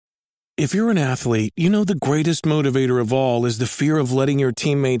If you're an athlete, you know the greatest motivator of all is the fear of letting your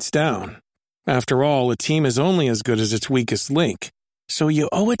teammates down. After all, a team is only as good as its weakest link. So you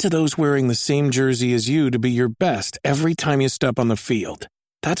owe it to those wearing the same jersey as you to be your best every time you step on the field.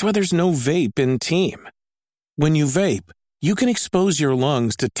 That's why there's no vape in team. When you vape, you can expose your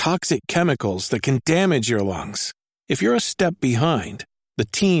lungs to toxic chemicals that can damage your lungs. If you're a step behind, the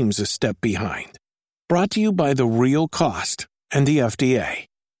team's a step behind. Brought to you by The Real Cost and the FDA.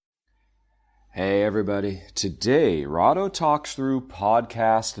 Hey everybody, today Rahdo talks through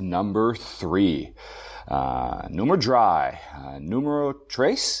podcast number 3. Numero dry, numero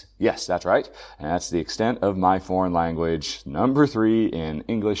tres? Yes, that's right. And that's the extent of my foreign language. Number 3 in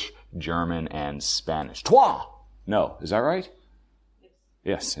English, German, and Spanish. Trois! No, is that right?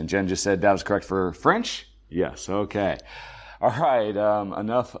 Yes, and Jen just said that was correct for French? Yes, okay. All right,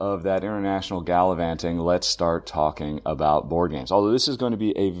 enough of that international gallivanting. Let's start talking about board games. Although this is going to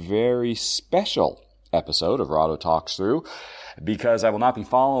be a very special episode of Rahdo Talks Through, because I will not be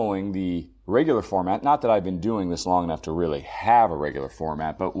following the regular format. Not that I've been doing this long enough to really have a regular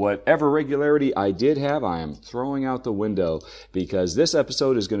format, but whatever regularity I did have, I am throwing out the window, because this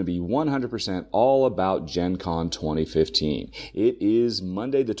episode is going to be 100% all about Gen Con 2015. It is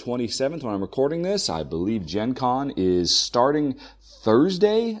Monday the 27th when I'm recording this. I believe Gen Con is starting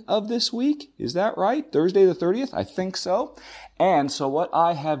Thursday of this week. Is that right? Thursday the 30th? I think so. And so what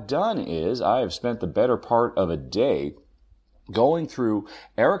I have done is I have spent the better part of a day going through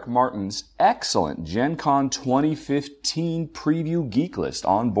Eric Martin's excellent Gen Con 2015 preview geek list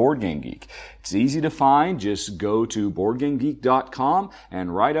on BoardGameGeek. It's easy to find. Just go to BoardGameGeek.com,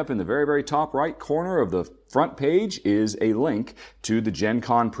 and right up in the very, very top right corner of the front page is a link to the Gen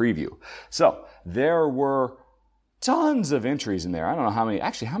Con preview. So there were tons of entries in there. I don't know how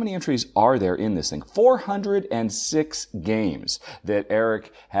many entries are there in this thing? 406 games that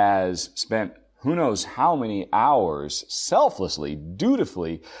Eric has spent who knows how many hours selflessly,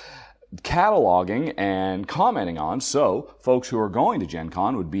 dutifully cataloging and commenting on, so folks who are going to Gen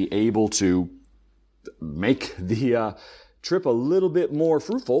Con would be able to make the trip a little bit more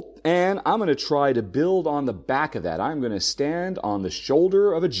fruitful. And I'm going to try to build on the back of that. I'm going to stand on the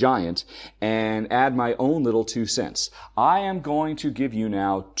shoulder of a giant and add my own little 2 cents. I am going to give you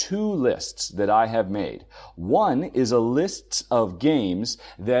now 2 lists that I have made. One is a list of games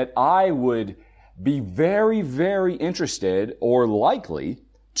that I would be very, very interested or likely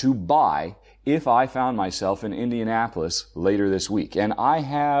to buy if I found myself in Indianapolis later this week. And I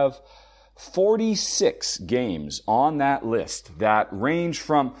have 46 games on that list that range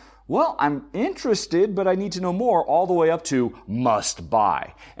from, well, I'm interested, but I need to know more, all the way up to must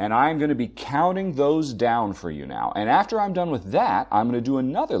buy. And I'm going to be counting those down for you now. And after I'm done with that, I'm going to do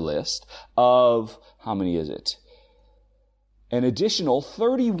another list of, how many is it? An additional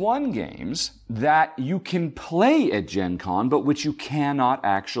 31 games that you can play at Gen Con, but which you cannot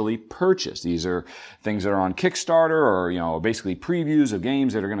actually purchase. These are things that are on Kickstarter or, basically previews of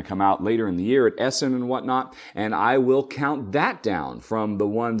games that are going to come out later in the year at Essen and whatnot. And I will count that down from the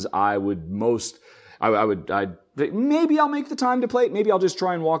ones I would maybe I'll make the time to play it. Maybe I'll just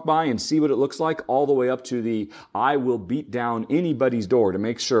try and walk by and see what it looks like, all the way up to the I will beat down anybody's door to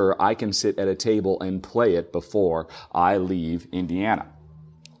make sure I can sit at a table and play it before I leave Indiana.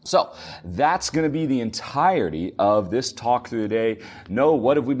 So that's going to be the entirety of this talk through the day. No,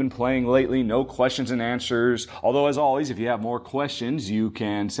 what have we been playing lately? No questions and answers. Although, as always, if you have more questions, you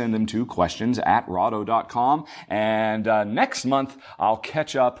can send them to questions@rahdo.com. And next month, I'll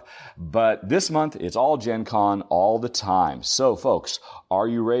catch up. But this month, it's all Gen Con all the time. So, folks, are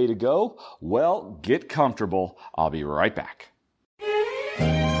you ready to go? Well, get comfortable. I'll be right back.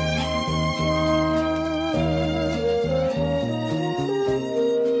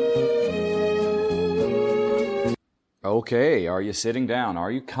 Okay, are you sitting down?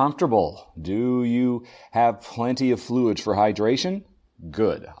 Are you comfortable? Do you have plenty of fluids for hydration?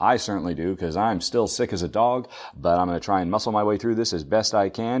 Good. I certainly do, because I'm still sick as a dog, but I'm going to try and muscle my way through this as best I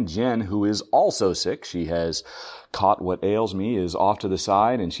can. Jen, who is also sick, she has caught what ails me, is off to the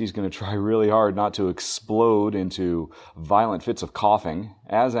side, and she's going to try really hard not to explode into violent fits of coughing,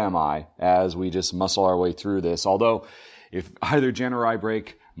 as am I, as we just muscle our way through this. Although, if either Jen or I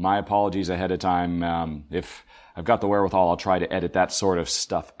break, my apologies ahead of time. If I've got the wherewithal, I'll try to edit that sort of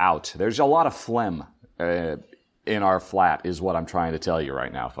stuff out. There's a lot of phlegm in our flat, is what I'm trying to tell you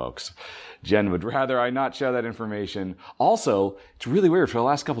right now, folks. Jen would rather I not share that information. Also, it's really weird. For the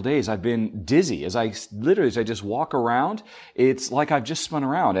last couple of days, I've been dizzy. As I just walk around, it's like I've just spun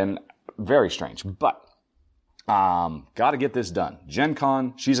around, and very strange. But got to get this done. Gen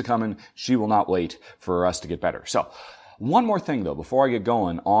Con, she's a-coming. She will not wait for us to get better. So, One more thing, though, before I get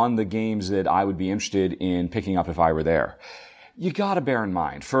going on the games that I would be interested in picking up if I were there. You gotta bear in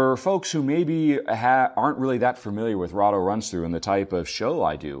mind, for folks who maybe aren't really that familiar with Rahdo Runs Through and the type of show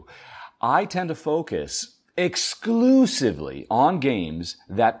I do, I tend to focus exclusively on games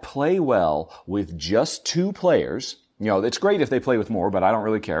that play well with just 2 players. You know, it's great if they play with more, but I don't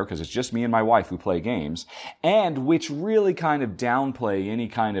really care because it's just me and my wife who play games, and which really kind of downplay any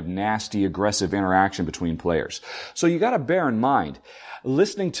kind of nasty, aggressive interaction between players. So you gotta bear in mind,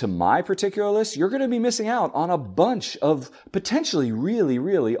 listening to my particular list, you're going to be missing out on a bunch of potentially really,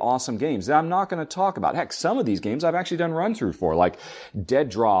 really awesome games that I'm not going to talk about. Heck, some of these games I've actually done run-through for, like Dead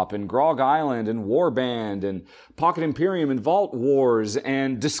Drop and Grog Island and Warband and Pocket Imperium and Vault Wars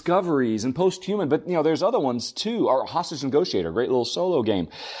and Discoveries and Posthuman. But, you know, there's other ones too. Or Hostage Negotiator, great little solo game.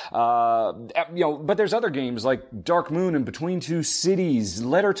 But there's other games like Dark Moon and Between Two Cities,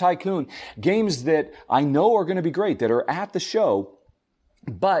 Letter Tycoon, games that I know are going to be great, that are at the show,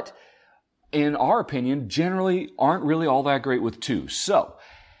 but in our opinion, generally aren't really all that great with 2. So,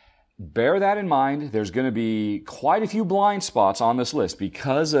 bear that in mind. There's going to be quite a few blind spots on this list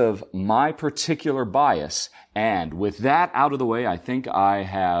because of my particular bias. And with that out of the way, I think I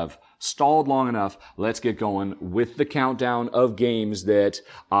have stalled long enough. Let's get going with the countdown of games that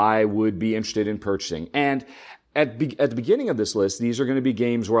I would be interested in purchasing. And at the beginning of this list, these are going to be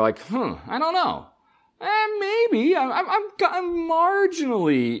games where I don't know. Maybe. I'm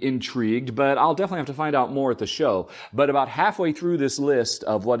marginally intrigued, but I'll definitely have to find out more at the show. But about halfway through this list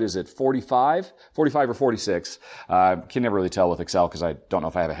of, 45 or 46, can never really tell with Excel because I don't know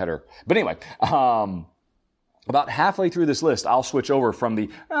if I have a header. But anyway, about halfway through this list, I'll switch over from the,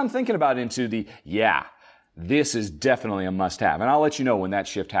 I'm thinking about it, into the, this is definitely a must-have, and I'll let you know when that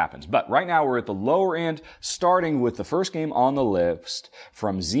shift happens. But right now we're at the lower end, starting with the first game on the list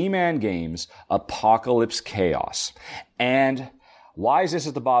from Z-Man Games, Apocalypse Chaos. And why is this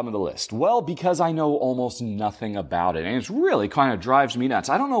at the bottom of the list? Well, because I know almost nothing about it, and it really kind of drives me nuts.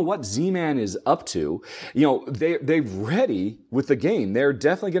 I don't know what Z-Man is up to. You know, they're ready with the game. They're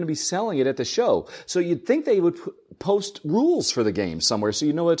definitely going to be selling it at the show. So you'd think they would post rules for the game somewhere so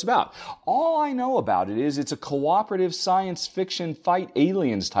you know what it's about. All I know about it is it's a cooperative science fiction fight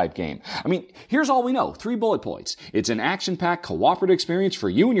aliens type game. I mean, here's all we know. 3 bullet points. It's an action-packed cooperative experience for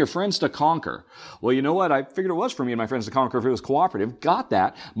you and your friends to conquer. Well, you know what? I figured it was for me and my friends to conquer if it was cooperative. Got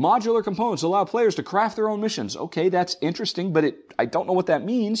that. Modular components allow players to craft their own missions. Okay, that's interesting, but I don't know what that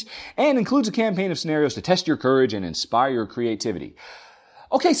means. And includes a campaign of scenarios to test your courage and inspire your creativity.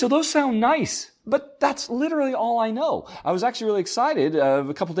 Okay, so those sound nice, but that's literally all I know. I was actually really excited.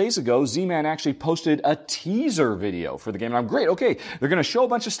 A couple days ago, Z-Man actually posted a teaser video for the game. And I'm great. Okay, they're going to show a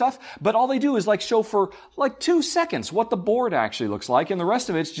bunch of stuff, but all they do is show for 2 seconds what the board actually looks like. And the rest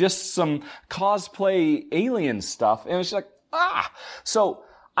of it's just some cosplay alien stuff. And it's So,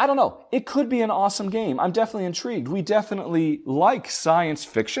 I don't know. It could be an awesome game. I'm definitely intrigued. We definitely like science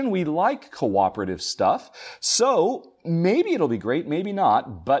fiction. We like cooperative stuff. So maybe it'll be great, maybe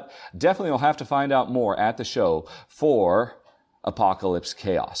not, but definitely we'll have to find out more at the show for Apocalypse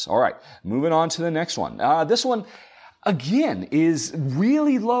Chaos. All right, moving on to the next one. This one, again, is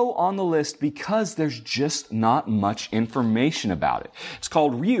really low on the list because there's just not much information about it. It's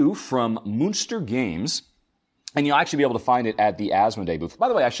called Ryu from Munster Games. And you'll actually be able to find it at the Asmodee booth. By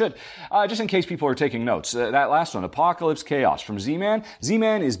the way, I should, just in case people are taking notes, that last one, Apocalypse Chaos from Z-Man.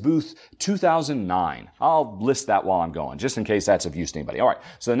 Z-Man is booth 2009. I'll list that while I'm going, just in case that's of use to anybody. All right,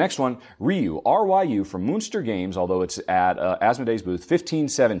 so the next one, Ryu, R-Y-U, from Munster Games, although it's at Asmodee's booth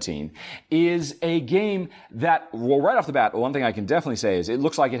 1517, is a game that, well, right off the bat, one thing I can definitely say is it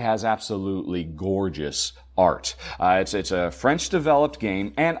looks like it has absolutely gorgeous art. It's a French-developed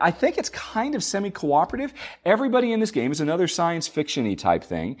game, and I think it's kind of semi-cooperative. Everybody in this game is another science fiction-y type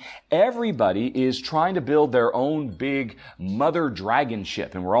thing. Everybody is trying to build their own big mother dragon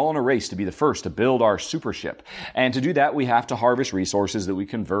ship, and we're all in a race to be the first to build our super ship. And to do that, we have to harvest resources that we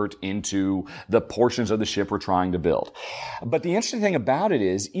convert into the portions of the ship we're trying to build. But the interesting thing about it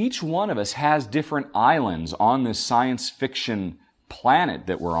is each one of us has different islands on this science fiction planet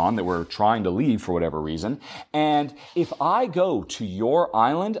that we're on, that we're trying to leave for whatever reason. And if I go to your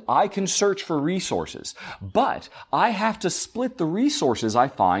island, I can search for resources. But I have to split the resources I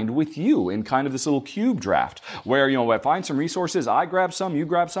find with you in kind of this little cube draft where, I find some resources, I grab some, you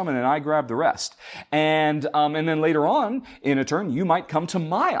grab some, and then I grab the rest. And then later on, in a turn, you might come to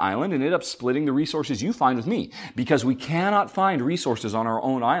my island and end up splitting the resources you find with me, because we cannot find resources on our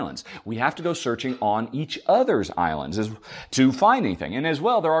own islands. We have to go searching on each other's islands to find find anything. And as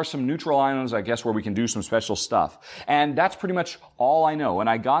well, there are some neutral islands, I guess, where we can do some special stuff. And that's pretty much all I know. And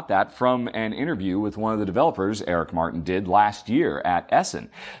I got that from an interview with one of the developers, Eric Martin, did last year at Essen.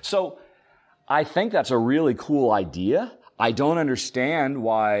 So I think that's a really cool idea. I don't understand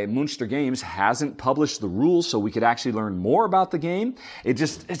why Munster Games hasn't published the rules so we could actually learn more about the game. It's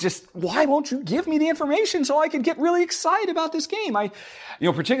just, why won't you give me the information so I could get really excited about this game?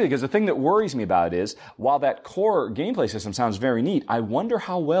 Particularly because the thing that worries me about it is, while that core gameplay system sounds very neat, I wonder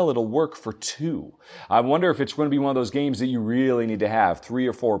how well it'll work for 2. I wonder if it's going to be one of those games that you really need to have 3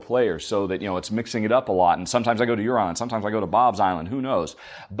 or 4 players so that, it's mixing it up a lot. And sometimes I go to your island, sometimes I go to Bob's island, who knows?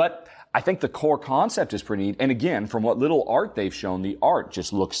 But I think the core concept is pretty neat. And again, from what little art they've shown, the art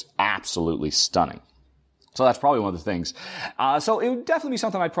just looks absolutely stunning. So that's probably one of the things. So it would definitely be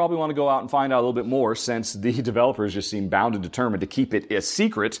something I'd probably want to go out and find out a little bit more, since the developers just seem bound and determined to keep it a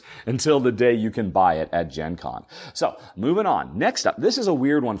secret until the day you can buy it at Gen Con. So moving on. Next up, this is a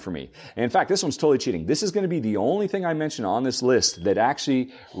weird one for me. In fact, this one's totally cheating. This is going to be the only thing I mention on this list that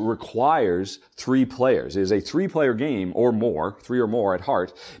actually requires 3 players. It is a 3-player game or more, 3 or more at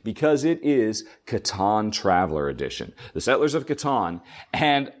heart, because it is Catan Traveler Edition, the Settlers of Catan.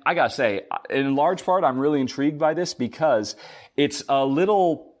 And I gotta say, in large part, I'm really intrigued by this because it's a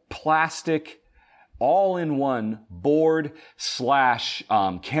little plastic all-in-one board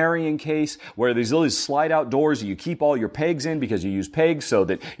 / carrying case where there's these slide out doors that you keep all your pegs in because you use pegs so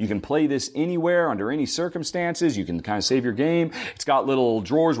that you can play this anywhere under any circumstances. You can kind of save your game. It's got little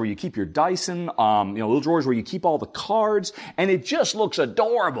drawers where you keep your dice in, little drawers where you keep all the cards, and it just looks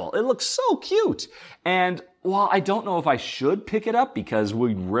adorable. It looks so cute. And while I don't know if I should pick it up because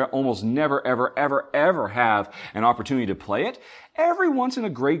we almost never, ever, ever, ever have an opportunity to play it, every once in a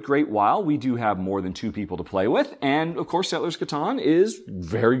great while, we do have more than 2 people to play with. And of course, Settlers Catan is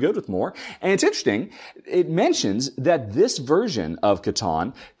very good with more. And it's interesting. It mentions that this version of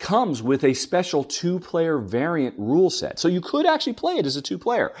Catan comes with a special 2-player variant rule set. So you could actually play it as a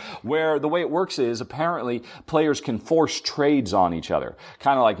 2-player, where the way it works is apparently players can force trades on each other.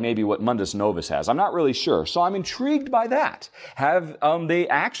 Kind of like maybe what Mundus Novus has. I'm not really sure. So I'm intrigued by that. Have they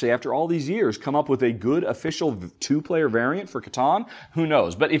actually, after all these years, come up with a good official 2-player variant for Catan? Who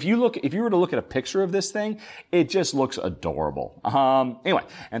knows? But if you were to look at a picture of this thing, it just looks adorable. Anyway,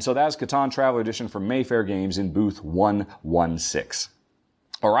 and so that's Catan Traveler Edition from Mayfair Games in booth 116.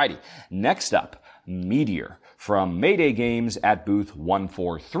 Alrighty, next up, Meteor from Mayday Games at booth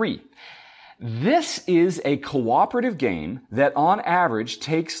 143. This is a cooperative game that on average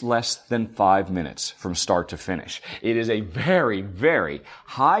takes less than 5 minutes from start to finish. It is a very, very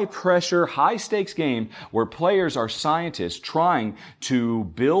high pressure, high stakes game where players are scientists trying to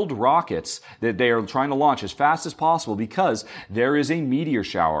build rockets that they are trying to launch as fast as possible because there is a meteor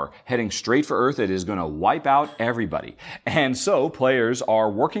shower heading straight for Earth that is going to wipe out everybody. And so players are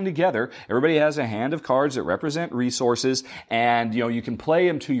working together. Everybody has a hand of cards that represent resources, and you can play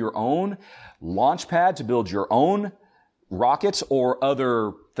them to your own launch pad to build your own rockets or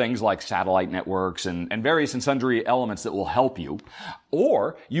other things like satellite networks and various and sundry elements that will help you.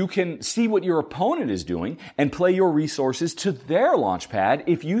 Or you can see what your opponent is doing and play your resources to their launch pad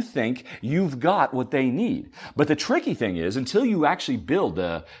if you think you've got what they need. But the tricky thing is, until you actually build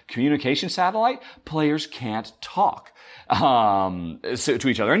the communication satellite, players can't talk to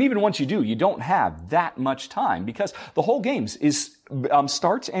each other. And even once you do, you don't have that much time because the whole game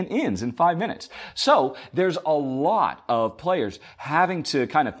starts and ends in 5 minutes. So there's a lot of players having to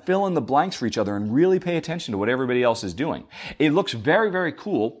kind of fill in the blanks for each other and really pay attention to what everybody else is doing. It looks very, very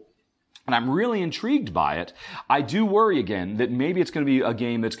cool. And I'm really intrigued by it. I do worry again that maybe it's going to be a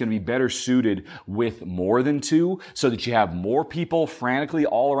game that's going to be better suited with more than 2 so that you have more people frantically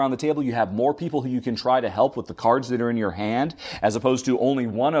all around the table. You have more people who you can try to help with the cards that are in your hand as opposed to only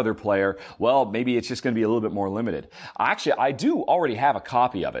one other player. Well, maybe it's just going to be a little bit more limited. Actually, I do already have a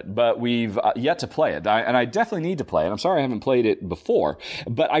copy of it, but we've yet to play it. And I definitely need to play it. I'm sorry I haven't played it before,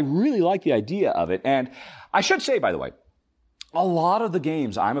 but I really like the idea of it. And I should say, by the way, a lot of the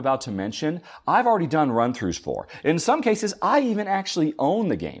games I'm about to mention, I've already done run-throughs for. In some cases, I even actually own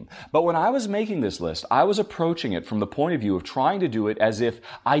the game. But when I was making this list, I was approaching it from the point of view of trying to do it as if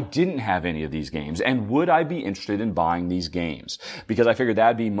I didn't have any of these games, and would I be interested in buying these games? Because I figured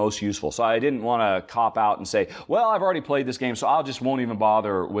that'd be most useful. So I didn't want to cop out and say, well, I've already played this game, so I just won't even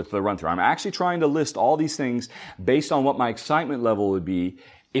bother with the run-through. I'm actually trying to list all these things based on what my excitement level would be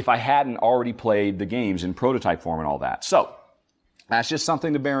if I hadn't already played the games in prototype form and all that. So that's just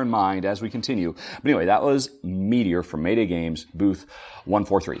something to bear in mind as we continue. But anyway, that was Meteor from Mayday Games, booth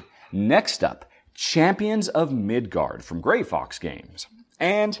 143. Next up, Champions of Midgard from Grey Fox Games.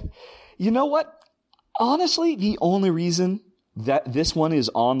 And you know what? Honestly, the only reason that this one is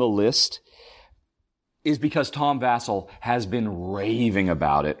on the list is because Tom Vasel has been raving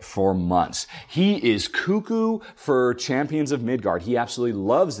about it for months. He is cuckoo for Champions of Midgard. He absolutely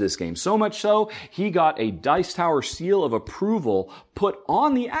loves this game. So much so, he got a Dice Tower seal of approval put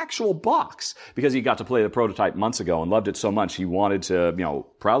on the actual box because he got to play the prototype months ago and loved it so much he wanted to,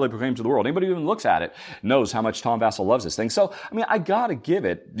 proudly proclaim to the world. Anybody who even looks at it knows how much Tom Vasel loves this thing. So, I gotta give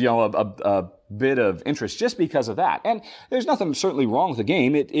it, a bit of interest just because of that. And there's nothing certainly wrong with the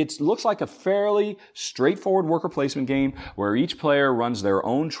game. It looks like a fairly straightforward worker placement game where each player runs their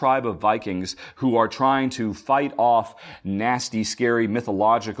own tribe of Vikings who are trying to fight off nasty, scary,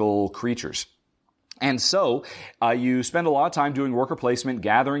 mythological creatures. And so, you spend a lot of time doing worker placement,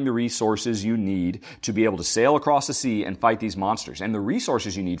 gathering the resources you need to be able to sail across the sea and fight these monsters. And the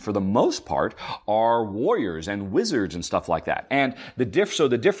resources you need, for the most part, are warriors and wizards and stuff like that. And the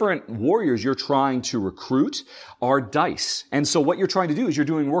different warriors you're trying to recruit are dice. And so what you're trying to do is you're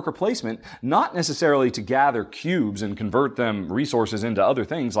doing worker placement, not necessarily to gather cubes and convert them resources into other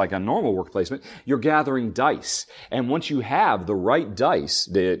things like a normal worker placement. You're gathering dice. And once you have the right dice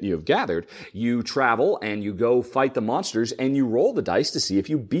that you've gathered, you travel and you go fight the monsters and you roll the dice to see if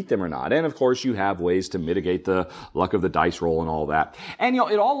you beat them or not. And of course you have ways to mitigate the luck of the dice roll and all that. And it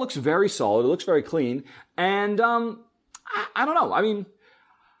all looks very solid. It looks very clean. And I don't know.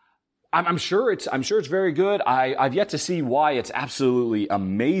 I'm sure it's very good. I've yet to see why it's absolutely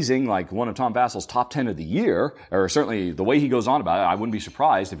amazing, like one of Tom Vasel's top 10 of the year, or certainly the way he goes on about it. I wouldn't be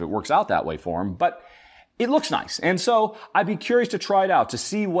surprised if it works out that way for him, but it looks nice. And so I'd be curious to try it out to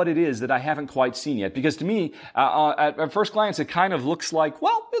see what it is that I haven't quite seen yet. Because to me, at first glance, it kind of looks like,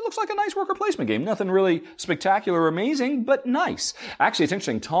 it looks like a nice worker placement game. Nothing really spectacular or amazing, but nice. Actually, it's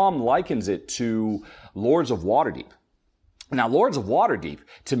interesting. Tom likens it to Lords of Waterdeep. Now, Lords of Waterdeep,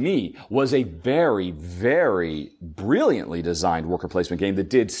 to me, was a very, very brilliantly designed worker placement game that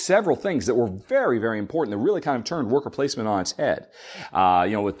did several things that were very, very important that really kind of turned worker placement on its head.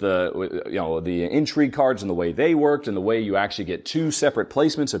 With the intrigue cards and the way they worked and the way you actually get two separate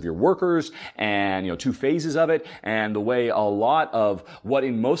placements of your workers and, two phases of it, and the way a lot of what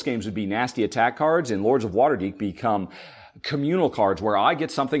in most games would be nasty attack cards in Lords of Waterdeep become communal cards where I get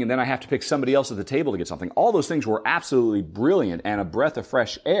something and then I have to pick somebody else at the table to get something. All those things were absolutely brilliant and a breath of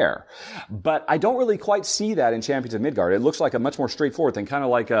fresh air. But I don't really quite see that in Champions of Midgard. It looks like a much more straightforward thing, kind of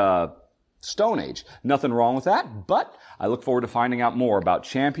like a Stone Age. Nothing wrong with that, but I look forward to finding out more about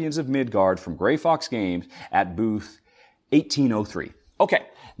Champions of Midgard from Grey Fox Games at booth 1803. Okay,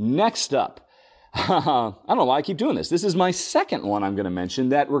 next up. I don't know why I keep doing this. This is my second one I'm going to mention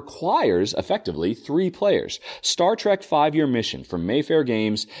that requires, effectively, 3 players. Star Trek 5-Year Mission from Mayfair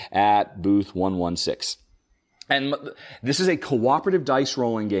Games at booth 116. And this is a cooperative dice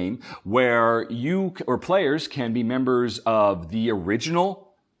rolling game where players can be members of the original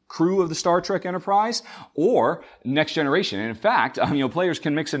crew of the Star Trek Enterprise or Next Generation. And in fact, players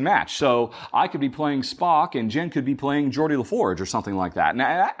can mix and match. So I could be playing Spock and Jen could be playing Geordi LaForge or something like that. And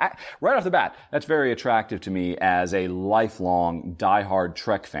right off the bat, that's very attractive to me as a lifelong diehard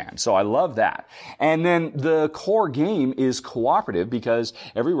Trek fan. So I love that. And then the core game is cooperative because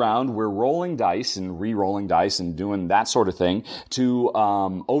every round we're rolling dice and re-rolling dice and doing that sort of thing to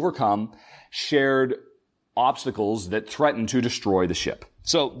overcome shared obstacles that threaten to destroy the ship.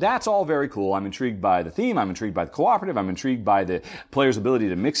 So that's all very cool. I'm intrigued by the theme. I'm intrigued by the cooperative. I'm intrigued by the player's ability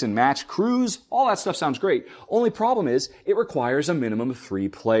to mix and match crews. All that stuff sounds great. Only problem is it requires a minimum of 3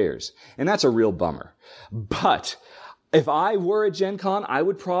 players. And that's a real bummer. But if I were at Gen Con, I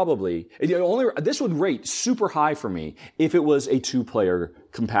would probably, this would rate super high for me if it was a 2-player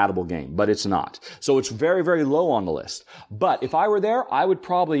compatible game, but it's not. So it's very, very low on the list. But if I were there, I would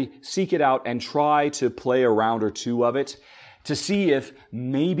probably seek it out and try to play a round or 2 of it to see if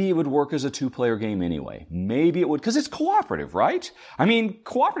maybe it would work as a 2-player game anyway. Maybe it would, because it's cooperative, right?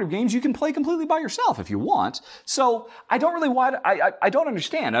 Cooperative games you can play completely by yourself if you want. So I don't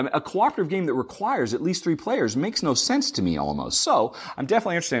understand. A cooperative game that requires at least 3 players makes no sense to me almost. So I'm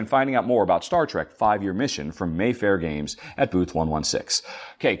definitely interested in finding out more about Star Trek 5-Year Mission from Mayfair Games at booth 116.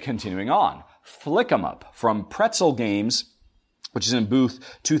 Okay, continuing on. Flick 'em Up from Pretzel Games, which is in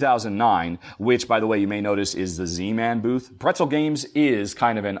booth 2009, which, by the way, you may notice is the Z-Man booth. Pretzel Games is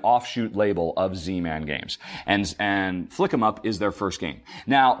kind of an offshoot label of Z-Man Games. And Flick 'em Up is their first game.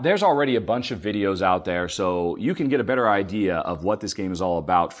 Now, there's already a bunch of videos out there, so you can get a better idea of what this game is all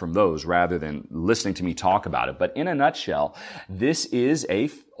about from those rather than listening to me talk about it. But in a nutshell, this is a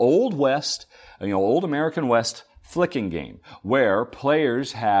Old West, Old American West flicking game where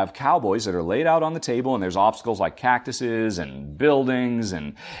players have cowboys that are laid out on the table and there's obstacles like cactuses and buildings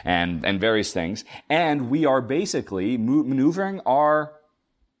and various things. And we are basically maneuvering our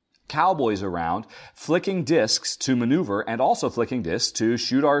cowboys around, flicking discs to maneuver and also flicking discs to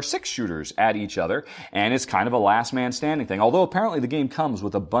shoot our 6-shooters at each other. And it's kind of a last man standing thing. Although apparently the game comes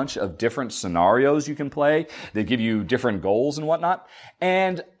with a bunch of different scenarios you can play that give you different goals and whatnot.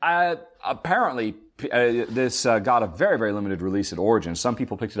 And apparently this got a very, very limited release at Origin. Some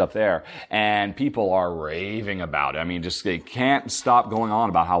people picked it up there, and people are raving about it. I mean, just they can't stop going on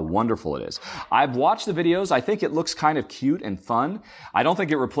about how wonderful it is. I've watched the videos. I think it looks kind of cute and fun. I don't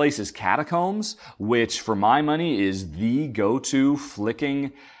think it replaces Catacombs, which for my money is the go-to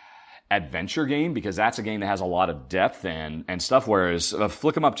flicking adventure game, because that's a game that has a lot of depth and stuff, whereas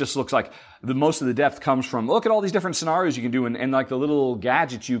Flick 'em Up just looks like most of the depth comes from, look at all these different scenarios you can do and like the little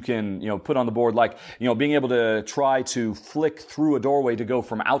gadgets you can, put on the board, like, being able to try to flick through a doorway to go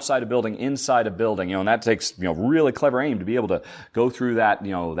from outside a building inside a building, and that takes, really clever aim to be able to go through that,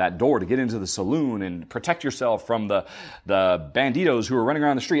 that door to get into the saloon and protect yourself from the banditos who are running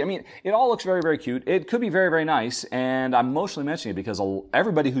around the street. I mean, it all looks very, very cute. It could be very, very nice, and I'm mostly mentioning it because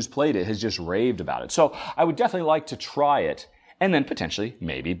everybody who's played it has just raved about it. So I would definitely like to try it and then potentially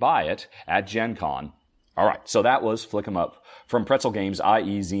maybe buy it at Gen Con. All right, so that was Flick 'em Up from Pretzel Games,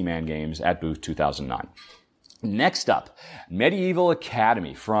 i.e. Z-Man Games, at booth 2009. Next up, Medieval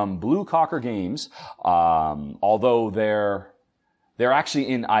Academy from Blue Cocker Games. Although they're actually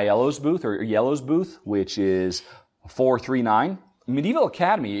in Yellow's booth, which is 439. Medieval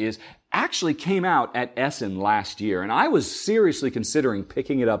Academy actually came out at Essen last year, and I was seriously considering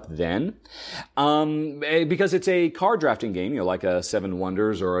picking it up then, because it's a card drafting game, like a Seven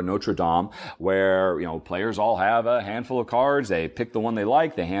Wonders or a Notre Dame, where, players all have a handful of cards, they pick the one they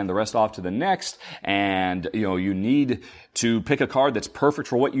like, they hand the rest off to the next, and, you need to pick a card that's perfect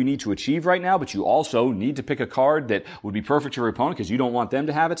for what you need to achieve right now, but you also need to pick a card that would be perfect for your opponent because you don't want them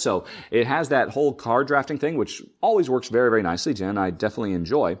to have it. So it has that whole card drafting thing, which always works very, very nicely, Jen. I definitely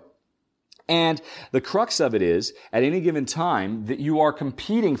enjoy. And the crux of it is, at any given time, that you are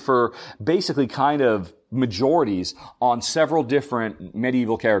competing for basically kind of majorities on several different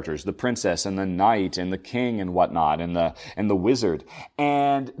medieval characters, the princess and the knight and the king and whatnot, and the wizard.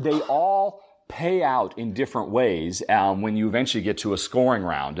 And they all pay out in different ways when you eventually get to a scoring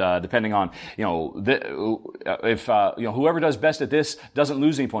round, depending on if whoever does best at this doesn't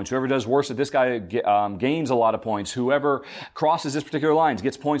lose any points, whoever does worse at this guy gains a lot of points, whoever crosses this particular lines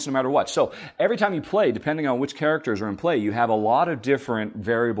gets points no matter what. So every time you play, depending on which characters are in play, you have a lot of different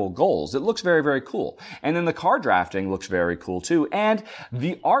variable goals. It looks very, very cool. And then the card drafting looks very cool too, and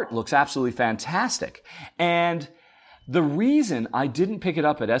the art looks absolutely fantastic. And the reason I didn't pick it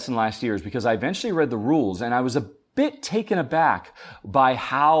up at Essen last year is because I eventually read the rules and I was a bit taken aback by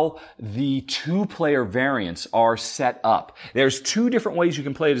how the 2-player variants are set up. There's 2 different ways you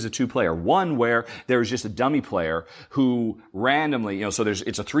can play it as a 2-player. One where there's just a dummy player who randomly, so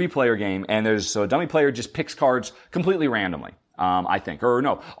it's a 3-player game, and so a dummy player just picks cards completely randomly. I think. Or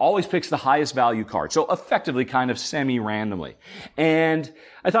no, always picks the highest value card. So effectively kind of semi-randomly. And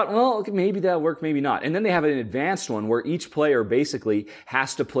I thought, well, maybe that'll work, maybe not. And then they have an advanced one where each player basically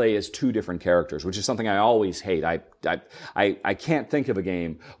has to play as 2 different characters, which is something I always hate. I can't think of a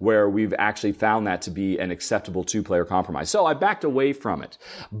game where we've actually found that to be an acceptable 2-player compromise. So I backed away from it.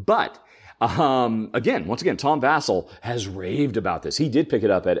 But once again, Tom Vassell has raved about this. He did pick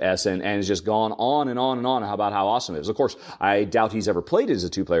it up at Essen and has just gone on and on and on about how awesome it is. Of course, I doubt he's ever played it as a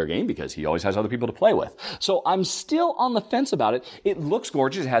 2-player game because he always has other people to play with. So I'm still on the fence about it. It looks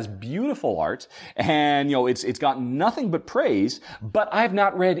gorgeous. It has beautiful art, and it's got nothing but praise, but I have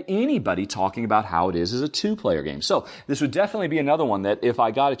not read anybody talking about how it is as a 2-player game. So this would definitely be another one that if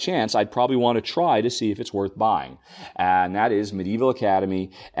I got a chance, I'd probably want to try to see if it's worth buying. And that is Medieval Academy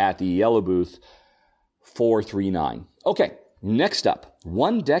at the Yellow booth 439. Okay, next up,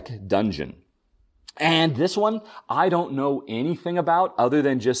 One Deck Dungeon. And this one, I don't know anything about other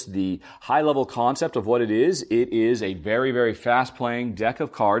than just the high-level concept of what it is. It is a very, very fast-playing deck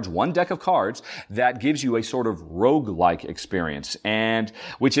of cards, one deck of cards that gives you a sort of rogue-like experience, and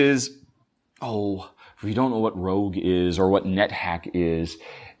which is, if you don't know what Rogue is or what NetHack is,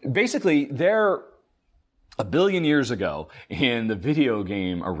 basically they're a billion years ago, in the video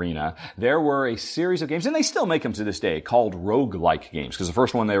game arena, there were a series of games, and they still make them to this day, called rogue-like games, because the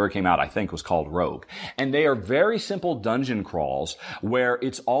first one that ever came out, I think, was called Rogue. And they are very simple dungeon crawls, where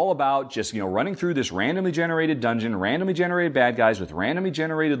it's all about just, running through this randomly generated dungeon, randomly generated bad guys with randomly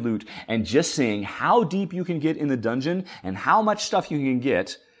generated loot, and just seeing how deep you can get in the dungeon, and how much stuff you can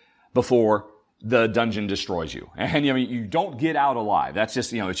get before the dungeon destroys you. And you don't get out alive. That's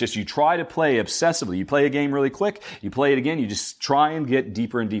just, it's just you try to play obsessively. You play a game really quick, you play it again, you just try and get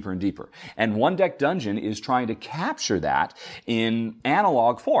deeper and deeper and deeper. And One Deck Dungeon is trying to capture that in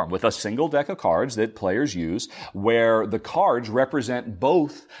analog form with a single deck of cards that players use, where the cards represent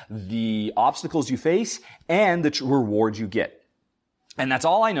both the obstacles you face and the rewards you get. And that's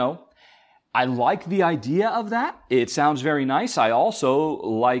all I know. I like the idea of that. It sounds very nice. I also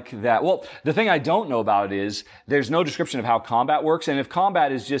like that. Well, the thing I don't know about it is there's no description of how combat works. And if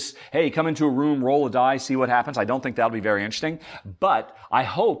combat is just, hey, come into a room, roll a die, see what happens, I don't think that'll be very interesting. But I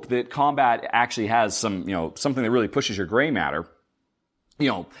hope that combat actually has some, something that really pushes your gray matter.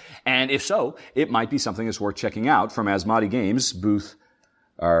 And if so, it might be something that's worth checking out from Asmati Games,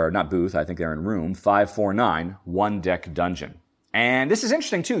 I think they're in room 549, One Deck Dungeon. And this is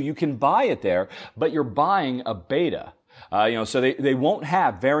interesting too. You can buy it there, but you're buying a beta. So they won't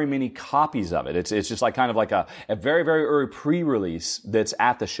have very many copies of it. It's just like kind of like a very, very early pre-release that's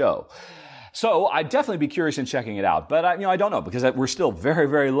at the show. So I'd definitely be curious in checking it out. But I don't know, because we're still very,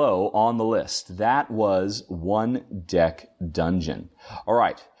 very low on the list. That was One Deck Dungeon. All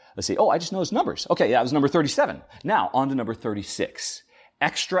right. Let's see. Oh, I just noticed numbers. Okay. Yeah, it was number 37. Now on to number 36.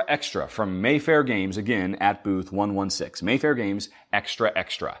 Extra Extra from Mayfair Games, again, at booth 116. Mayfair Games, Extra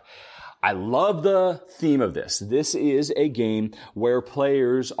Extra. I love the theme of this. This is a game where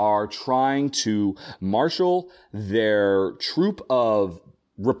players are trying to marshal their troop of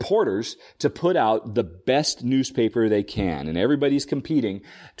reporters to put out the best newspaper they can. And everybody's competing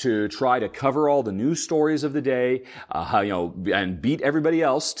to try to cover all the news stories of the day, and beat everybody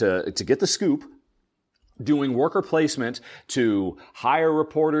else to get the scoop. Doing worker placement to hire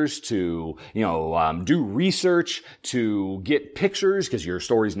reporters to, do research, to get pictures, because your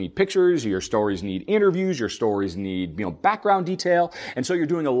stories need pictures, your stories need interviews, your stories need, background detail. And so you're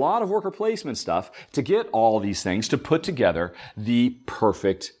doing a lot of worker placement stuff to get all these things to put together the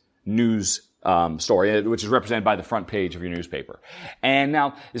perfect news story, which is represented by the front page of your newspaper. And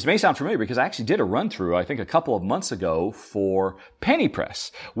now, this may sound familiar because I actually did a run-through, I think a couple of months ago, for Penny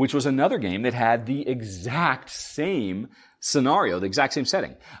Press, which was another game that had the exact same scenario, the exact same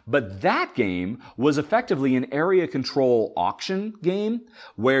setting. But that game was effectively an area control auction game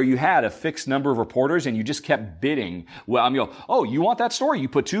where you had a fixed number of reporters and you just kept bidding. Well, oh, you want that story? You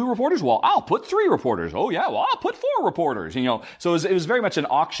put 2 reporters? Well, I'll put 3 reporters. Oh yeah, well, I'll put 4 reporters. So it was very much an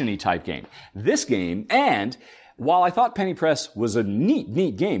auction-y type game. This game, and while I thought Penny Press was a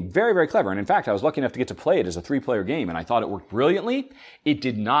neat game, very, very clever, and in fact, I was lucky enough to get to play it as a 3-player game, and I thought it worked brilliantly, it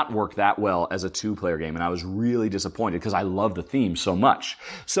did not work that well as a 2-player game, and I was really disappointed because I love the theme so much.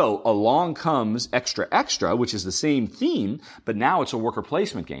 So along comes Extra Extra, which is the same theme, but now it's a worker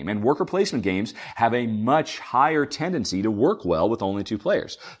placement game, and worker placement games have a much higher tendency to work well with only 2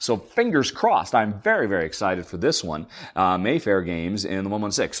 players. So fingers crossed, I'm very, very excited for this one, Mayfair Games in the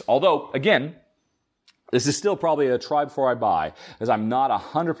 116. Although, again, this is still probably a try before I buy, because I'm not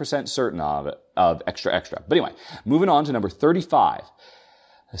 100% certain of Extra Extra. But anyway, moving on to number 35.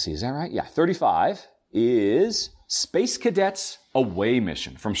 Let's see, is that right? Yeah, 35 is Space Cadets Away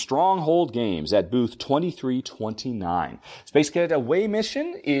Mission from Stronghold Games at booth 2329. Space Cadet Away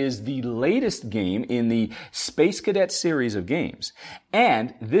Mission is the latest game in the Space Cadet series of games.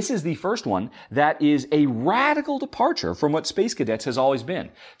 And this is the first one that is a radical departure from what Space Cadets has always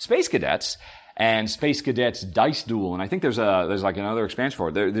been. Space Cadets and Space Cadets Dice Duel, and I think there's like another expansion for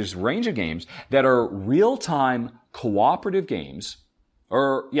it. There's a range of games that are real-time cooperative games,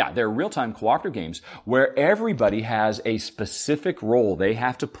 they're real-time cooperative games where everybody has a specific role they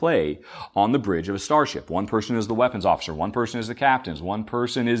have to play on the bridge of a starship. One person is the weapons officer, one person is the captains, one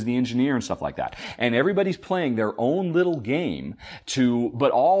person is the engineer and stuff like that. And everybody's playing their own little game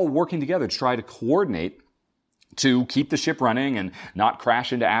but all working together to try to coordinate to keep the ship running and not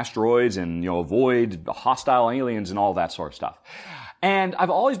crash into asteroids and, avoid hostile aliens and all that sort of stuff. And I've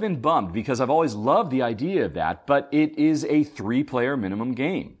always been bummed because I've always loved the idea of that, but it is a 3-player minimum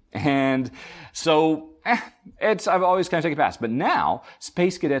game. And so I've always kind of taken it past. But now,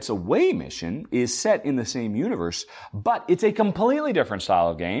 Space Cadets Away Mission is set in the same universe, but it's a completely different style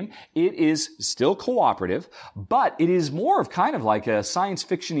of game. It is still cooperative, but it is more of kind of like a science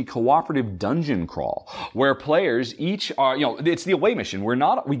fiction-y cooperative dungeon crawl, where players each are, it's the away mission.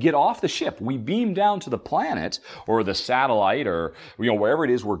 We get off the ship, we beam down to the planet, or the satellite, or, wherever it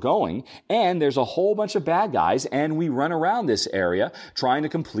is we're going, and there's a whole bunch of bad guys, and we run around this area trying to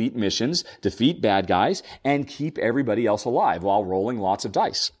complete missions, defeat bad guys, and keep everybody else alive while rolling lots of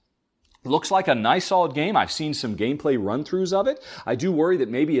dice. Looks like a nice solid game. I've seen some gameplay run-throughs of it. I do worry that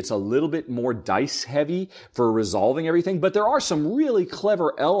maybe it's a little bit more dice heavy for resolving everything, but there are some really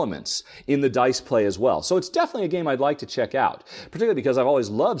clever elements in the dice play as well. So it's definitely a game I'd like to check out, particularly because I've always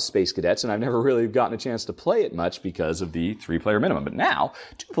loved Space Cadets and I've never really gotten a chance to play it much because of the 3-player minimum. But now,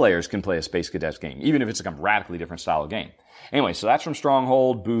 2 players can play a Space Cadets game, even if it's a radically different style of game. Anyway, so that's from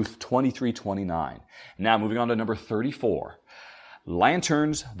Stronghold, booth 2329. Now moving on to number 34.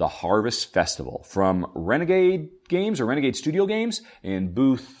 Lanterns, the Harvest Festival from Renegade Games or Renegade Studio Games in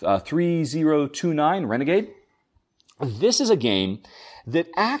booth 3029, Renegade. This is a game that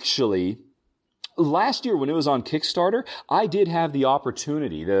actually, last year when it was on Kickstarter, I did have the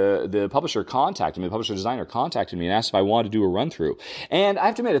opportunity. The publisher contacted me, the publisher designer contacted me and asked if I wanted to do a run through. And I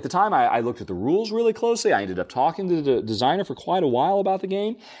have to admit, at the time, I looked at the rules really closely. I ended up talking to the designer for quite a while about the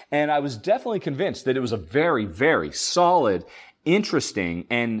game. And I was definitely convinced that it was a very, very solid, interesting,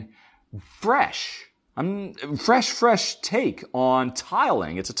 and fresh take on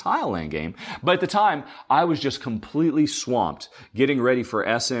tiling. It's a tile laying game. But at the time, I was just completely swamped getting ready for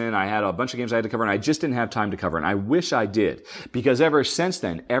Essen. I had a bunch of games I had to cover, and I just didn't have time to cover. And I wish I did, because ever since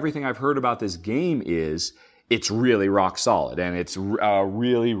then, everything I've heard about this game is it's really rock solid, and it's a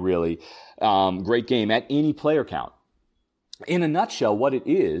really, really great game at any player count. In a nutshell, what it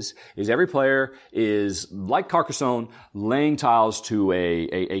is every player is, like Carcassonne, laying tiles to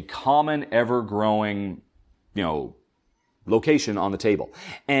a common, ever-growing, location on the table.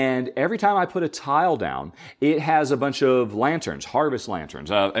 And every time I put a tile down, it has a bunch of lanterns, harvest lanterns,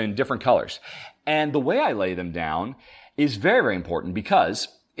 in different colors. And the way I lay them down is very, very important, because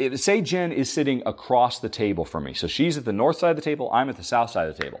say Jen is sitting across the table from me. So she's at the north side of the table, I'm at the south side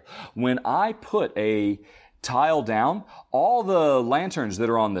of the table. When I put a tile down, all the lanterns that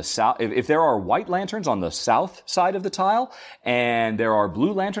are on the south, if there are white lanterns on the south side of the tile and there are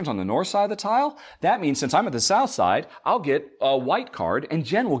blue lanterns on the north side of the tile, that means since I'm at the south side, I'll get a white card and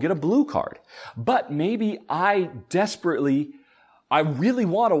Jen will get a blue card. But maybe I really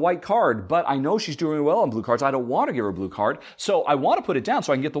want a white card, but I know she's doing well on blue cards. I don't want to give her a blue card. So I want to put it down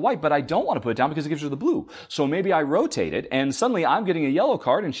so I can get the white, but I don't want to put it down because it gives her the blue. So maybe I rotate it, and suddenly I'm getting a yellow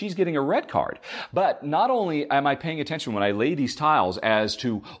card and she's getting a red card. But not only am I paying attention when I lay these tiles as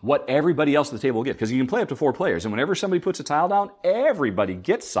to what everybody else at the table will get, because you can play up to 4 players, and whenever somebody puts a tile down, everybody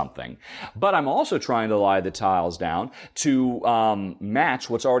gets something. But I'm also trying to lie the tiles down to match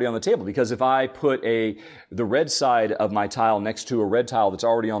what's already on the table, because if I put the red side of my tile next to a red tile that's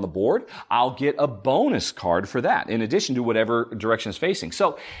already on the board, I'll get a bonus card for that, in addition to whatever direction it's facing.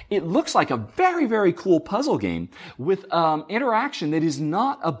 So it looks like a very, very cool puzzle game with interaction that is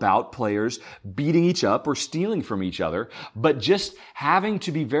not about players beating each up or stealing from each other, but just having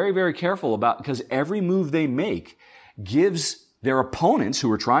to be very, very careful about, because every move they make gives their opponents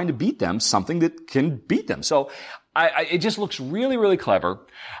who are trying to beat them something that can beat them. So it just looks really, really clever.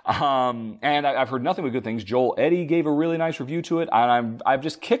 And I've heard nothing but good things. Joel Eddy gave a really nice review to it, and I'm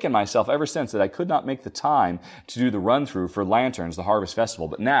just kicking myself ever since that I could not make the time to do the run through for Lanterns, the Harvest Festival.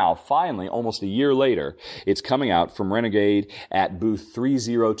 But now, finally, almost a year later, it's coming out from Renegade at booth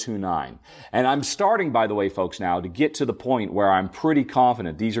 3029. And I'm starting, by the way, folks, now to get to the point where I'm pretty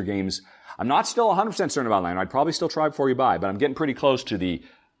confident these are games. I'm not still 100% certain about Lantern. I'd probably still try before you buy, but I'm getting pretty close to the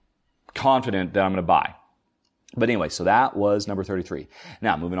confident that I'm going to buy. But anyway, so that was number 33.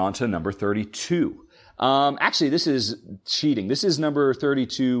 Now, moving on to number 32. Actually, this is cheating. This is number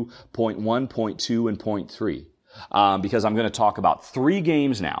 32.1, 0.2, and 0.3. Because I'm going to talk about 3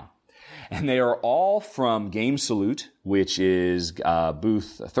 games now. And they are all from Game Salute, which is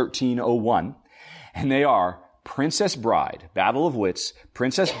booth 1301. And they are Princess Bride, Battle of Wits,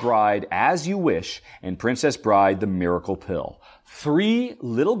 Princess Bride As You Wish, and Princess Bride The Miracle Pill. 3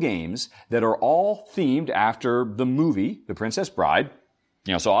 little games that are all themed after the movie, The Princess Bride.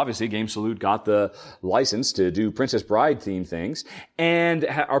 So obviously Game Salute got the license to do Princess Bride themed things and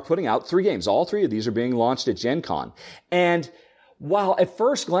are putting out 3 games. All 3 of these are being launched at Gen Con. And while at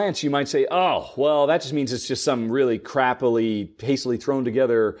first glance you might say, oh, well, that just means it's just some really crappily, hastily thrown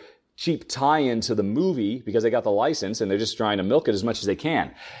together cheap tie-in to the movie because they got the license and they're just trying to milk it as much as they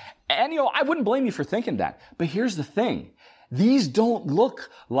can. And, I wouldn't blame you for thinking that. But here's the thing. These don't look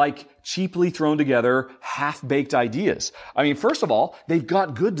like cheaply thrown together, half-baked ideas. I mean, first of all, they've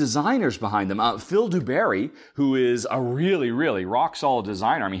got good designers behind them. Phil Dubarry, who is a really, really rock-solid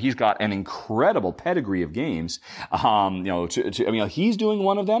designer. I mean, he's got an incredible pedigree of games. He's doing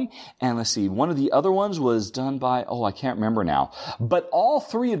one of them. And let's see, one of the other ones was done by, I can't remember now. But all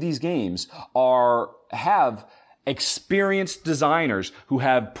 3 of these games have experienced designers who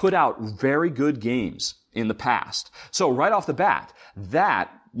have put out very good games in the past. So right off the bat,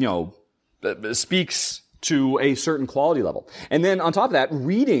 that, speaks to a certain quality level. And then on top of that,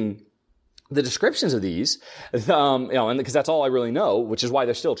 reading the descriptions of these, and because that's all I really know, which is why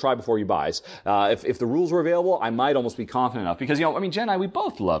they're still try before you buys. If the rules were available, I might almost be confident enough because, Jen and I, we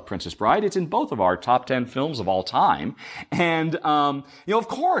both love Princess Bride. It's in both of our top 10 films of all time. And, of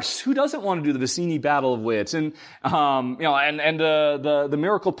course, who doesn't want to do the Vicini Battle of Wits? And, the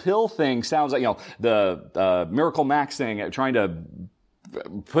Miracle Pill thing sounds like, the Miracle Max thing, trying to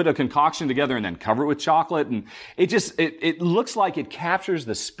put a concoction together and then cover it with chocolate. And it looks like it captures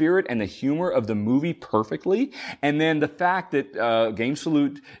the spirit and the humor of the movie perfectly. And then the fact that, Game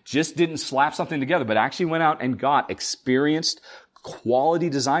Salute just didn't slap something together, but actually went out and got experienced quality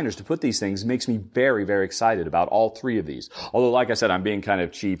designers to put these things makes me very, very excited about all three of these. Although, like I said, I'm being kind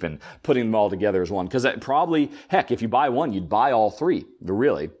of cheap and putting them all together as one. Because probably, heck, if you buy one, you'd buy all three.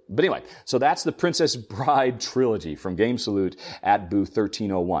 Really. But anyway, so that's the Princess Bride trilogy from Game Salute at booth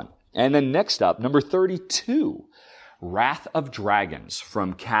 1301. And then next up, number 32, Wrath of Dragons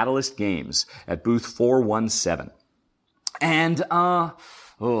from Catalyst Games at booth 417. And,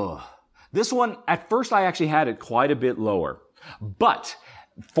 this one, at first I actually had it quite a bit lower. But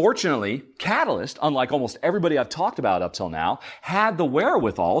fortunately, Catalyst, unlike almost everybody I've talked about up till now, had the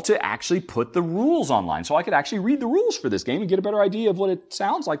wherewithal to actually put the rules online. So I could actually read the rules for this game and get a better idea of what it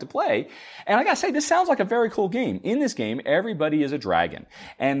sounds like to play. And I gotta say, this sounds like a very cool game. In this game, everybody is a dragon.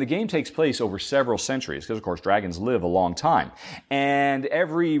 And the game takes place over several centuries, because of course dragons live a long time. And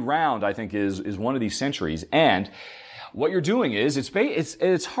every round, I think, is one of these centuries. And what you're doing is,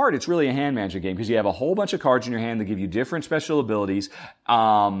 it's hard. It's really a hand management game because you have a whole bunch of cards in your hand that give you different special abilities,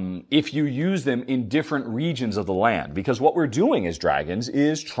 if you use them in different regions of the land. Because what we're doing as dragons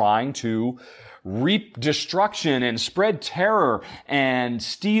is trying to reap destruction and spread terror and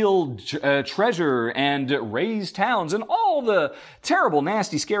steal treasure and raise towns and all the terrible,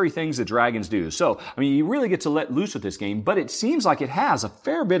 nasty, scary things that dragons do. So, you really get to let loose with this game, but it seems like it has a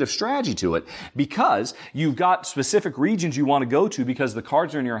fair bit of strategy to it because you've got specific regions you want to go to because the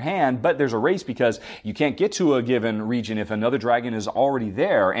cards are in your hand, but there's a race because you can't get to a given region if another dragon is already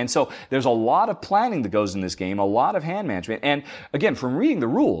there. And so there's a lot of planning that goes in this game, a lot of hand management. And again, from reading the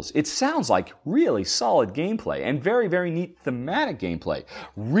rules, it sounds like really solid gameplay and very, very neat thematic gameplay.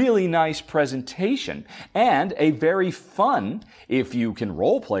 Really nice presentation and a very fun, if you can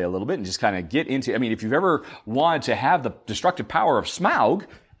role play a little bit and just kind of get into, if you've ever wanted to have the destructive power of Smaug,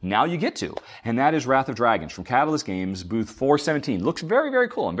 now you get to. And that is Wrath of Dragons from Catalyst Games, booth 417. Looks very, very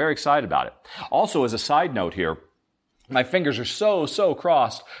cool. I'm very excited about it. Also, as a side note here, my fingers are so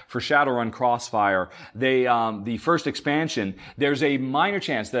crossed for Shadowrun Crossfire. The first expansion, there's a minor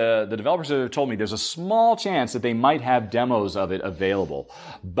chance, the developers have told me there's a small chance that they might have demos of it available.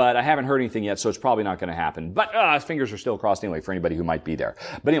 But I haven't heard anything yet, so it's probably not going to happen. But fingers are still crossed anyway for anybody who might be there.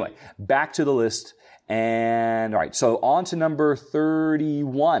 But anyway, back to the list. And all right, so on to number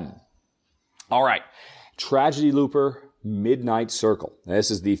 31. All right, Tragedy Looper Midnight Circle.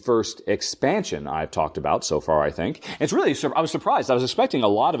 This is the first expansion I've talked about so far, I think. It's really, I was surprised. I was expecting a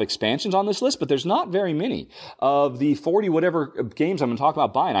lot of expansions on this list, but there's not very many. Of the 40 whatever games I'm going to talk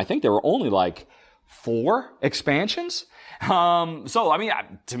about buying, I think there were only like 4 expansions.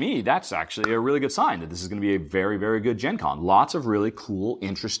 To me, that's actually a really good sign that this is going to be a very, very good Gen Con. Lots of really cool,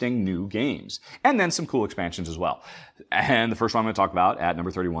 interesting new games. And then some cool expansions as well. And the first one I'm going to talk about at number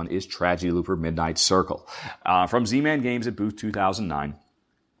 31 is Tragedy Looper Midnight Circle. From Z-Man Games at booth 2009.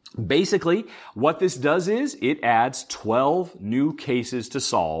 Basically, what this does is it adds 12 new cases to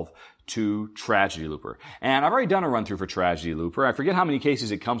solve to Tragedy Looper. And I've already done a run through for Tragedy Looper. I forget how many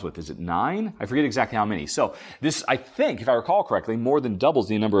cases it comes with. Is it 9? I forget exactly how many. So this, I think, if I recall correctly, more than doubles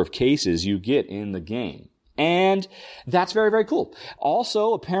the number of cases you get in the game. And that's very, very cool.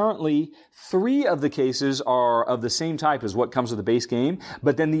 Also, apparently, 3 of the cases are of the same type as what comes with the base game,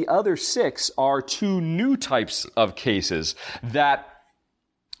 but then the other 6 are 2 new types of cases that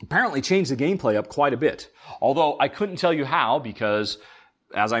apparently change the gameplay up quite a bit. Although I couldn't tell you how because,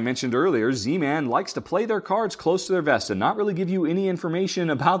 as I mentioned earlier, Z-Man likes to play their cards close to their vest and not really give you any information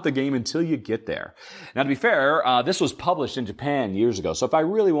about the game until you get there. Now, to be fair, this was published in Japan years ago, so if I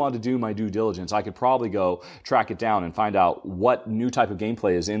really wanted to do my due diligence, I could probably go track it down and find out what new type of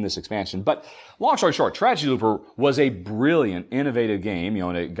gameplay is in this expansion. But long story short, Tragedy Looper was a brilliant, innovative game,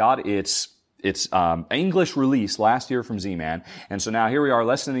 and it got its English release last year from Z-Man, and so now here we are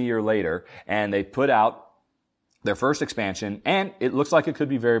less than a year later, and they put out their first expansion, and it looks like it could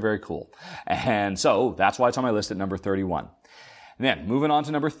be very, very cool. And so that's why it's on my list at number 31. And then moving on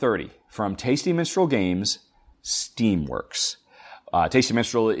to number 30 from Tasty Minstrel Games, Steamworks. Tasty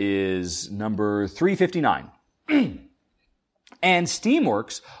Minstrel is number 359. And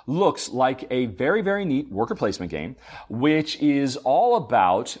Steamworks looks like a very, very neat worker placement game, which is all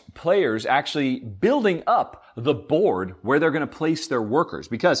about players actually building up the board where they're going to place their workers,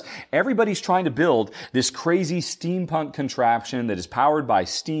 because everybody's trying to build this crazy steampunk contraption that is powered by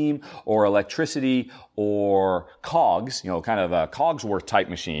steam or electricity or cogs, kind of Cogsworth type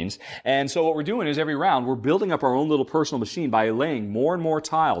machines. And so what we're doing is every round we're building up our own little personal machine by laying more and more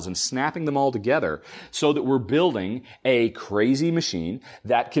tiles and snapping them all together so that we're building a crazy machine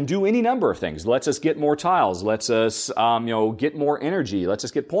that can do any number of things. Lets us get more tiles, lets us get more energy, lets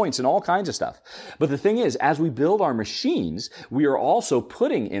us get points and all kinds of stuff. But the thing is, as we build our machines, we are also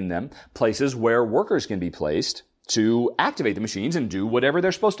putting in them places where workers can be placed to activate the machines and do whatever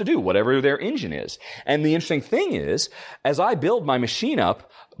they're supposed to do, whatever their engine is. And the interesting thing is, as I build my machine up,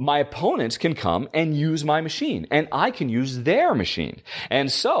 my opponents can come and use my machine, and I can use their machine.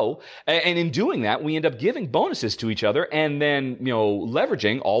 And so, and in doing that, we end up giving bonuses to each other and then,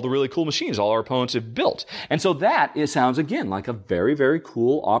 leveraging all the really cool machines all our opponents have built. And so sounds again like a very, very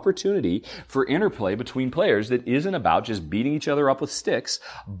cool opportunity for interplay between players that isn't about just beating each other up with sticks,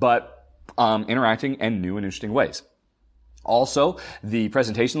 but interacting in new and interesting ways. Also, the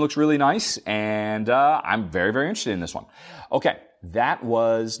presentation looks really nice, and I'm very, very interested in this one. Okay, that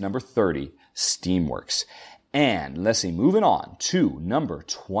was number 30, Steamworks. And let's see, moving on to number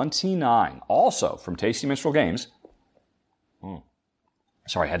 29, also from Tasty Minstrel Games.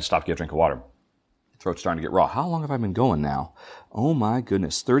 Sorry, I had to stop to get a drink of water. Throat's starting to get raw. How long have I been going now? Oh my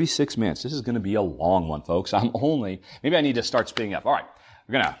goodness, 36 minutes. This is going to be a long one, folks. Maybe I need to start speeding up. All right,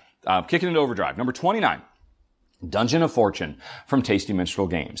 we're going to kick it into overdrive. Number 29. Dungeon of Fortune from Tasty Minstrel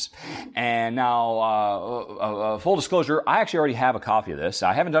Games. And now, full disclosure, I actually already have a copy of this.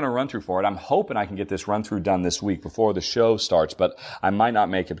 I haven't done a run-through for it. I'm hoping I can get this run-through done this week before the show starts, but I might not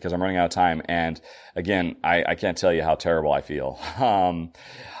make it because I'm running out of time. And again, I can't tell you how terrible I feel.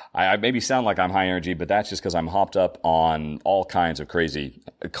 I maybe sound like I'm high energy, but that's just because I'm hopped up on all kinds of crazy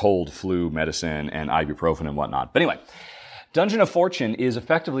cold flu medicine and ibuprofen and whatnot. But anyway, Dungeon of Fortune is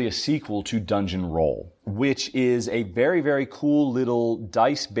effectively a sequel to Dungeon Roll, which is a very, very cool little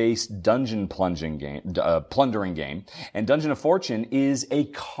dice-based dungeon plundering game. And Dungeon of Fortune is a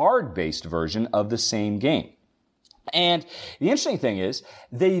card-based version of the same game. And the interesting thing is,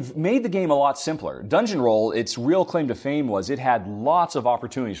 they've made the game a lot simpler. Dungeon Roll, its real claim to fame was it had lots of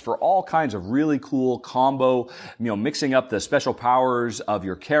opportunities for all kinds of really cool combo, mixing up the special powers of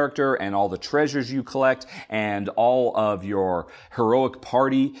your character and all the treasures you collect and all of your heroic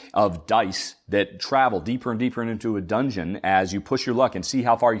party of dice that travel deeper and deeper into a dungeon as you push your luck and see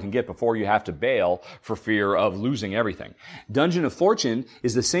how far you can get before you have to bail for fear of losing everything. Dungeon of Fortune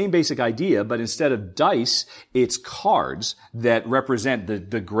is the same basic idea, but instead of dice, it's cards that represent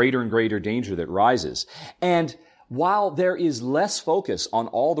the greater and greater danger that rises. And while there is less focus on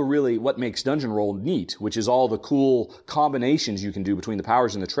all the really what makes Dungeon Roll neat, which is all the cool combinations you can do between the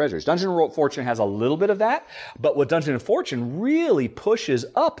powers and the treasures, Dungeon Roll Fortune has a little bit of that, but what Dungeon of Fortune really pushes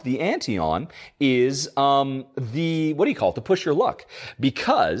up the ante on is the push your luck,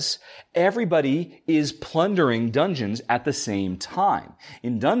 because everybody is plundering dungeons at the same time.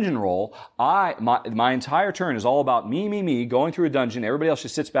 In Dungeon Roll, my entire turn is all about me, going through a dungeon. Everybody else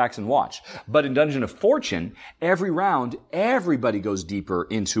just sits back and watch. But in Dungeon of Fortune, every round, everybody goes deeper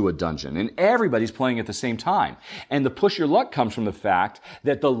into a dungeon, and everybody's playing at the same time. And the push your luck comes from the fact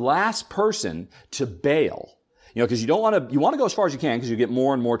that the last person to bail, because you want to go as far as you can because you get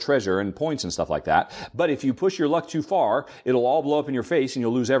more and more treasure and points and stuff like that. But if you push your luck too far, it'll all blow up in your face and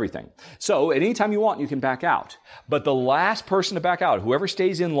you'll lose everything. So at any time you want, you can back out. But the last person to back out, whoever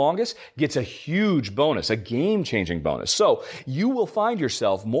stays in longest, gets a huge bonus, a game-changing bonus. So you will find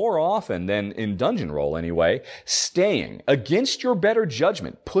yourself more often than in Dungeon Roll anyway, staying against your better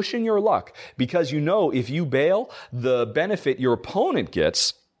judgment, pushing your luck, because if you bail, the benefit your opponent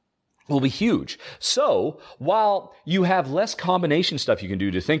gets will be huge. So while you have less combination stuff you can do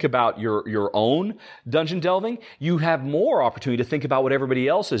to think about your own dungeon delving, you have more opportunity to think about what everybody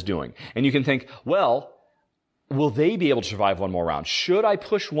else is doing. And you can think, well, will they be able to survive one more round? Should I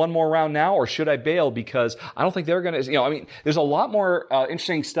push one more round now, or should I bail because I don't think they're going to, there's a lot more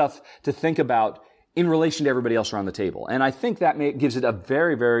interesting stuff to think about in relation to everybody else around the table. And I think that gives it a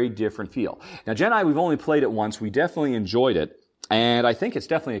very, very different feel. Now, Jen and I, we've only played it once. We definitely enjoyed it. And I think it's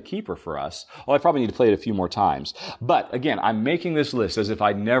definitely a keeper for us. Well, I probably need to play it a few more times. But again, I'm making this list as if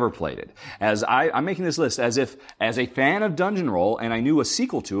I'd never played it. I'm making this list as a fan of Dungeon Roll, and I knew a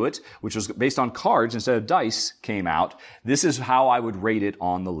sequel to it, which was based on cards instead of dice, came out. This is how I would rate it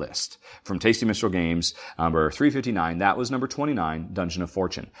on the list. From Tasty Minstrel Games, number 359, that was number 29, Dungeon of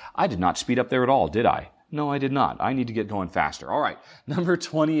Fortune. I did not speed up there at all, did I? No, I did not. I need to get going faster. All right. Number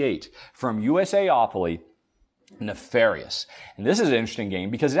 28 from USAopoly, Nefarious. And this is an interesting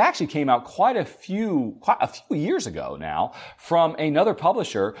game because it actually came out quite a few years ago now from another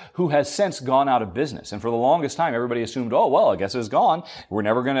publisher who has since gone out of business. And for the longest time, everybody assumed, oh, well, I guess it's gone.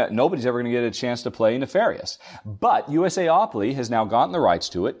 Nobody's ever going to get a chance to play Nefarious. But USAopoly has now gotten the rights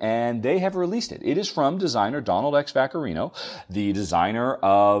to it and they have released it. It is from designer Donald X. Vaccarino, the designer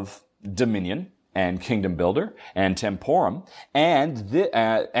of Dominion and Kingdom Builder and Temporum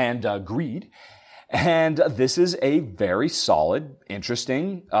and Greed. And this is a very solid,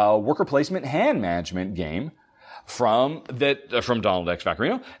 interesting worker placement hand management game from Donald X.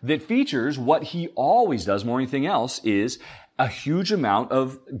 Vaccarino that features what he always does more than anything else is a huge amount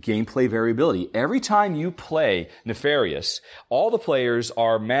of gameplay variability. Every time you play Nefarious, all the players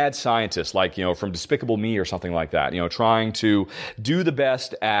are mad scientists, like, from Despicable Me or something like that, trying to do the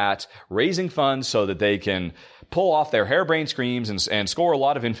best at raising funds so that they can pull off their harebrained schemes and score a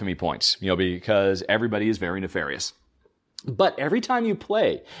lot of infamy points, because everybody is very nefarious. But every time you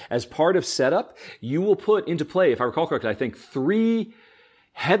play, as part of setup, you will put into play, if I recall correctly, I think 3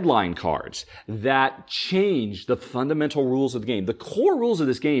 headline cards that change the fundamental rules of the game. The core rules of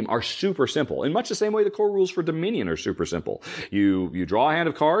this game are super simple, in much the same way the core rules for Dominion are super simple. You draw a hand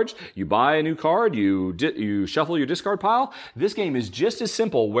of cards, you buy a new card, you shuffle your discard pile. This game is just as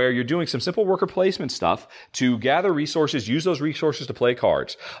simple, where you're doing some simple worker placement stuff to gather resources, use those resources to play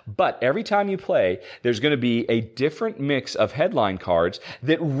cards. But every time you play, there's going to be a different mix of headline cards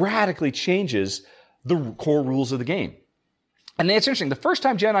that radically changes the core rules of the game. And it's interesting. The first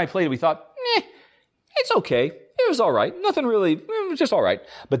time Jen and I played it, we thought, it's okay. It was all right. Nothing really, it was just all right.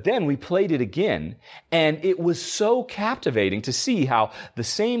 But then we played it again, and it was so captivating to see how the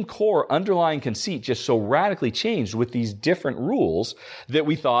same core underlying conceit just so radically changed with these different rules that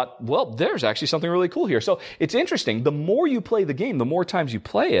we thought, well, there's actually something really cool here. So it's interesting. The more you play the game, the more times you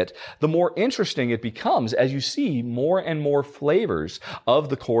play it, the more interesting it becomes as you see more and more flavors of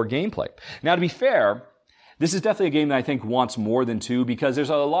the core gameplay. Now, to be fair, this is definitely a game that I think wants more than 2 because there's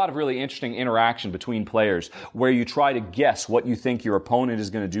a lot of really interesting interaction between players where you try to guess what you think your opponent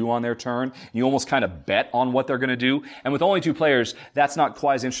is going to do on their turn. You almost kind of bet on what they're going to do. And with only 2 players, that's not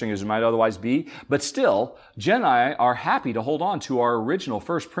quite as interesting as it might otherwise be. But still, Jen and I are happy to hold on to our original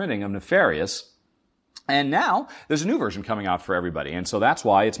first printing of Nefarious. And now there's a new version coming out for everybody. And so that's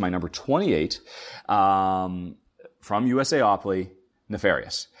why it's my number 28 from USAopoly,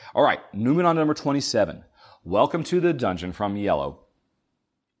 Nefarious. All right, moving on to number 27. Welcome to the Dungeon from Yellow,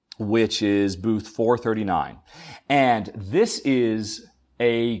 which is booth 439. And this is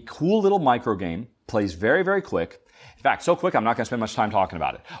a cool little micro game, plays very, very quick. In fact, so quick I'm not going to spend much time talking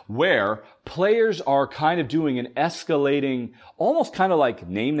about it, where players are kind of doing an escalating, almost kind of like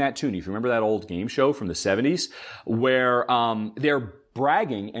Name That Tune. If you remember that old game show from the 70s, where they're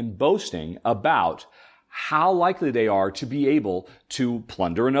bragging and boasting about how likely they are to be able to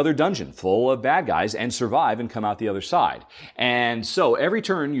plunder another dungeon full of bad guys and survive and come out the other side. And so every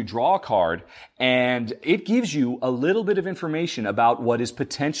turn you draw a card and it gives you a little bit of information about what is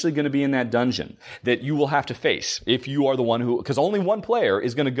potentially going to be in that dungeon that you will have to face if you are the one who, because only one player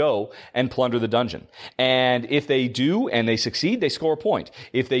is going to go and plunder the dungeon. And if they do and they succeed, they score a point.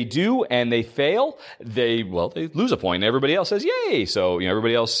 If they do and they fail, they lose a point and everybody else says, yay. So,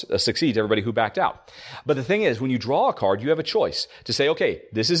 everybody else succeeds, everybody who backed out. But the thing is, when you draw a card, you have a choice to say, okay,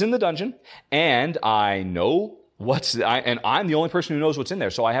 this is in the dungeon, and I know and I'm the only person who knows what's in there,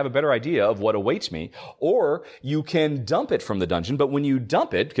 so I have a better idea of what awaits me. Or you can dump it from the dungeon, but when you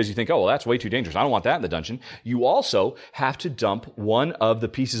dump it, because you think, oh, well, that's way too dangerous, I don't want that in the dungeon, you also have to dump one of the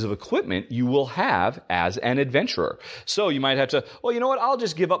pieces of equipment you will have as an adventurer. So you might have to, well, you know what, I'll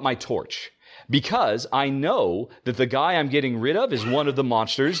just give up my torch, because I know that the guy I'm getting rid of is one of the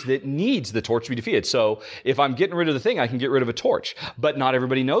monsters that needs the torch to be defeated. So if I'm getting rid of the thing, I can get rid of a torch. But not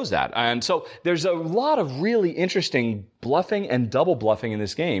everybody knows that. And so there's a lot of really interesting bluffing and double bluffing in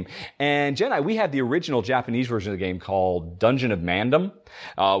this game. And Jen and I, we had the original Japanese version of the game called Dungeon of Mandom,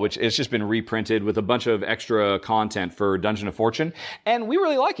 which has just been reprinted with a bunch of extra content for Dungeon of Fortune. And we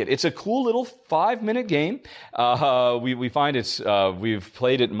really like it. It's a cool little 5-minute game. We find we've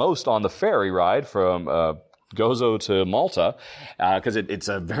played it most on the ferry ride from Gozo to Malta, because it's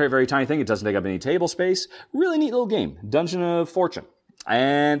a very, very tiny thing. It doesn't take up any table space. Really neat little game, Dungeon of Fortune.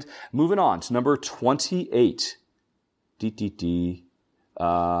 And moving on to number 28. Oops,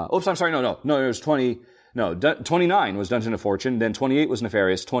 I'm sorry. No, it was 20. No, 29 was Dungeon of Fortune, then 28 was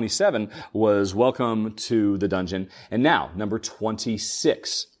Nefarious, 27 was Welcome to the Dungeon, and now, number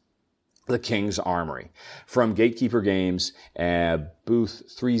 26. The King's Armory from Gatekeeper Games, booth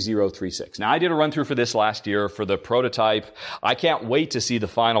 3036. Now, I did a run-through for this last year for the prototype. I can't wait to see the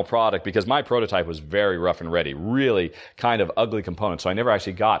final product because my prototype was very rough and ready, really kind of ugly components, so I never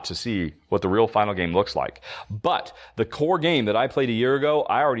actually got to see what the real final game looks like. But the core game that I played a year ago,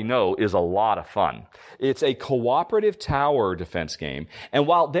 I already know is a lot of fun. It's a cooperative tower defense game, and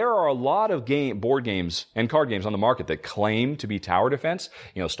while there are a lot of board games and card games on the market that claim to be tower defense,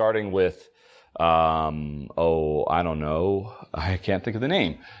 starting with I don't know. I can't think of the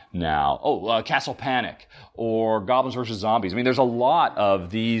name now. Castle Panic or Goblins vs. Zombies. I mean, there's a lot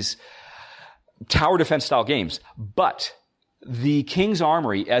of these tower defense style games, but the King's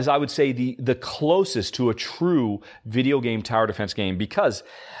Armory, as I would say, the closest to a true video game tower defense game, because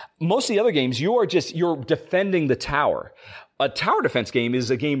most of the other games, you're defending the tower. A tower defense game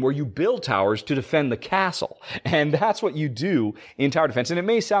is a game where you build towers to defend the castle. And that's what you do in tower defense. And it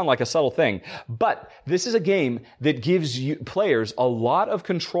may sound like a subtle thing, but this is a game that gives players a lot of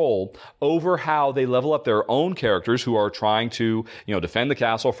control over how they level up their own characters who are trying to, defend the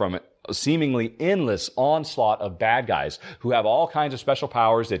castle from a seemingly endless onslaught of bad guys who have all kinds of special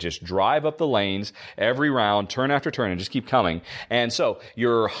powers that just drive up the lanes every round, turn after turn, and just keep coming. And so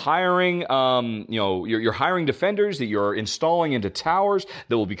you're hiring, you're hiring defenders that you're installing into towers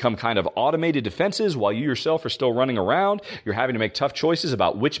that will become kind of automated defenses while you yourself are still running around. You're having to make tough choices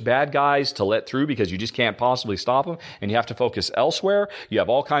about which bad guys to let through because you just can't possibly stop them, and you have to focus elsewhere. You have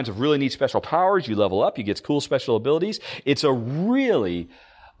all kinds of really neat special powers. You level up. You get cool special abilities. It's a really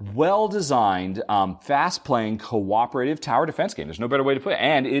well-designed, fast-playing, cooperative tower defense game. There's no better way to put it.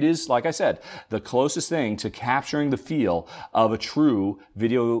 And it is, like I said, the closest thing to capturing the feel of a true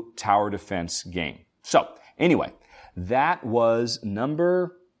video tower defense game. So, anyway, that was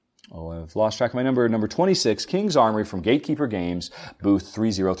I've lost track of my number 26, King's Armory from Gatekeeper Games, booth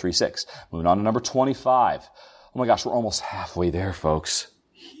 3036. Moving on to number 25. Oh my gosh, we're almost halfway there, folks.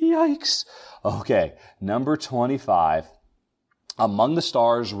 Yikes. Okay, number 25. Among the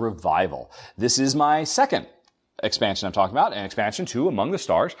Stars Revival. This is my second expansion I'm talking about, an expansion to Among the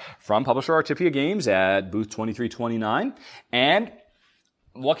Stars from publisher Artipia Games at booth 2329. And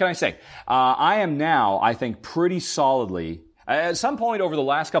what can I say? I am now, I think, pretty solidly, at some point over the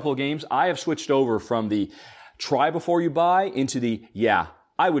last couple of games, I have switched over from the try before you buy into the,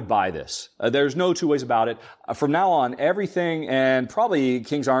 I would buy this. There's no two ways about it. From now on, everything, and probably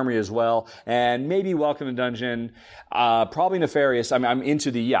King's Armory as well, and maybe Welcome to Dungeon, probably Nefarious. I'm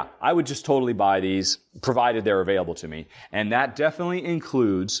into I would just totally buy these, provided they're available to me. And that definitely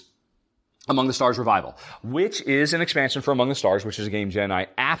includes Among the Stars Revival, which is an expansion for Among the Stars, which is a game Jen and I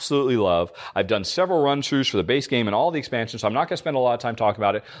absolutely love. I've done several run-throughs for the base game and all the expansions, so I'm not going to spend a lot of time talking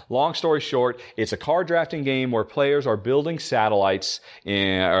about it. Long story short, it's a card drafting game where players are building satellites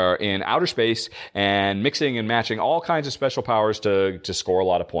in outer space and mixing and matching all kinds of special powers to score a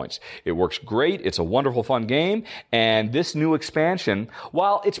lot of points. It works great. It's a wonderful, fun game. And this new expansion,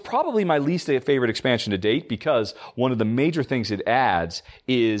 while it's probably my least favorite expansion to date because one of the major things it adds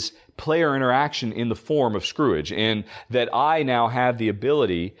is player interaction in the form of Screwage, in that I now have the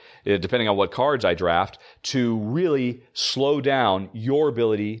ability, depending on what cards I draft, to really slow down your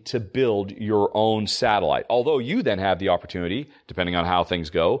ability to build your own satellite. Although you then have the opportunity, depending on how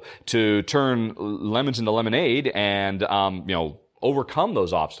things go, to turn lemons into lemonade and, overcome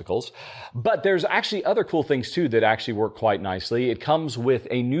those obstacles. But there's actually other cool things too that actually work quite nicely. It comes with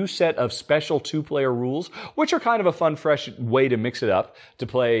a new set of special two-player rules, which are kind of a fun, fresh way to mix it up to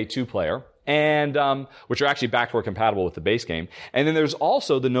play two-player, and which are actually backward compatible with the base game. And then there's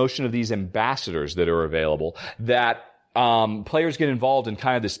also the notion of these ambassadors that are available that players get involved in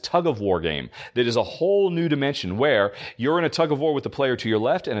kind of this tug-of-war game that is a whole new dimension where you're in a tug-of-war with the player to your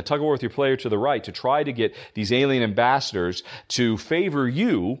left and a tug-of-war with your player to the right to try to get these alien ambassadors to favor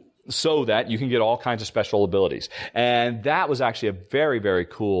you so that you can get all kinds of special abilities. And that was actually a very, very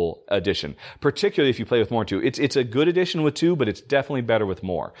cool addition, particularly if you play with more too. It's a good addition with two, but it's definitely better with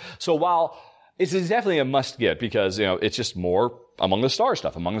more. So while it's definitely a must get because, it's just more Among the Stars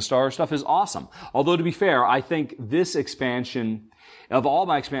stuff. Among the Stars stuff is awesome. Although, to be fair, I think this expansion of all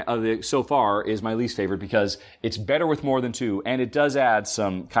my so far is my least favorite because it's better with more than two, and it does add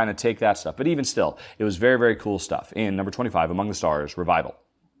some kind of take that stuff. But even still, it was very, very cool stuff in number 25, Among the Stars Revival.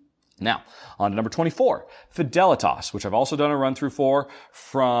 Now, on to number 24, Fidelitas, which I've also done a run-through for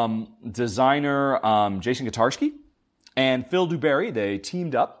from designer Jason Katarski and Phil Duberry. They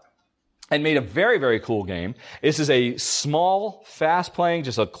teamed up and made a very, very cool game. This is a small, fast-playing,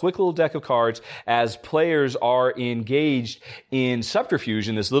 just a quick little deck of cards as players are engaged in subterfuge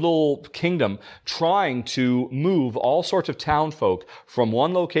in this little kingdom, trying to move all sorts of townfolk from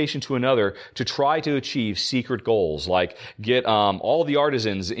one location to another to try to achieve secret goals, like get all the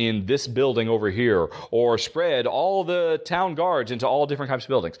artisans in this building over here, or spread all the town guards into all different types of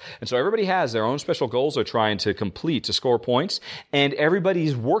buildings. And so everybody has their own special goals they're trying to complete to score points, and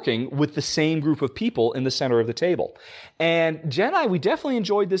everybody's working with the same group of people in the center of the table. And Jen and I, we definitely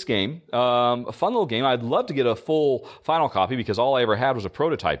enjoyed this game. A fun little game. I'd love to get a full final copy because all I ever had was a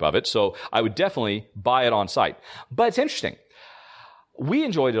prototype of it, so I would definitely buy it on site. But it's interesting. We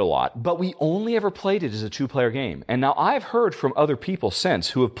enjoyed it a lot, but we only ever played it as a two-player game. And now I've heard from other people since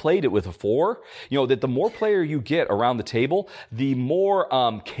who have played it with a four, that the more player you get around the table, the more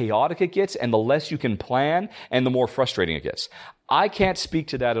chaotic it gets and the less you can plan and the more frustrating it gets. I can't speak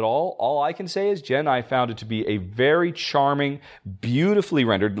to that at all. All I can say is Jen and I found it to be a very charming, beautifully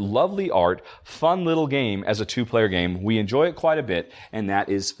rendered, lovely art, fun little game as a two-player game. We enjoy it quite a bit, and that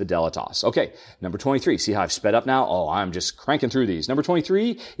is Fidelitas. Okay, number 23. See how I've sped up now? Oh, I'm just cranking through these. Number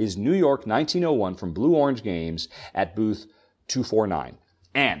 23 is New York 1901 from Blue Orange Games at booth 249.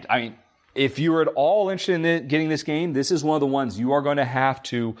 And, if you are at all interested in getting this game, this is one of the ones you are going to have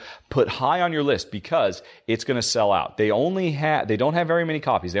to put high on your list because it's going to sell out. They don't have very many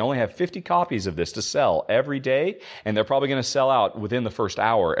copies. They only have 50 copies of this to sell every day, and they're probably going to sell out within the first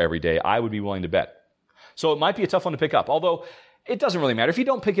hour every day. I would be willing to bet. So it might be a tough one to pick up, although it doesn't really matter. If you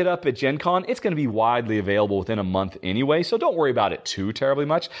don't pick it up at Gen Con, it's going to be widely available within a month anyway, so don't worry about it too terribly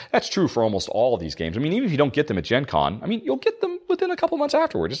much. That's true for almost all of these games. Even if you don't get them at Gen Con, you'll get them within a couple months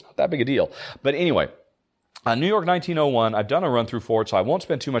afterward. It's not that big a deal. But anyway, New York 1901, I've done a run-through for it, so I won't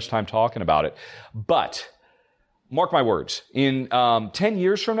spend too much time talking about it. But mark my words, in 10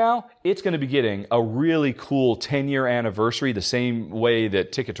 years from now, it's going to be getting a really cool 10-year anniversary the same way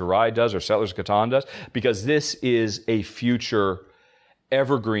that Ticket to Ride does or Settlers of Catan does, because this is a future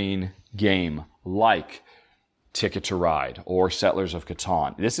evergreen game like Ticket to Ride or Settlers of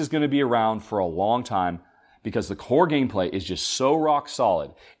Catan. This is going to be around for a long time because the core gameplay is just so rock solid.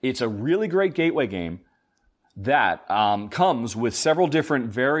 It's a really great gateway game that comes with several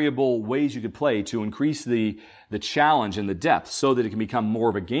different variable ways you could play to increase the challenge and the depth so that it can become more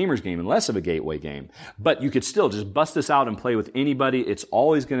of a gamer's game and less of a gateway game. But you could still just bust this out and play with anybody. It's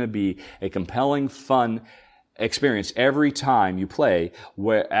always going to be a compelling, fun experience every time you play,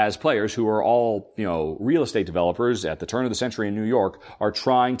 as players who are all, real estate developers at the turn of the century in New York are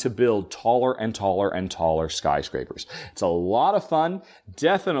trying to build taller and taller and taller skyscrapers. It's a lot of fun.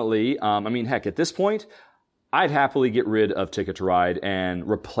 Definitely, heck, at this point, I'd happily get rid of Ticket to Ride and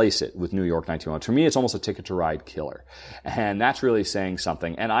replace it with New York 1901. To me, it's almost a Ticket to Ride killer. And that's really saying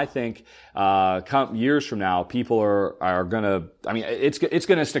something. And I think, years from now, people are gonna, it's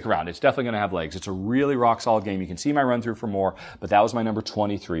gonna stick around. It's definitely gonna have legs. It's a really rock solid game. You can see my run through for more, but that was my number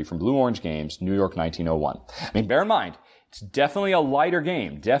 23 from Blue Orange Games, New York 1901. Bear in mind, it's definitely a lighter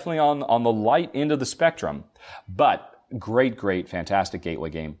game, definitely on the light end of the spectrum, but great, fantastic gateway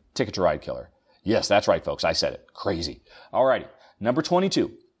game, Ticket to Ride killer. Yes, that's right, folks. I said it. Crazy. Alrighty. Number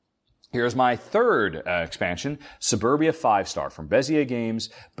 22. Here's my third expansion, Suburbia 5-Star from Bezier Games,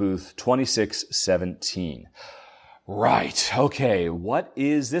 booth 2617. Right. Okay. What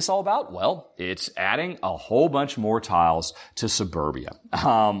is this all about? Well, it's adding a whole bunch more tiles to Suburbia,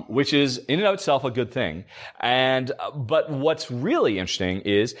 which is in and of itself a good thing. But what's really interesting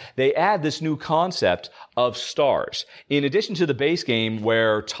is they add this new concept of stars. In addition to the base game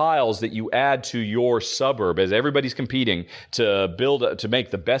where tiles that you add to your suburb as everybody's competing to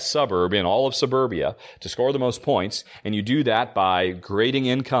make the best suburb in all of Suburbia to score the most points. And you do that by grading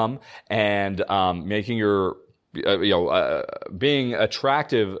income and, making your being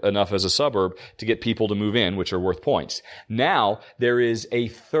attractive enough as a suburb to get people to move in, which are worth points. Now, there is a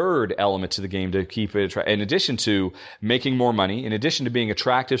third element to the game to keep it in addition to making more money, in addition to being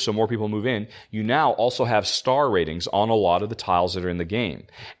attractive so more people move in, you now also have star ratings on a lot of the tiles that are in the game.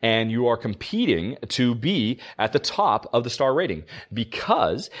 And you are competing to be at the top of the star rating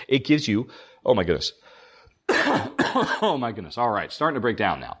because it gives you, oh my goodness. Oh my goodness. All right. Starting to break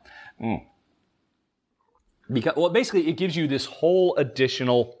down now. Basically, it gives you this whole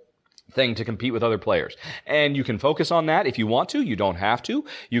additional thing to compete with other players. And you can focus on that if you want to. You don't have to.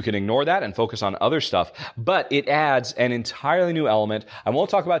 You can ignore that and focus on other stuff. But it adds an entirely new element. I won't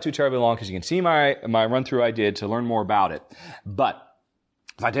talk about it too terribly long because you can see my run-through I did to learn more about it. But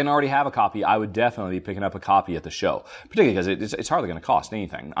if I didn't already have a copy, I would definitely be picking up a copy at the show, particularly because it's hardly going to cost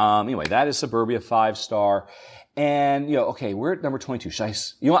anything. Anyway, that is Suburbia 5-Star. And, okay, we're at number 22.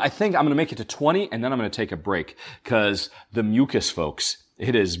 I think I'm going to make it to 20 and then I'm going to take a break because the mucus, folks,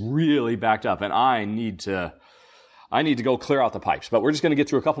 it is really backed up and I need to go clear out the pipes. But we're just going to get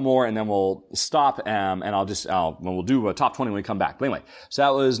through a couple more and then we'll stop and we'll do a top 20 when we come back. But anyway, so that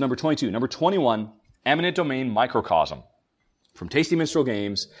was number 22. Number 21, Eminent Domain Microcosm. From Tasty Minstrel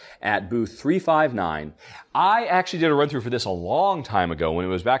Games at booth 359. I actually did a run-through for this a long time ago when it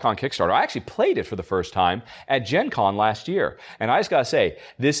was back on Kickstarter. I actually played it for the first time at Gen Con last year. And I just gotta say,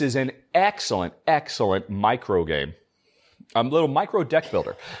 this is an excellent, excellent micro game. A little micro deck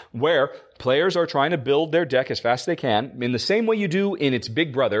builder where players are trying to build their deck as fast as they can in the same way you do in its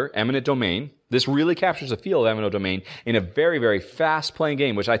big brother, Eminent Domain. This really captures the feel of Eminent Domain in a very, very fast-playing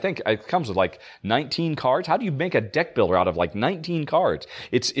game, which I think it comes with like 19 cards. How do you make a deck builder out of like 19 cards?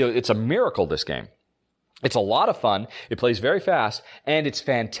 It's a miracle, this game. It's a lot of fun. It plays very fast, and it's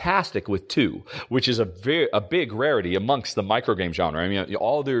fantastic with two, which is a big rarity amongst the microgame genre. I mean,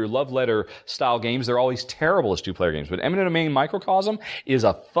 all their love letter style games, they're always terrible as two-player games. But Eminent Domain Microcosm is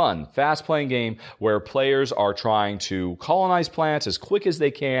a fun, fast-playing game where players are trying to colonize planets as quick as they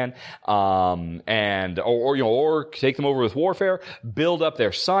can, or take them over with warfare, build up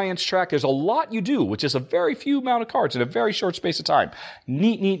their science track. There's a lot you do, which is a very few amount of cards in a very short space of time.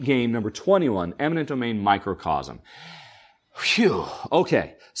 Neat game number 21, Eminent Domain Microcosm. Phew.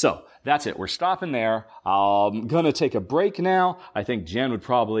 Okay, so that's it. We're stopping there. I'm going to take a break now. I think Jen would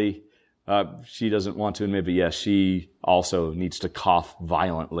probably, she doesn't want to admit, but yes, she also needs to cough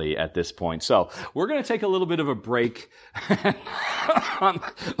violently at this point. So we're going to take a little bit of a break.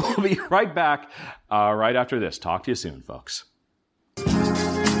 We'll be right back right after this. Talk to you soon, folks.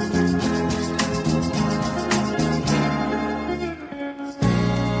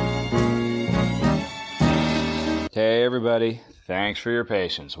 Hey, everybody. Thanks for your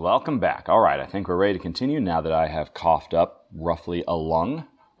patience. Welcome back. All right, I think we're ready to continue now that I have coughed up roughly a lung,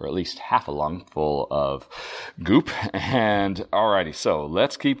 or at least half a lung full of goop. And alrighty, so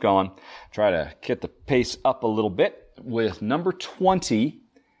let's keep going. Try to get the pace up a little bit with number 20,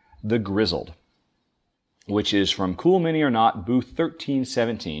 The Grizzled, which is from Cool Mini or Not, booth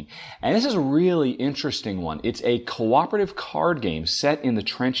 1317. And this is a really interesting one. It's a cooperative card game set in the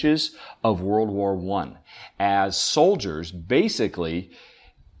trenches of World War I, as soldiers basically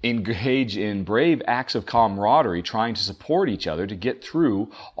engage in brave acts of camaraderie, trying to support each other to get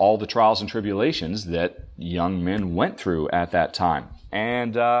through all the trials and tribulations that young men went through at that time.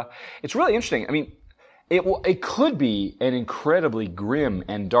 And it's really interesting. I mean, it could be an incredibly grim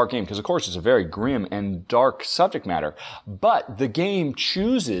and dark game, because of course it's a very grim and dark subject matter, but the game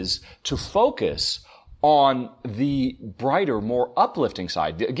chooses to focus on the brighter, more uplifting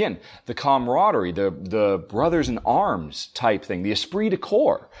side. Again, the camaraderie, the brothers in arms type thing, the esprit de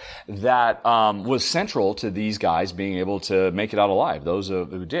corps that was central to these guys being able to make it out alive, those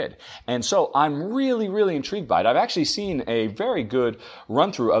who did. And so I'm really, really intrigued by it. I've actually seen a very good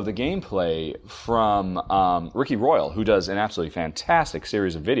run-through of the gameplay from Ricky Royal, who does an absolutely fantastic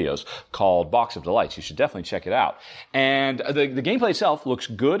series of videos called Box of Delights. You should definitely check it out. And the gameplay itself looks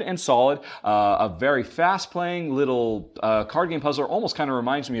good and solid, a very fast-playing little card game puzzler. Almost kind of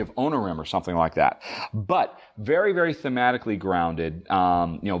reminds me of Onorim or something like that. But very, very thematically grounded,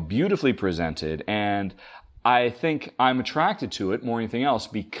 beautifully presented, and I think I'm attracted to it more than anything else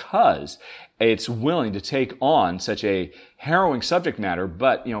because it's willing to take on such a harrowing subject matter,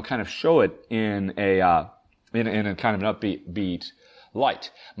 but kind of show it in a kind of an upbeat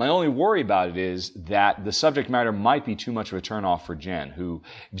light. My only worry about it is that the subject matter might be too much of a turnoff for Jen, who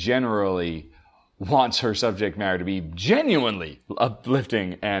generally wants her subject matter to be genuinely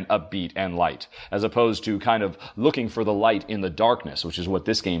uplifting and upbeat and light, as opposed to kind of looking for the light in the darkness, which is what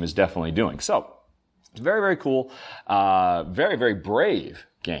this game is definitely doing. So, it's very, very cool, very, very brave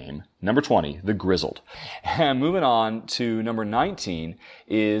game. Number 20, The Grizzled. And moving on to number 19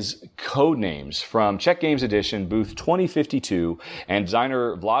 is Codenames from Czech Games Edition, booth 2052, and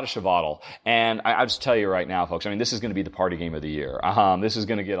designer Vlada Chvátil. And I'll just tell you right now, folks, I mean, this is going to be the party game of the year. This is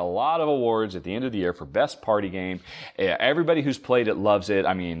going to get a lot of awards at the end of the year for best party game. Everybody who's played it loves it.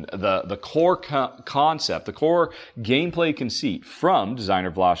 I mean, the core concept, the core gameplay conceit from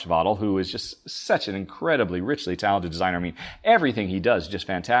designer Vlada Chvátil, who is just such an incredibly richly talented designer. I mean, everything he does is just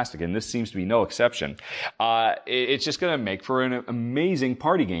fantastic. And this seems to be no exception. It's just going to make for an amazing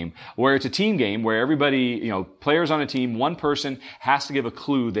party game where it's a team game where everybody, players on a team, one person has to give a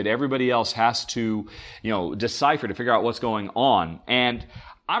clue that everybody else has to, decipher to figure out what's going on. And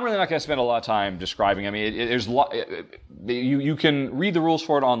I'm really not going to spend a lot of time describing. I mean, you can read the rules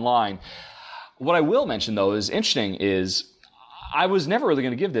for it online. What I will mention, though, is interesting is I was never really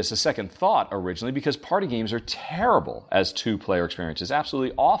going to give this a second thought originally because party games are terrible as two-player experiences,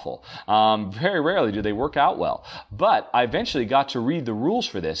 absolutely awful. Very rarely do they work out well. But I eventually got to read the rules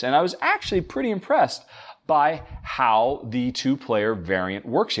for this, and I was actually pretty impressed by how the two-player variant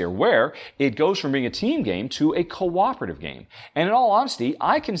works here, where it goes from being a team game to a cooperative game. And in all honesty,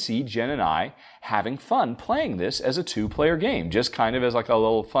 I can see Jen and I having fun playing this as a two-player game, just kind of as like a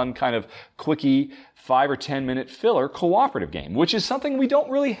little fun kind of quickie 5 or 10 minute filler cooperative game, which is something we don't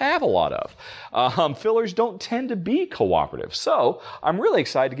really have a lot of. Fillers don't tend to be cooperative. So I'm really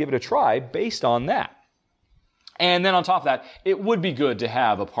excited to give it a try based on that. And then on top of that, it would be good to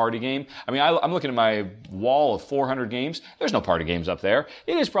have a party game. I mean, I'm looking at my wall of 400 games. There's no party games up there.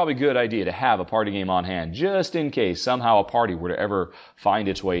 It is probably a good idea to have a party game on hand, just in case somehow a party were to ever find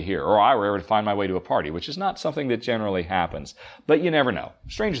its way here, or I were ever to find my way to a party, which is not something that generally happens. But you never know.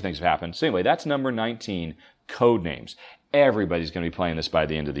 Stranger things have happened. So anyway, that's number 19, Codenames. Everybody's going to be playing this by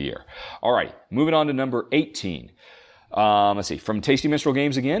the end of the year. All right, moving on to number 18. Let's see, from Tasty Minstrel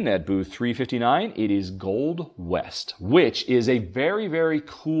Games again at booth 359, it is Gold West, which is a very, very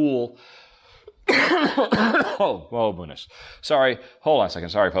cool... oh, goodness. Sorry, hold on a second.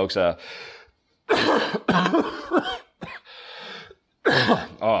 Sorry, folks.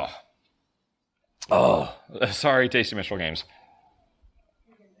 Sorry, Tasty Minstrel Games.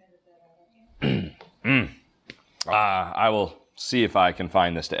 I will see if I can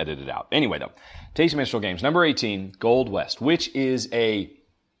find this to edit it out. Anyway, though. Tasty Minstrel Games, number 18, Gold West, which is a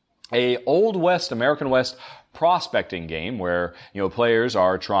Old West, American West prospecting game where, players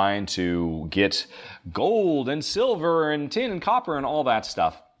are trying to get gold and silver and tin and copper and all that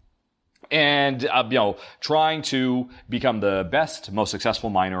stuff. And, trying to become the best, most successful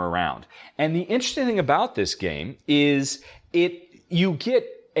miner around. And the interesting thing about this game is you get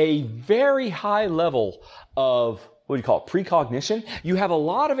a very high level of precognition. You have a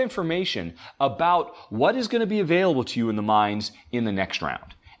lot of information about what is going to be available to you in the mines in the next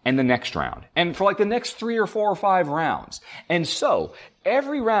round and the next round and for like the next 3 or 4 or 5 rounds. And so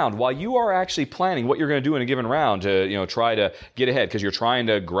every round, while you are actually planning what you're going to do in a given round to, try to get ahead because you're trying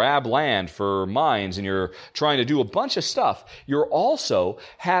to grab land for mines and you're trying to do a bunch of stuff, you're also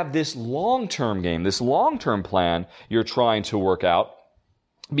have this long-term game, this long-term plan you're trying to work out,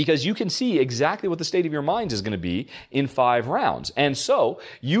 because you can see exactly what the state of your minds is going to be in 5 rounds. And so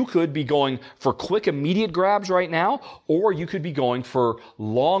you could be going for quick, immediate grabs right now, or you could be going for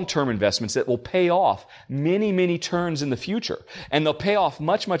long-term investments that will pay off many, many turns in the future. And they'll pay off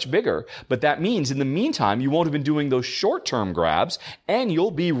much, much bigger. But that means in the meantime, you won't have been doing those short-term grabs, and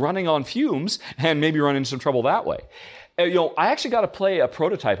you'll be running on fumes and maybe run into some trouble that way. I actually got to play a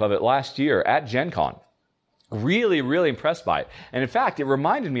prototype of it last year at Gen Con. Really, really impressed by it. And in fact, it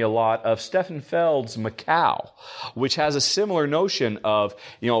reminded me a lot of Stefan Feld's Macau, which has a similar notion of,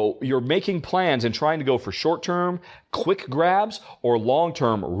 you're making plans and trying to go for short-term, quick grabs or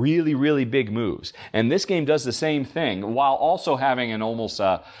long-term, really, really big moves. And this game does the same thing while also having an almost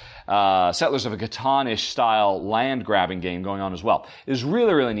Settlers of Catan-ish style land grabbing game going on as well. It was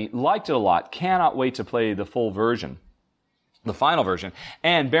really, really neat. Liked it a lot. Cannot wait to play the full version. The final version.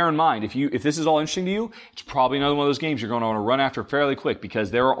 And bear in mind, if this is all interesting to you, it's probably another one of those games you're going to want to run after fairly quick because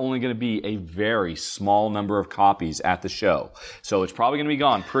there are only going to be a very small number of copies at the show. So it's probably going to be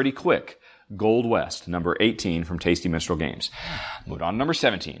gone pretty quick. Gold West, number 18 from Tasty Minstrel Games. Moving on to number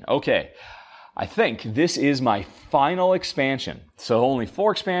 17. Okay. I think this is my final expansion. So only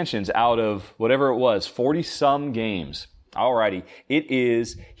 4 expansions out of whatever it was, 40-some games. Alrighty. It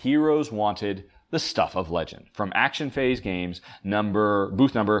is Heroes Wanted, The Stuff of Legend from Action Phase Games,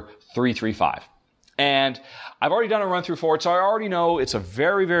 booth number 335. And I've already done a run through for it, so I already know it's a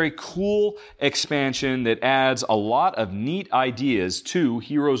very, very cool expansion that adds a lot of neat ideas to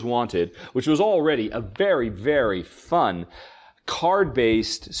Heroes Wanted, which was already a very, very fun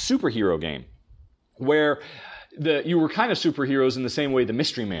card-based superhero game where you were kind of superheroes in the same way the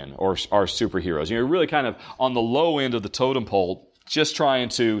Mystery Men are superheroes. You're really kind of on the low end of the totem pole, just trying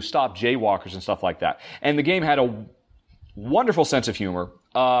to stop jaywalkers and stuff like that. And the game had a wonderful sense of humor,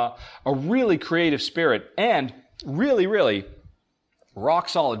 a really creative spirit, and really, really rock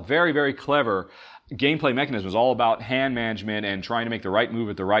solid, very, very clever gameplay mechanisms, all about hand management and trying to make the right move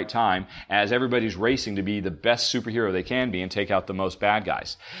at the right time as everybody's racing to be the best superhero they can be and take out the most bad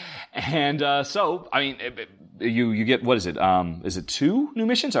guys. And so, I mean, you get, what is it? Is it 2 new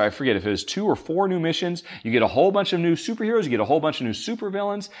missions? Or I forget if it was 2 or 4 new missions. You get a whole bunch of new superheroes. You get a whole bunch of new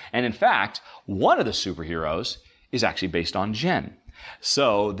supervillains. And in fact, one of the superheroes is actually based on Jen.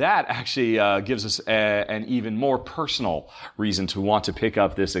 So that actually gives us an even more personal reason to want to pick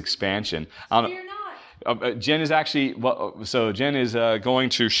up this expansion. You're not. Jen is actually, so Jen is going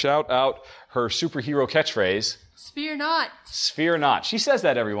to shout out her superhero catchphrase. Sphere not. Sphere not. She says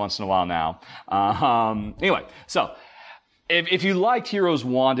that every once in a while now. Anyway, so if you liked Heroes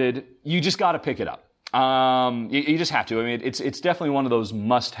Wanted, you just got to pick it up. You just have to. I mean, it's definitely one of those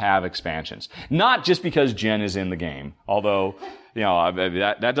must-have expansions. Not just because Jen is in the game, although,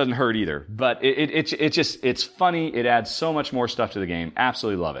 that doesn't hurt either. But it's funny. It adds so much more stuff to the game.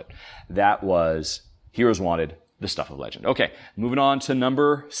 Absolutely love it. That was Heroes Wanted, The Stuff of Legend. Okay, moving on to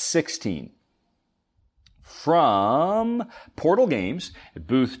number 16. From Portal Games, at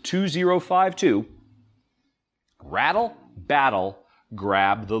booth 2052, Rattle, Battle,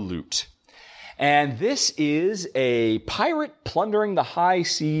 Grab the Loot. And this is a pirate plundering the high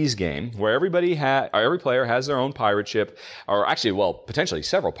seas game where every player has their own pirate ship, or actually, potentially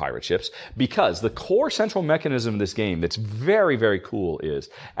several pirate ships, because the core central mechanism of this game that's very, very cool is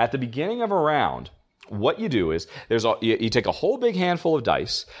at the beginning of a round, what you do is you take a whole big handful of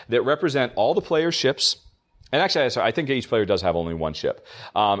dice that represent all the players' ships. And actually, I think each player does have only one ship.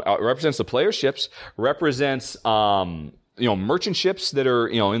 It represents the players' ships, represents merchant ships that are,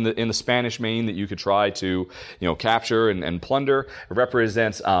 in the Spanish Main that you could try to, capture and plunder. It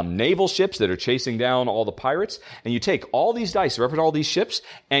represents naval ships that are chasing down all the pirates. And you take all these dice, represent all these ships,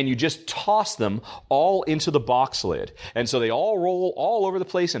 and you just toss them all into the box lid. And so they all roll all over the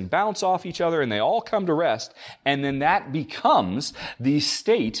place and bounce off each other, and they all come to rest. And then that becomes the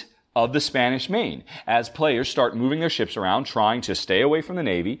state of the Spanish Main as players start moving their ships around, trying to stay away from the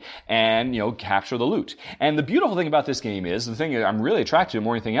Navy and, capture the loot. And the beautiful thing about this game is, the thing that I'm really attracted to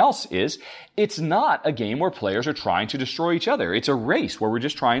more than anything else is, it's not a game where players are trying to destroy each other. It's a race where we're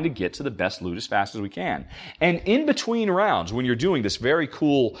just trying to get to the best loot as fast as we can. And in between rounds, when you're doing this very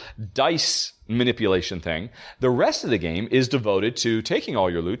cool dice manipulation thing, the rest of the game is devoted to taking all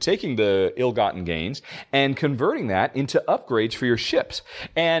your loot, taking the ill-gotten gains, and converting that into upgrades for your ships.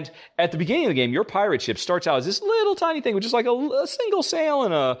 And at the beginning of the game, your pirate ship starts out as this little tiny thing with just like a single sail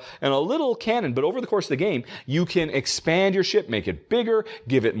and a little cannon. But over the course of the game, you can expand your ship, make it bigger,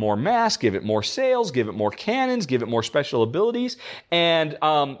 give it more mass, give it more sails, give it more cannons, give it more special abilities. And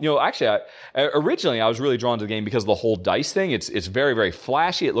actually, originally I was really drawn to the game because of the whole dice thing. It's very, very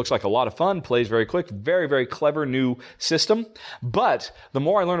flashy. It looks like a lot of fun. Plays very quick, very, very clever new system. But the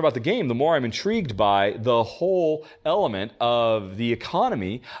more I learn about the game, the more I'm intrigued by the whole element of the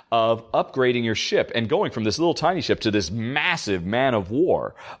economy of upgrading your ship and going from this little tiny ship to this massive man of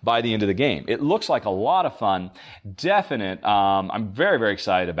war by the end of the game. It looks like a lot of fun. Definite. I'm very, very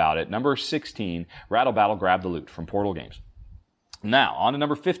excited about it. Number 16, Rattle, Battle, Grab the Loot from Portal Games. Now, on to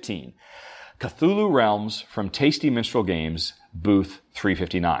number 15. Cthulhu Realms from Tasty Minstrel Games, booth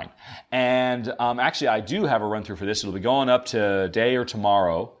 359. And actually, I do have a run-through for this. It'll be going up today or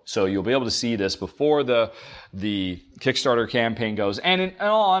tomorrow, so you'll be able to see this before the Kickstarter campaign goes. And in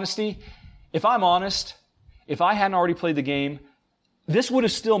all honesty, if I'm honest, if I hadn't already played the game, this would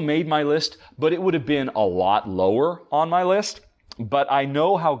have still made my list, but it would have been a lot lower on my list. But I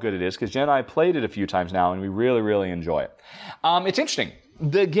know how good it is, because Jen and I played it a few times now, and we really, really enjoy it. It's interesting.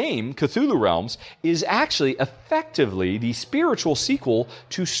 The game, Cthulhu Realms, is actually effectively the spiritual sequel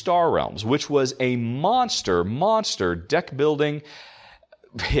to Star Realms, which was a monster deck building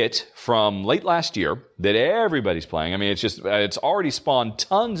hit from late last year that everybody's playing. I mean, it's already spawned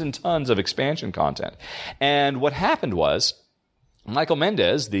tons and tons of expansion content. And what happened was, Michael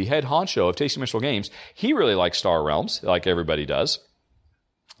Mendez, the head honcho of Tasty Minstrel Games, he really likes Star Realms, like everybody does.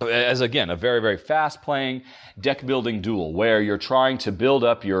 As, again, a very, very fast-playing deck-building duel where you're trying to build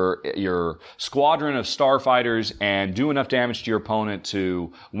up your squadron of starfighters and do enough damage to your opponent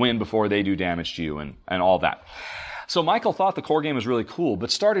to win before they do damage to you and all that. So Michael thought the core game was really cool,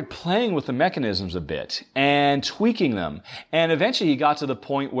 but started playing with the mechanisms a bit and tweaking them. And eventually he got to the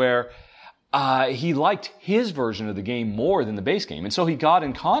point where he liked his version of the game more than the base game. And so he got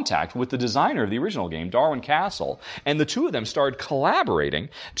in contact with the designer of the original game, Darwin Castle, and the two of them started collaborating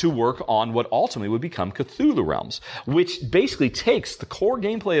to work on what ultimately would become Cthulhu Realms, which basically takes the core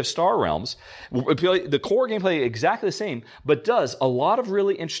gameplay of Star Realms, the core gameplay exactly the same, but does a lot of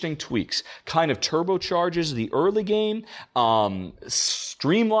really interesting tweaks, kind of turbocharges the early game,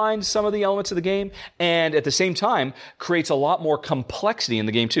 streamlines some of the elements of the game, and at the same time creates a lot more complexity in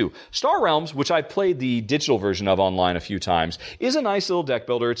the game too. Star Realms, which I've played the digital version of online a few times, is a nice little deck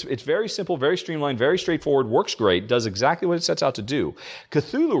builder. It's very simple, very streamlined, very straightforward, works great, does exactly what it sets out to do.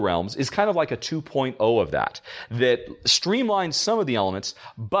 Cthulhu Realms is kind of like a 2.0 of that streamlines some of the elements,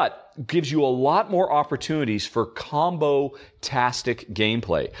 but gives you a lot more opportunities for combo-tastic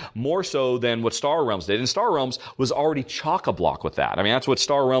gameplay, more so than what Star Realms did. And Star Realms was already chock-a-block with that. I mean, that's what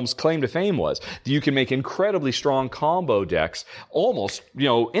Star Realms' claim to fame was. You can make incredibly strong combo decks almost,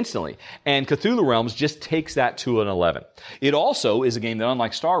 instantly. And Cthulhu Realms just takes that to an 11. It also is a game that,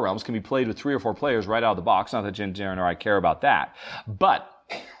 unlike Star Realms, can be played with 3 or 4 players right out of the box. Not that Jen, Darren, or I care about that. But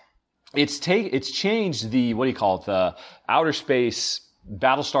it's changed the outer space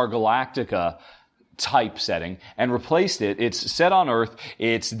Battlestar Galactica type setting and replaced it. It's set on Earth.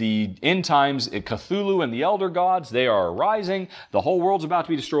 It's the end times. Cthulhu and the Elder Gods, they are rising. The whole world's about to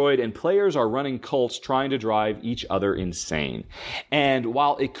be destroyed, and players are running cults trying to drive each other insane. And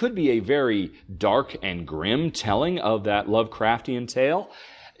while it could be a very dark and grim telling of that Lovecraftian tale,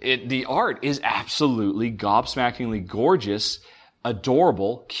 the art is absolutely gobsmackingly gorgeous,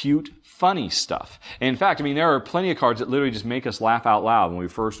 adorable, cute, funny stuff. And in fact, there are plenty of cards that literally just make us laugh out loud when we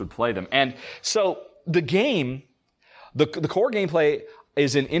first would play them. And so the game, the core gameplay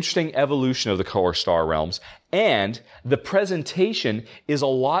is an interesting evolution of the core Star Realms, and the presentation is a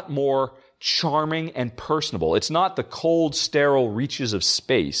lot more charming and personable. It's not the cold, sterile reaches of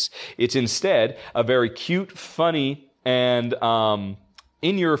space. It's instead a very cute, funny, and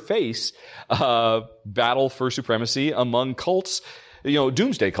in-your-face battle for supremacy among cults,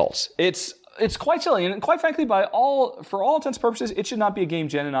 doomsday cults. It's quite silly, and quite frankly, for all intents and purposes, it should not be a game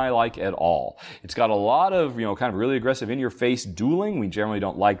Jen and I like at all. It's got a lot of, kind of really aggressive in-your-face dueling. We generally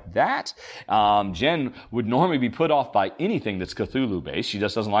don't like that. Jen would normally be put off by anything that's Cthulhu-based. She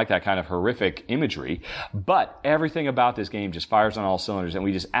just doesn't like that kind of horrific imagery. But everything about this game just fires on all cylinders, and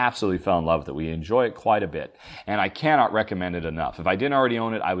we just absolutely fell in love with it. We enjoy it quite a bit, and I cannot recommend it enough. If I didn't already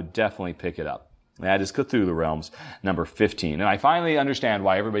own it, I would definitely pick it up. That is Cthulhu Realms, number 15. And I finally understand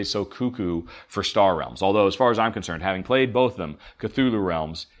why everybody's so cuckoo for Star Realms. Although, as far as I'm concerned, having played both of them, Cthulhu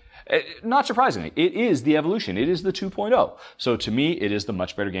Realms, not surprisingly, it is the evolution. It is the 2.0. So to me, it is the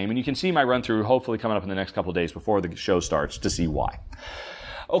much better game. And you can see my run-through hopefully coming up in the next couple of days before the show starts to see why.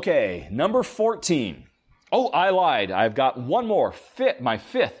 Okay, number 14. Oh, I lied. I've got one more. My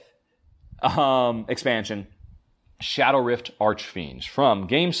fifth expansion. Shadow Rift Archfiends from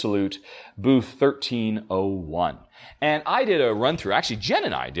Game Salute, booth 1301. And I did a run-through. Actually, Jen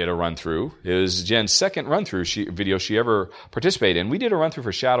and I did a run-through. It was Jen's second run-through video she ever participated in. We did a run-through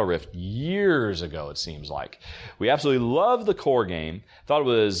for Shadow Rift years ago, it seems like. We absolutely loved the core game. Thought it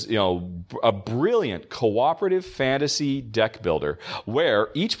was, a brilliant cooperative fantasy deck builder where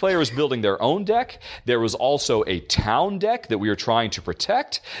each player was building their own deck. There was also a town deck that we were trying to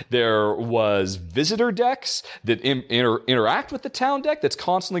protect. There was visitor decks that interact with the town deck that's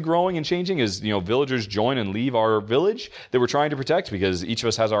constantly growing and changing as, villagers join and leave our village that we're trying to protect, because each of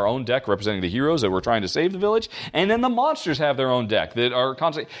us has our own deck representing the heroes that we're trying to save the village. And then the monsters have their own deck that are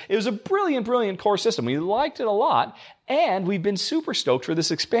constantly... It was a brilliant, brilliant core system. We liked it a lot. And we've been super stoked for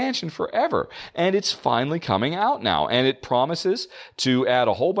this expansion forever. And it's finally coming out now. And it promises to add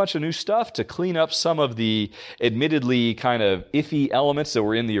a whole bunch of new stuff to clean up some of the admittedly kind of iffy elements that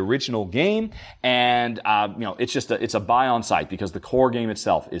were in the original game. And, it's a buy on site because the core game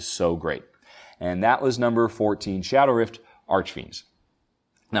itself is so great. And that was number 14, Shadow Rift Archfiends.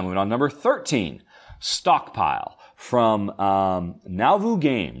 Now moving on, number 13, Stockpile from Nauvoo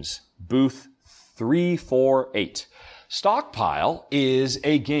Games, booth 348. Stockpile is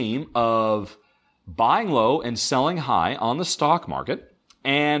a game of buying low and selling high on the stock market.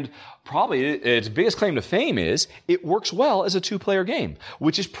 And probably its biggest claim to fame is it works well as a two-player game,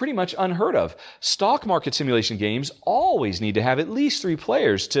 which is pretty much unheard of. Stock market simulation games always need to have at least 3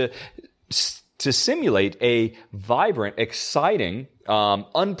 players to simulate a vibrant, exciting,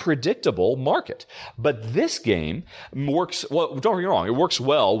 unpredictable market. But this game works, well, don't get me wrong, it works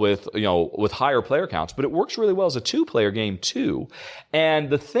well with higher player counts, but it works really well as a 2-player game too.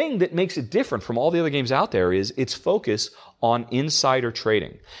 And the thing that makes it different from all the other games out there is its focus on insider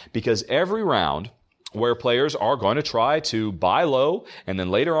trading. Because every round where players are going to try to buy low and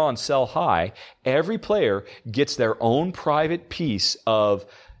then later on sell high, every player gets their own private piece of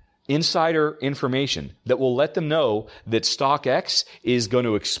insider information that will let them know that stock X is going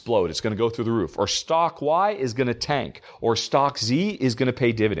to explode. It's going to go through the roof. Or stock Y is going to tank. Or stock Z is going to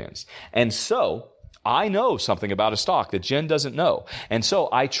pay dividends. And so I know something about a stock that Jen doesn't know. And so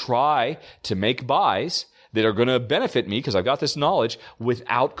I try to make buys that are going to benefit me because I've got this knowledge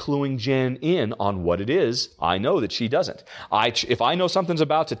without cluing Jen in on what it is I know that she doesn't. If I know something's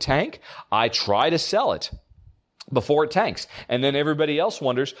about to tank, I try to sell it before it tanks. And then everybody else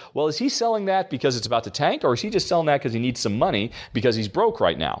wonders, well, is he selling that because it's about to tank, or is he just selling that because he needs some money because he's broke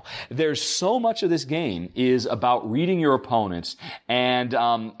right now? There's so much of this game is about reading your opponents, and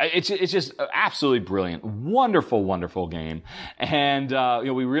it's just absolutely brilliant. Wonderful, wonderful game. And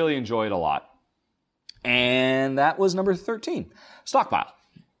we really enjoy it a lot. And that was number 13, Stockpile.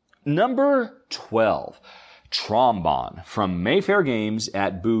 Number 12. Trombone from Mayfair Games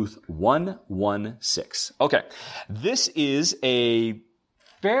at booth 116. Okay, this is a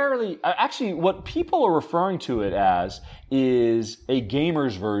fairly, actually what people are referring to it as is a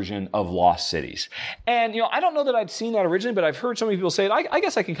gamer's version of Lost Cities. And, I don't know that I'd seen that originally, but I've heard so many people say it. I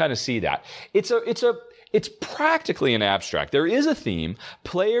guess I can kind of see that. It's practically an abstract. There is a theme.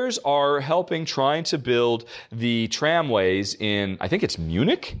 Players are trying to build the tramways in, I think it's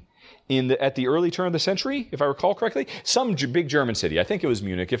Munich? At the early turn of the century, if I recall correctly, some big German city. I think it was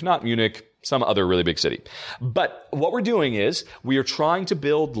Munich. If not Munich, some other really big city. But what we're doing is we are trying to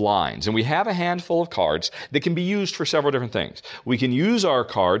build lines, and we have a handful of cards that can be used for several different things. We can use our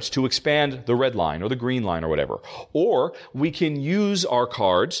cards to expand the red line or the green line or whatever. Or we can use our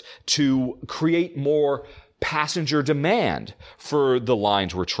cards to create more passenger demand for the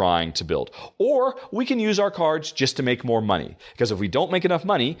lines we're trying to build. Or we can use our cards just to make more money. Because if we don't make enough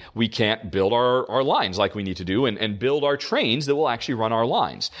money, we can't build our lines like we need to do and build our trains that will actually run our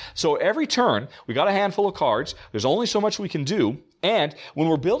lines. So every turn, we got a handful of cards. There's only so much we can do. And when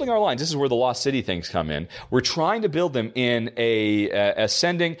we're building our lines, this is where the Lost City things come in. We're trying to build them in a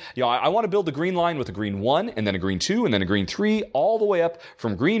ascending. I want to build the green line with a green 1, and then a green 2, and then a green 3, all the way up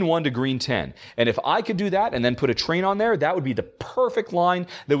from green 1 to green 10. And if I could do that and then put a train on there, that would be the perfect line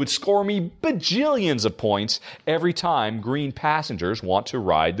that would score me bajillions of points every time green passengers want to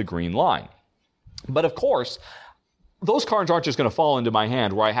ride the green line. But of course, those cards aren't just going to fall into my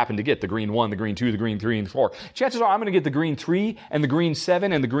hand where I happen to get the green 1, the green 2, the green 3, and 4. Chances are I'm going to get the green 3 and the green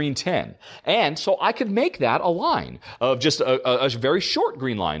 7 and the green 10. And so I could make that a line of just a very short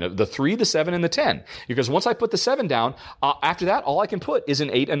green line of the 3, the 7, and the 10. Because once I put the 7 down, after that, all I can put is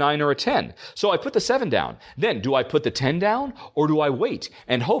an 8, a 9, or a 10. So I put the 7 down. Then do I put the 10 down, or do I wait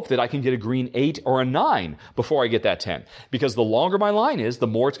and hope that I can get a green 8 or a 9 before I get that 10? Because the longer my line is, the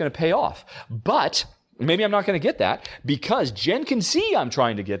more it's going to pay off. But maybe I'm not going to get that because Jen can see I'm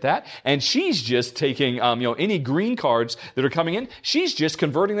trying to get that, and she's just taking, any green cards that are coming in. She's just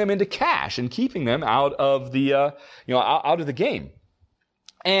converting them into cash and keeping them out of the, out of the game.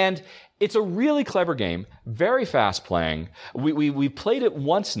 And it's a really clever game, very fast playing. We played it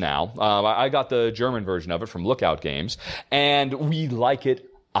once now. I got the German version of it from Lookout Games, and we like it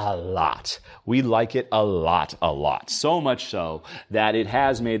a lot. We like it a lot. So much so that it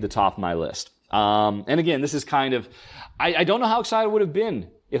has made the top of my list. And again, this is kind of, I don't know how excited I would have been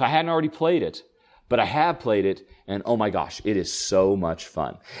if I hadn't already played it, but I have played it, and oh my gosh, it is so much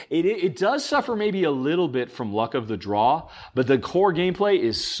fun. It does suffer maybe a little bit from luck of the draw, but the core gameplay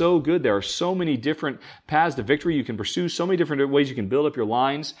is so good. There are so many different paths to victory you can pursue, so many different ways you can build up your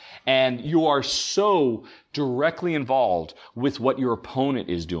lines, and you are so directly involved with what your opponent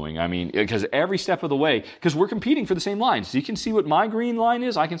is doing. I mean, because every step of the way, because we're competing for the same lines. So you can see what my green line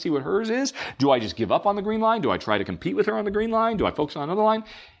is. I can see what hers is. Do I just give up on the green line? Do I try to compete with her on the green line? Do I focus on another line?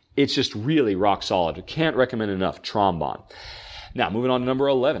 It's just really rock solid. I can't recommend enough Trombone. Now, moving on to number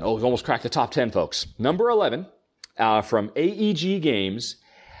 11. Oh, we've almost cracked the top 10, folks. Number 11, from AEG Games,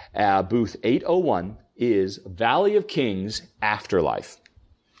 booth 801, is Valley of Kings Afterlife.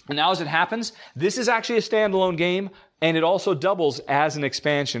 And now, as it happens, this is actually a standalone game, and it also doubles as an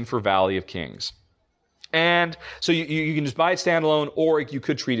expansion for Valley of Kings. And so you can just buy it standalone, or you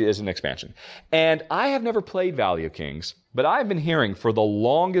could treat it as an expansion. And I have never played Valley of Kings, but I've been hearing for the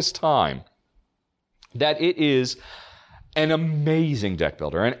longest time that it is an amazing deck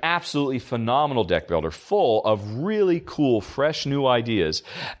builder, an absolutely phenomenal deck builder, full of really cool, fresh, new ideas.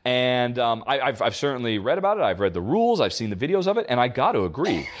 And I've certainly read about it. I've read the rules. I've seen the videos of it. And I got to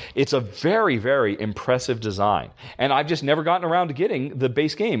agree, it's a very, very impressive design. And I've just never gotten around to getting the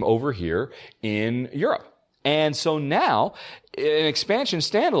base game over here in Europe. And so now, an expansion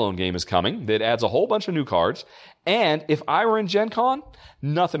standalone game is coming that adds a whole bunch of new cards. And if I were in Gen Con,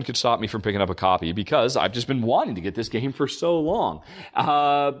 nothing could stop me from picking up a copy because I've just been wanting to get this game for so long.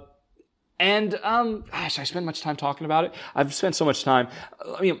 Gosh, I spend much time talking about it. I've spent so much time.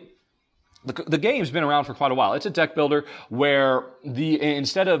 I mean, the game's been around for quite a while. It's a deck builder where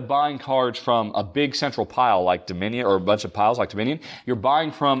instead of buying cards from a big central pile like Dominion, or a bunch of piles like Dominion, you're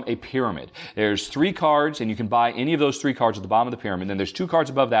buying from a pyramid. There's 3 cards, and you can buy any of those 3 cards at the bottom of the pyramid. Then there's 2 cards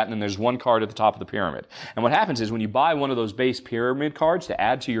above that, and then there's 1 card at the top of the pyramid. And what happens is when you buy one of those base pyramid cards to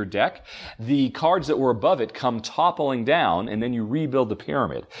add to your deck, the cards that were above it come toppling down, and then you rebuild the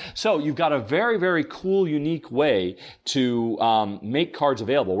pyramid. So you've got a very, very cool, unique way to make cards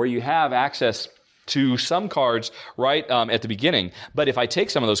available, where you have access to some cards right at the beginning. But if I take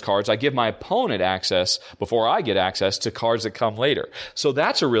some of those cards, I give my opponent access before I get access to cards that come later. So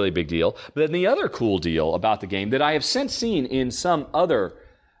that's a really big deal. But then the other cool deal about the game that I have since seen in some other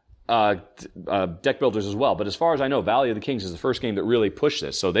deck builders as well, but as far as I know, Valley of the Kings is the first game that really pushed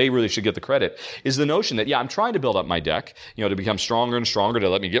this, so they really should get the credit, is the notion that, yeah, I'm trying to build up my deck, to become stronger and stronger, to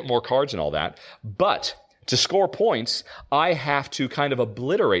let me get more cards and all that, but to score points, I have to kind of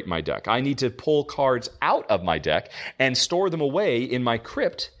obliterate my deck. I need to pull cards out of my deck and store them away in my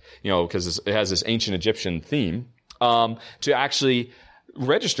crypt, because it has this ancient Egyptian theme, to actually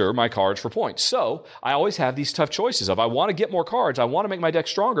register my cards for points. So I always have these tough choices of, I want to get more cards, I want to make my deck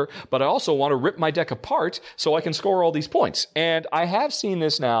stronger, but I also want to rip my deck apart so I can score all these points. And I have seen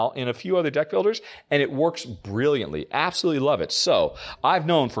this now in a few other deck builders, and it works brilliantly. Absolutely love it. So I've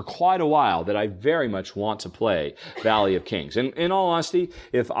known for quite a while that I very much want to play Valley of Kings. And in all honesty,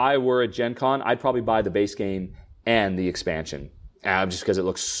 if I were at Gen Con, I'd probably buy the base game and the expansion. Just because it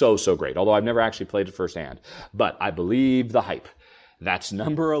looks so, so great. Although I've never actually played it firsthand. But I believe the hype. That's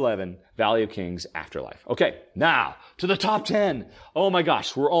number 11, Valley of Kings Afterlife. Okay, now to the top 10. Oh my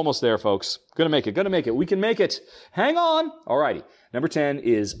gosh, we're almost there, folks. Gonna make it. We can make it. Hang on. Alrighty. Number 10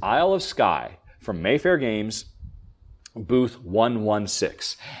 is Isle of Skye from Mayfair Games, booth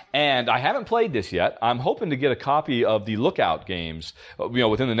 116. And I haven't played this yet. I'm hoping to get a copy of the Lookout games,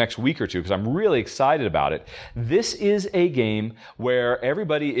 within the next week or two, because I'm really excited about it. This is a game where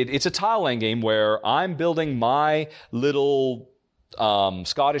it's a tile laying game where I'm building my little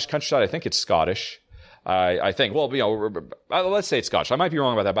Scottish countryside. I think it's Scottish. I think, let's say it's Scottish. I might be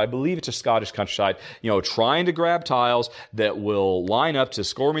wrong about that, but I believe it's a Scottish countryside, trying to grab tiles that will line up to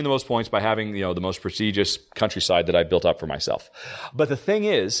score me the most points by having, the most prestigious countryside that I built up for myself. But the thing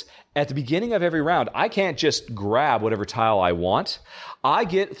is, at the beginning of every round, I can't just grab whatever tile I want. I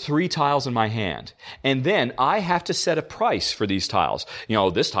get 3 tiles in my hand, and then I have to set a price for these tiles.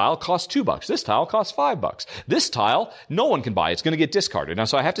 This tile costs $2. This tile costs $5. This tile, no one can buy. It's going to get discarded. Now,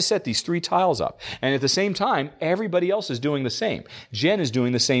 so I have to set these 3 tiles up. And at the same time, everybody else is doing the same. Jen is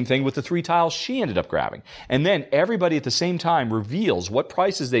doing the same thing with the 3 tiles she ended up grabbing. And then everybody at the same time reveals what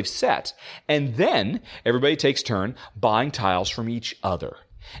prices they've set. And then everybody takes turn buying tiles from each other.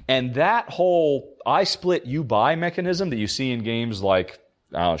 And that whole I split, you buy mechanism that you see in games like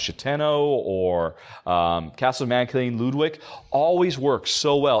Château or Castle of Mankind, Ludwig, always works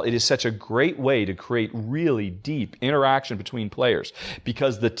so well. It is such a great way to create really deep interaction between players,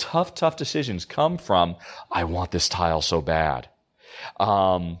 because the tough decisions come from, I want this tile so bad.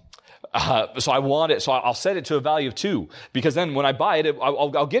 So I want it, so I'll set it to a value of 2, because then when I buy it,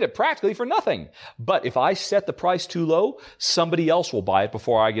 I'll get it practically for nothing. But if I set the price too low, somebody else will buy it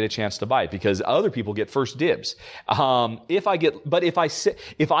before I get a chance to buy it, because other people get first dibs. If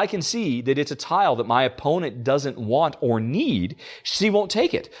I can see that it's a tile that my opponent doesn't want or need, she won't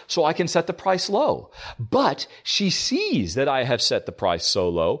take it. So I can set the price low. But she sees that I have set the price so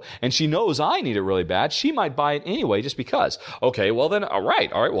low, and she knows I need it really bad. She might buy it anyway just because. Okay, well then, all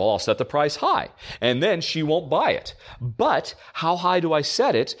right, well, I'll set the price high, and then she won't buy it. But how high do I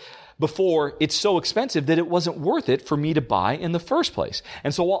set it before it's so expensive that it wasn't worth it for me to buy in the first place?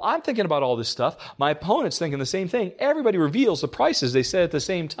 And so while I'm thinking about all this stuff, my opponent's thinking the same thing. Everybody reveals the prices they set at the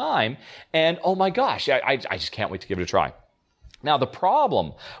same time, and oh my gosh, I just can't wait to give it a try. Now, the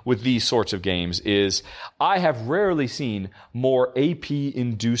problem with these sorts of games is I have rarely seen more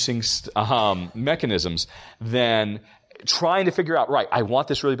AP-inducing mechanisms than trying to figure out, right, I want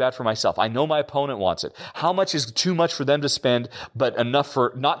this really bad for myself. I know my opponent wants it. How much is too much for them to spend, but enough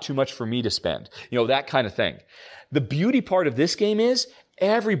for not too much for me to spend? That kind of thing. The beauty part of this game is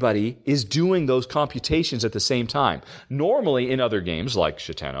everybody is doing those computations at the same time. Normally, in other games like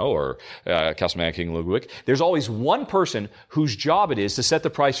Château or Castle of Mankind, Ludwig, there's always one person whose job it is to set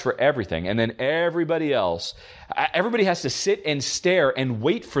the price for everything, and then everybody has to sit and stare and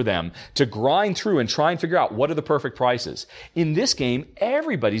wait for them to grind through and try and figure out what are the perfect prices. In this game,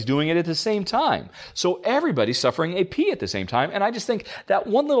 everybody's doing it at the same time. So everybody's suffering AP at the same time, and I just think that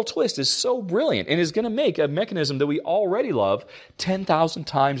one little twist is so brilliant and is going to make a mechanism that we already love 10,000 1,000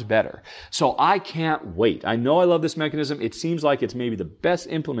 times better. So I can't wait. I know I love this mechanism. It seems like it's maybe the best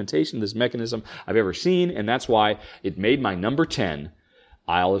implementation of this mechanism I've ever seen, and that's why it made my number 10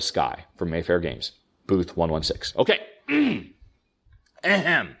 Isle of Skye from Mayfair Games, booth 116. Okay.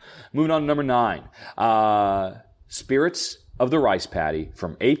 Moving on to number 9. Spirits of the Rice Paddy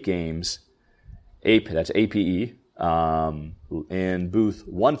from Ape Games. Ape, that's APE, in booth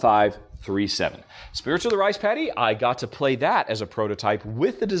 1537. Spirits of the Rice Paddy, I got to play that as a prototype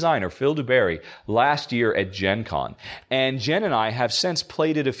with the designer, Phil DuBarry, last year at Gen Con. And Jen and I have since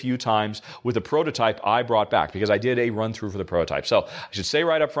played it a few times with a prototype I brought back because I did a run-through for the prototype. So I should say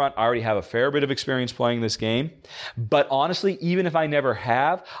right up front, I already have a fair bit of experience playing this game. But honestly, even if I never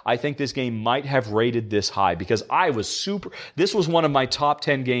have, I think this game might have rated this high because this was one of my top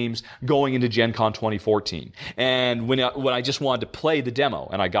 10 games going into Gen Con 2014. And when I just wanted to play the demo,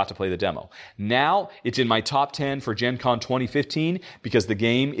 and I got to play the demo. Now, it's in my top 10 for Gen Con 2015 because the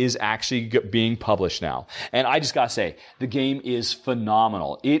game is actually being published now. And I just gotta say, the game is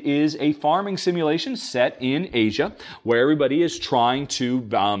phenomenal. It is a farming simulation set in Asia where everybody is trying to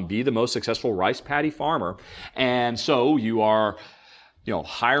be the most successful rice paddy farmer. And so you are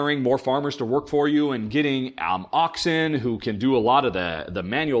hiring more farmers to work for you and getting oxen who can do a lot of the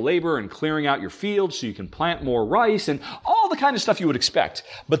manual labor and clearing out your fields so you can plant more rice and all the kind of stuff you would expect.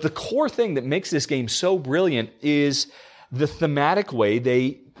 But the core thing that makes this game so brilliant is the thematic way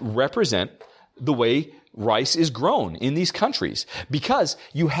they represent the way rice is grown in these countries, because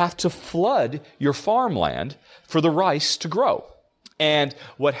you have to flood your farmland for the rice to grow. And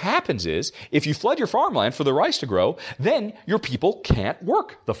what happens is, if you flood your farmland for the rice to grow, then your people can't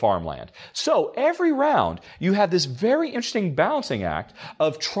work the farmland. So every round, you have this very interesting balancing act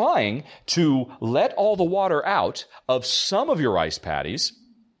of trying to let all the water out of some of your rice paddies,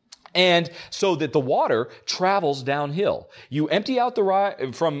 and so that the water travels downhill. You empty out the rice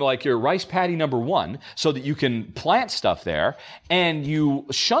from your rice paddy number 1 so that you can plant stuff there, and you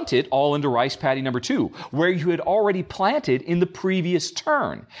shunt it all into rice paddy number 2, where you had already planted in the previous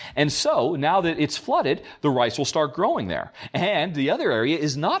turn. And so now that it's flooded, the rice will start growing there. And the other area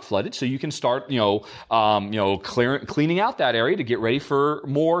is not flooded, so you can start, cleaning out that area to get ready for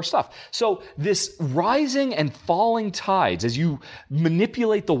more stuff. So this rising and falling tides as you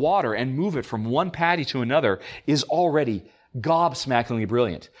manipulate the water and move it from one paddy to another is already gobsmackingly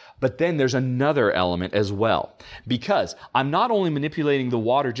brilliant. But then there's another element as well, because I'm not only manipulating the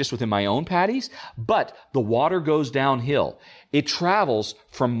water just within my own paddies, but the water goes downhill. It travels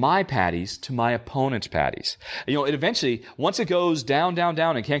from my paddies to my opponent's paddies. It eventually, once it goes down, down,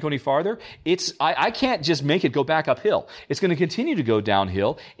 down and can't go any farther, I can't just make it go back uphill. It's going to continue to go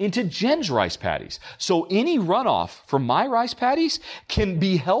downhill into Jen's rice paddies. So any runoff from my rice paddies can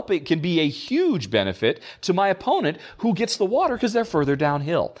be a huge benefit to my opponent who gets the water because they're further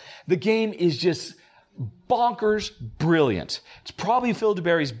downhill. The game is just bonkers brilliant. It's probably Phil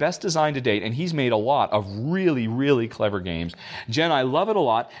DuBarry's best design to date, and he's made a lot of really, really clever games. Jen, I love it a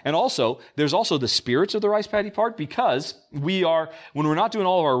lot. And also, there's also the spirits of the rice paddy part, because when we're not doing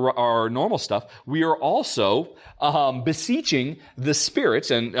all of our normal stuff, we are also beseeching the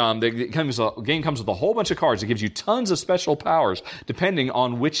spirits, and the game comes with a whole bunch of cards. It gives you tons of special powers depending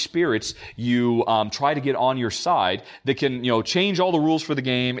on which spirits you try to get on your side that can change all the rules for the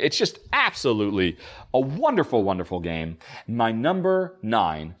game. It's just absolutely a wonderful, wonderful game. My number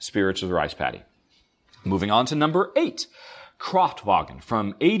 9, Spirits of the Rice Paddy. Moving on to number 8, Kraftwagen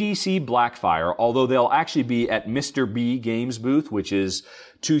from ADC Blackfire, although they'll actually be at Mr. B Games booth, which is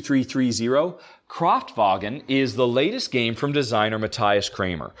 2330. Kraftwagen is the latest game from designer Matthias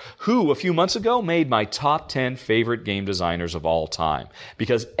Kramer, who a few months ago made my top 10 favorite game designers of all time,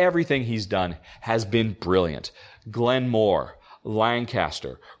 because everything he's done has been brilliant. Glenn Moore,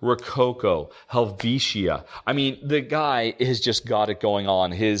 Lancaster, Rococo, Helvetia. I mean, the guy has just got it going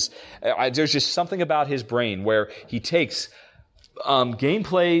on. There's just something about his brain where he takes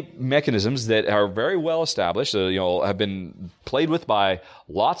gameplay mechanisms that are very well established, have been played with by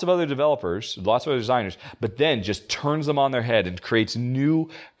lots of other developers, lots of other designers, but then just turns them on their head and creates new,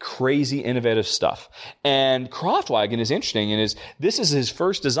 crazy, innovative stuff. And Kraftwagen is interesting, and this is his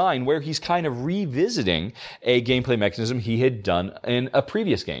first design where he's kind of revisiting a gameplay mechanism he had done in a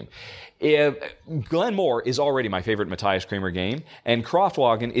previous game. Glenn Moore is already my favorite Matthias Kramer game, and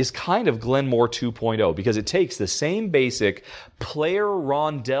Kraftwagen is kind of Glenn Moore 2.0, because it takes the same basic player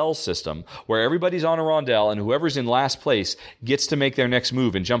rondelle system where everybody's on a rondelle and whoever's in last place gets to make their next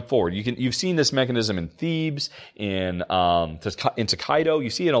move and jump forward. You've seen this mechanism in Thebes, in Tokaido.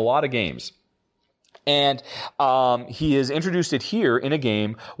 You see it in a lot of games. And he has introduced it here in a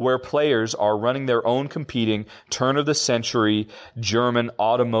game where players are running their own competing turn-of-the-century German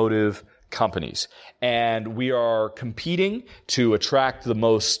automotive companies. And we are competing to attract the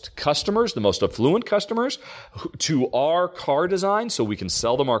most customers, the most affluent customers, to our car design so we can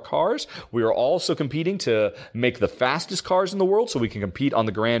sell them our cars. We are also competing to make the fastest cars in the world so we can compete on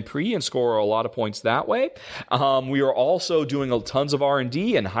the Grand Prix and score a lot of points that way. We are also doing tons of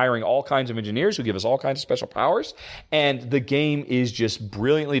R&D and hiring all kinds of engineers who give us all kinds of special powers. And the game is just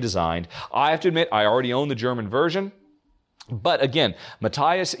brilliantly designed. I have to admit, I already own the German version. But again,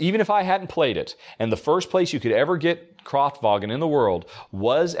 Matthias, even if I hadn't played it, and the first place you could ever get Kraftwagen in the world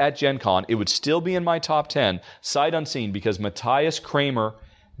was at Gen Con, it would still be in my top 10, sight unseen, because Matthias Kramer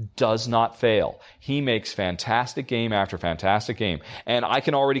does not fail. He makes fantastic game after fantastic game. And I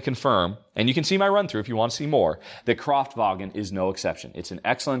can already confirm, and you can see my run-through if you want to see more, that Kraftwagen is no exception. It's an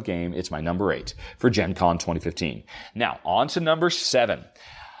excellent game. It's my number 8 for Gen Con 2015. Now, on to number 7,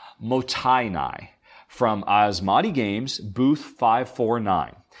 Motainai, from Asmodee Games, booth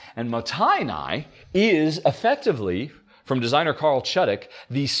 549. And Motainai is effectively, from designer Carl Chudyk,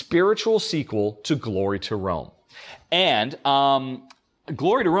 the spiritual sequel to Glory to Rome. And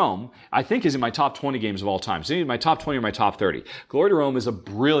Glory to Rome, I think, is in my top 20 games of all time. So in my top 20 or my top 30. Glory to Rome is a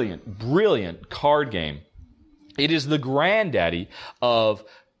brilliant, brilliant card game. It is the granddaddy of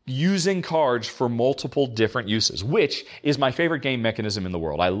using cards for multiple different uses, which is my favorite game mechanism in the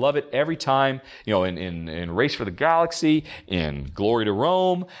world. I love it every time, in Race for the Galaxy, in Glory to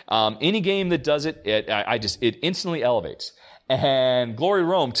Rome, any game that does it, it instantly elevates. And Glory to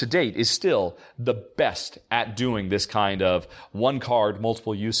Rome, to date, is still the best at doing this kind of one card,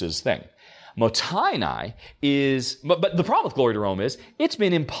 multiple uses thing. Motainai is, but the problem with Glory to Rome is it's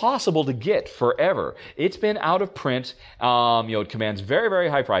been impossible to get forever. It's been out of print. It commands very, very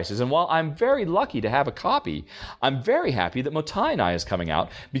high prices. And while I'm very lucky to have a copy, I'm very happy that Motainai is coming out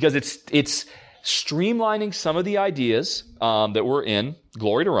because it's streamlining some of the ideas that were in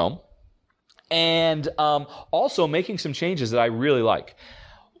Glory to Rome, and also making some changes that I really like.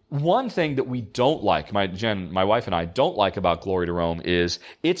 One thing that we don't like, my wife and I don't like about Glory to Rome is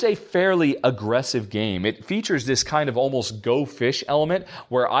it's a fairly aggressive game. It features this kind of almost go fish element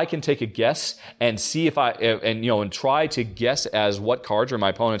where I can take a guess and see if and try to guess as what cards are in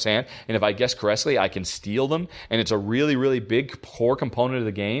my opponent's hand. And if I guess correctly, I can steal them. And it's a really, really big core component of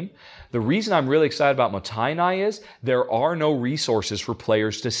the game. The reason I'm really excited about Motainai is there are no resources for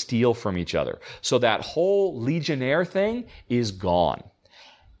players to steal from each other. So that whole Legionnaire thing is gone.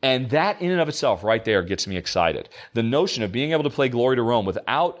 And that in and of itself right there gets me excited. The notion of being able to play Glory to Rome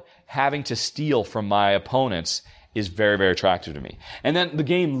without having to steal from my opponents is very, very attractive to me. And then the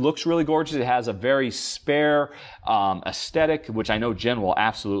game looks really gorgeous. It has a very spare aesthetic, which I know Jen will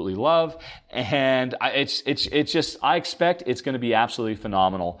absolutely love. And I expect it's going to be absolutely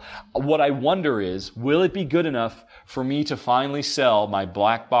phenomenal. What I wonder is, will it be good enough for me to finally sell my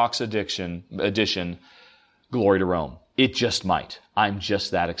Black Box edition, Glory to Rome? It just might. I'm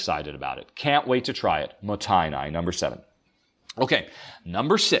just that excited about it. Can't wait to try it. Motainai, number 7. Okay,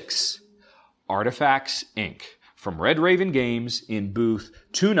 number 6, Artifacts, Inc. from Red Raven Games in booth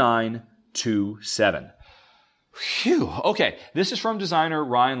 2927. Phew. Okay, this is from designer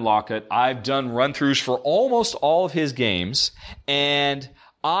Ryan Lockett. I've done run-throughs for almost all of his games, and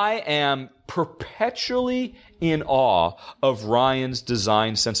I am perpetually in awe of Ryan's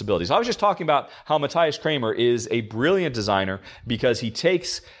design sensibilities. I was just talking about how Matthias Kramer is a brilliant designer because he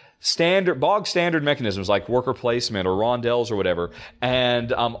takes bog standard mechanisms like worker placement or rondelles or whatever,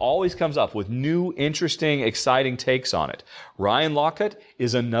 and always comes up with new, interesting, exciting takes on it. Ryan Lockett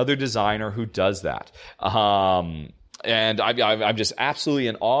is another designer who does that. And I'm just absolutely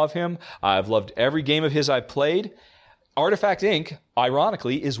in awe of him. I've loved every game of his I've played. Artifact Inc.,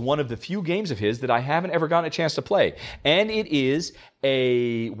 ironically, is one of the few games of his that I haven't ever gotten a chance to play. And it is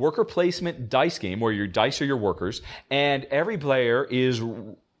a worker placement dice game where your dice are your workers, and every player is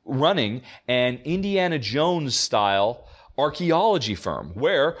running an Indiana Jones style archaeology firm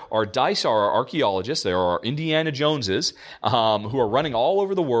where our dice are our archaeologists. There are Indiana Joneses who are running all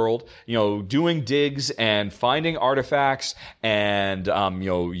over the world, doing digs and finding artifacts and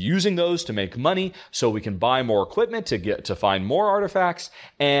using those to make money so we can buy more equipment to find more artifacts.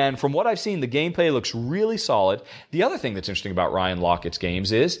 And from what I've seen, the gameplay looks really solid. The other thing that's interesting about Ryan Lockett's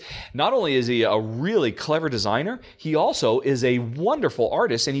games is not only is he a really clever designer, he also is a wonderful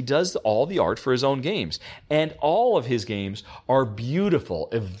artist, and he does all the art for his own games. And all of his games games are beautiful,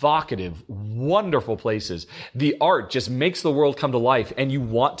 evocative, wonderful places. The art just makes the world come to life, and you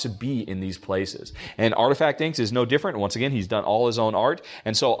want to be in these places. And Artifact Inc. is no different. Once again, he's done all his own art,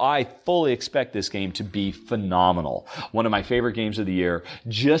 and so I fully expect this game to be phenomenal. One of my favorite games of the year,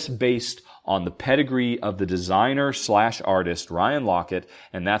 just based on the pedigree of the designer/artist, Ryan Lockett,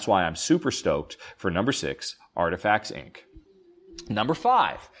 and that's why I'm super stoked for number 6, Artifacts Inc. Number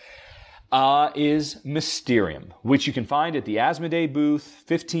 5 is Mysterium, which you can find at the Asmodee booth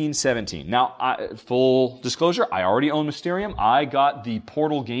 1517. Now, full disclosure, I already own Mysterium. I got the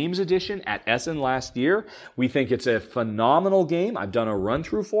Portal Games edition at Essen last year. We think it's a phenomenal game. I've done a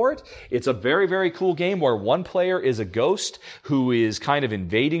run-through for it. It's a very, very cool game where one player is a ghost who is kind of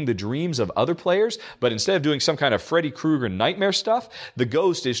invading the dreams of other players, but instead of doing some kind of Freddy Krueger nightmare stuff, the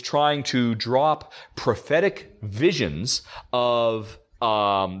ghost is trying to drop prophetic visions of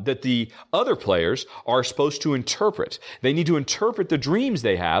that the other players are supposed to interpret. They need to interpret the dreams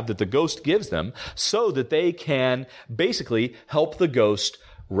they have that the ghost gives them so that they can basically help the ghost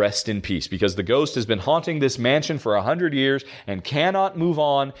rest in peace, because the ghost has been haunting this mansion for 100 years and cannot move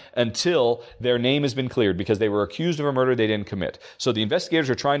on until their name has been cleared, because they were accused of a murder they didn't commit. So the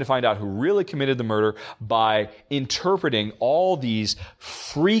investigators are trying to find out who really committed the murder by interpreting all these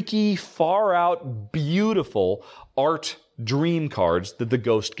freaky, far out, beautiful art dream cards that the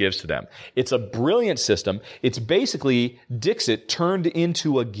ghost gives to them. It's a brilliant system. It's basically Dixit turned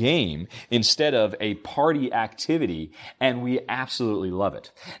into a game instead of a party activity, and we absolutely love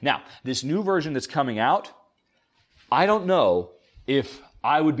it. Now, this new version that's coming out, I don't know if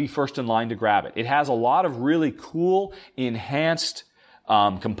I would be first in line to grab it. It has a lot of really cool, enhanced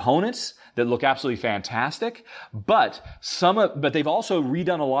components that look absolutely fantastic, but they've also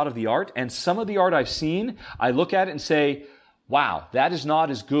redone a lot of the art, and some of the art I've seen, I look at it and say, wow, that is not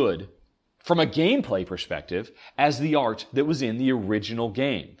as good from a gameplay perspective as the art that was in the original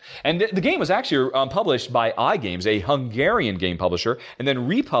game. And the game was actually published by iGames, a Hungarian game publisher, and then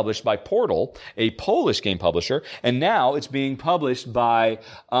republished by Portal, a Polish game publisher, and now it's being published by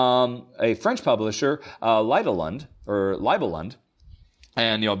a French publisher, Libelund,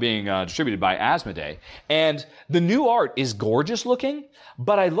 and being distributed by Asmodee. And the new art is gorgeous looking,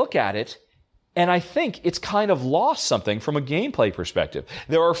 but I look at it and I think it's kind of lost something from a gameplay perspective.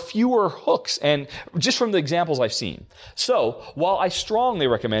 There are fewer hooks, and just from the examples I've seen. So while I strongly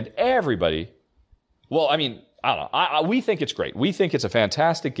recommend everybody, I don't know. We think it's great. We think it's a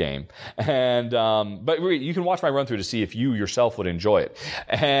fantastic game, and but you can watch my run through to see if you yourself would enjoy it.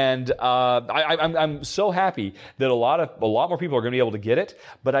 And I'm so happy that a lot more people are going to be able to get it.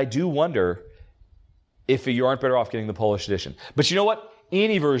 But I do wonder if you aren't better off getting the Polish edition. But you know what?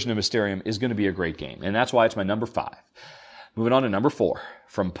 Any version of Mysterium is going to be a great game, and that's why it's my number 5. Moving on to number 4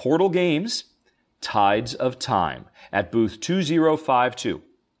 from Portal Games, Tides of Time at booth 2052.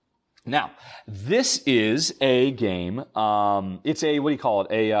 Now, this is a game, it's a, what do you call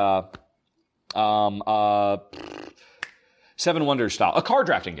it, Seven Wonders style, a card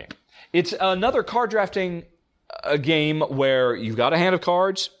drafting game. It's another card drafting game where you've got a hand of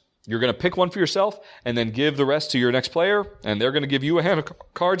cards, you're going to pick one for yourself, and then give the rest to your next player, and they're going to give you a hand of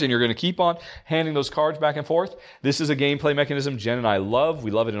cards, and you're going to keep on handing those cards back and forth. This is a gameplay mechanism Jen and I love.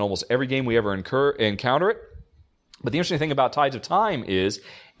 We love it in almost every game we ever encounter it. But the interesting thing about Tides of Time is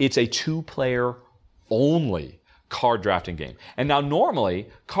it's a 2-player only card drafting game. And now normally,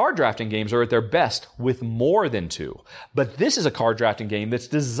 card drafting games are at their best with more than 2. But this is a card drafting game that's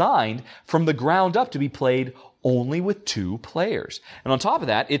designed from the ground up to be played only with 2 players. And on top of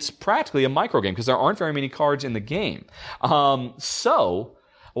that, it's practically a micro game because there aren't very many cards in the game. While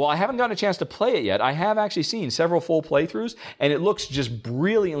I haven't gotten a chance to play it yet, I have actually seen several full playthroughs, and it looks just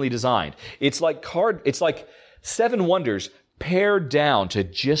brilliantly designed. It's like Seven Wonders pared down to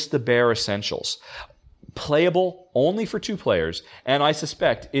just the bare essentials. Playable only for 2 players, and I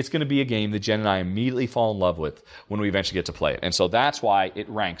suspect it's going to be a game that Jen and I immediately fall in love with when we eventually get to play it. And so that's why it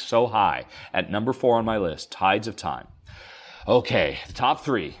ranks so high at number 4 on my list, Tides of Time. Okay, the top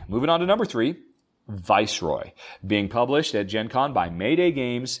 3. Moving on to number 3, Viceroy, being published at Gen Con by Mayday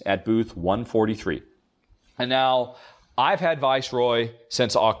Games at booth 143. And now, I've had Viceroy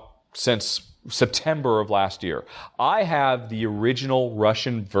since September of last year. I have the original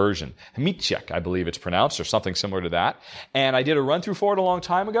Russian version, Mitchek, I believe it's pronounced, or something similar to that. And I did a run through for it a long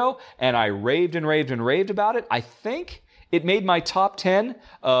time ago, and I raved about it. I think it made my top 10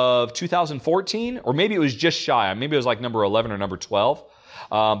 of 2014, or maybe it was just shy. Maybe it was like number 11 or number 12,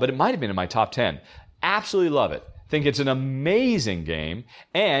 but it might have been in my top 10. Absolutely love it. think it's an amazing game,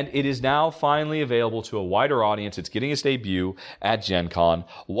 and it is now finally available to a wider audience. It's getting its debut at Gen Con.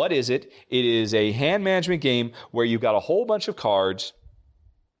 What is it? It is a hand management game where you've got a whole bunch of cards,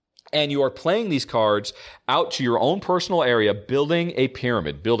 and you are playing these cards out to your own personal area, building a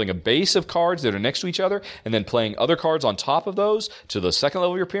pyramid, building a base of cards that are next to each other, and then playing other cards on top of those to the second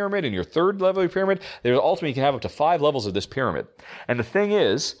level of your pyramid and your third level of your pyramid. Ultimately, you can have up to 5 levels of this pyramid. And the thing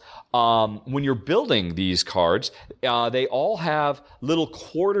is, when you're building these cards, they all have little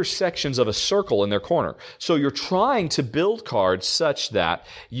quarter sections of a circle in their corner. So you're trying to build cards such that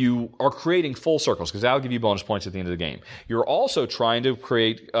you are creating full circles, because that'll give you bonus points at the end of the game. You're also trying to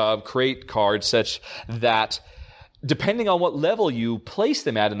create cards such that, depending on what level you place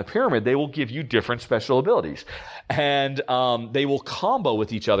them at in the pyramid, they will give you different special abilities. And they will combo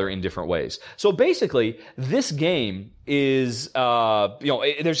with each other in different ways. So basically, this game is,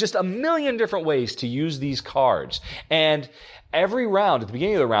 there's just a million different ways to use these cards. And every round, at the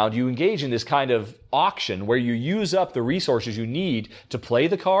beginning of the round, you engage in this kind of auction where you use up the resources you need to play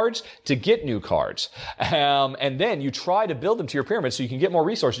the cards to get new cards. And then you try to build them to your pyramid so you can get more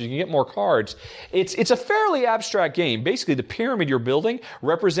resources, you can get more cards. It's a fairly abstract game. Basically, the pyramid you're building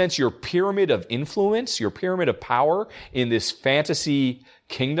represents your pyramid of influence, your pyramid of power in this fantasy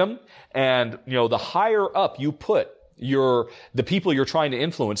kingdom. And, the higher up you put the people you're trying to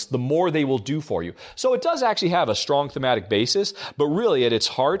influence, the more they will do for you. So it does actually have a strong thematic basis, but really at its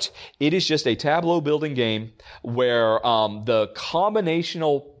heart, it is just a tableau building game where the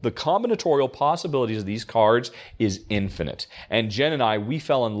combinatorial possibilities of these cards is infinite. And Jen and I, we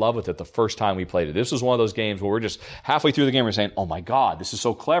fell in love with it the first time we played it. This was one of those games where we're just halfway through the game, we're saying, oh my God, this is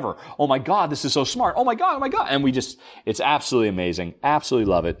so clever. Oh my God, this is so smart. Oh my God, oh my God. And it's absolutely amazing.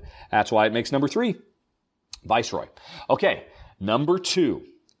 Absolutely love it. That's why it makes number 3. Viceroy. Okay, number 2,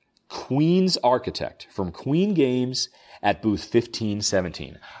 Queen's Architect from Queen Games at booth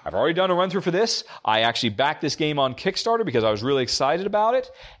 1517. I've already done a run-through for this. I actually backed this game on Kickstarter because I was really excited about it,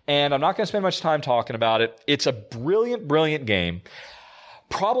 and I'm not going to spend much time talking about it. It's a brilliant, brilliant game.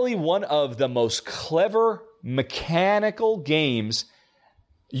 Probably one of the most clever mechanical games,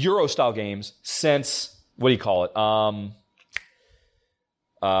 Euro-style games, since,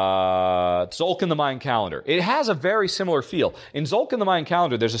 Tzolk'in the Mayan Calendar. It has a very similar feel. In Tzolk'in the Mayan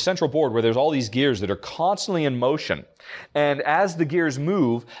Calendar, there's a central board where there's all these gears that are constantly in motion. And as the gears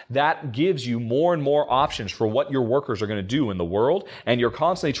move, that gives you more and more options for what your workers are going to do in the world, and you're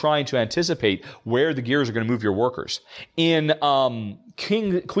constantly trying to anticipate where the gears are going to move your workers. In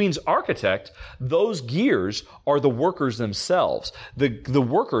Queen's Architect, those gears are the workers themselves. The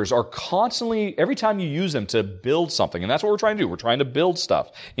workers are constantly, every time you use them to build something, and that's what we're trying to do. We're trying to build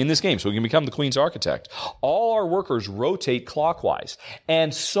stuff in this game so we can become the Queen's Architect. All our workers rotate clockwise.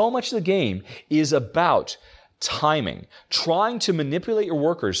 And so much of the game is about timing, trying to manipulate your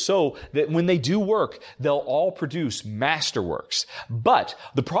workers so that when they do work, they'll all produce masterworks. But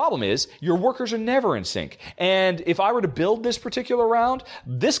the problem is your workers are never in sync. And if I were to build this particular round,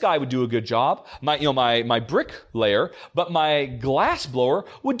 this guy would do a good job, my bricklayer, but my glass blower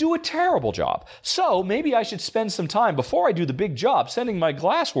would do a terrible job. So maybe I should spend some time before I do the big job sending my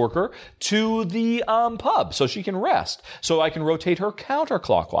glass worker to the pub so she can rest, so I can rotate her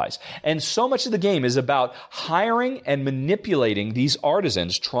counterclockwise. And so much of the game is about hiring and manipulating these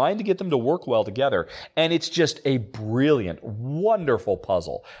artisans, trying to get them to work well together. And it's just a brilliant, wonderful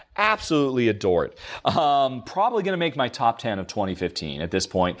puzzle. Absolutely adore it. Probably going to make my top 10 of 2015 at this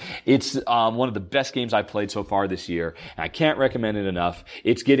point. It's one of the best games I've played so far this year, and I can't recommend it enough.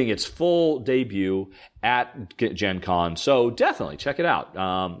 It's getting its full debut at Gen Con, so definitely check it out,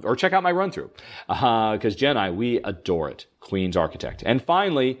 or check out my run-through, because Jen and I, we adore it. Queen's Architect. And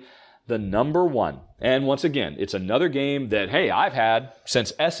finally, the number 1. And once again, it's another game that, hey, I've had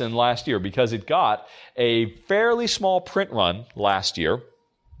since Essen last year because it got a fairly small print run last year.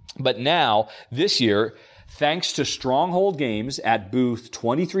 But now, this year, thanks to Stronghold Games at booth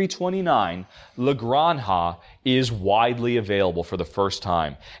 2329, La Granja is widely available for the first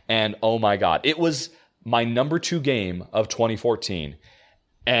time. And oh my God, it was my number 2 game of 2014.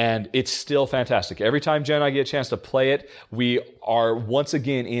 And it's still fantastic. Every time Jen and I get a chance to play it, we are once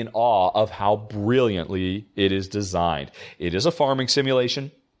again in awe of how brilliantly it is designed. It is a farming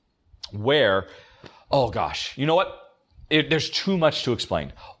simulation where, oh gosh, you know what? There's too much to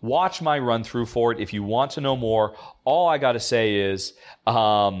explain. Watch my run-through for it if you want to know more. All I got to say is,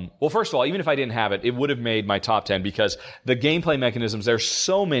 well, first of all, even if I didn't have it, it would have made my top 10 because the gameplay mechanisms, there's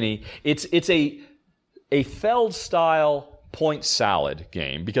so many. It's a Feld-style point salad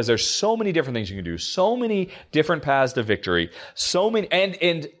game because there's so many different things you can do, so many different paths to victory, so many,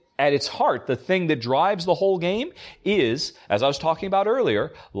 and at its heart, the thing that drives the whole game is, as I was talking about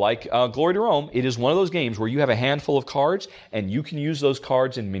earlier, like Glory to Rome, it is one of those games where you have a handful of cards and you can use those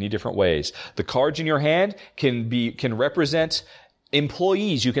cards in many different ways. The cards in your hand can represent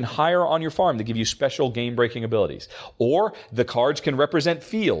employees you can hire on your farm to give you special game-breaking abilities. Or the cards can represent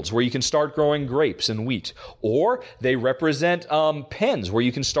fields where you can start growing grapes and wheat. Or they represent pens where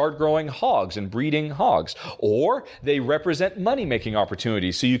you can start growing hogs and breeding hogs. Or they represent money-making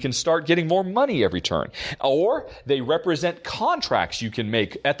opportunities so you can start getting more money every turn. Or they represent contracts you can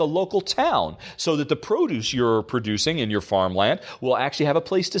make at the local town so that the produce you're producing in your farmland will actually have a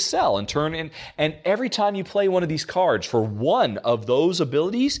place to sell and turn in. And every time you play one of these cards for one of those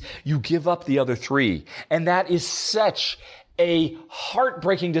abilities, you give up the other three. And that is such a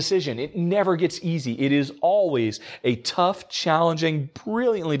heartbreaking decision. It never gets easy. It is always a tough, challenging,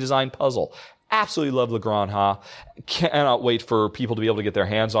 brilliantly designed puzzle. Absolutely love Le Grand Ha. Cannot wait for people to be able to get their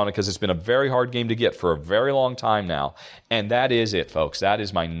hands on it because it's been a very hard game to get for a very long time now. And that is it, folks. That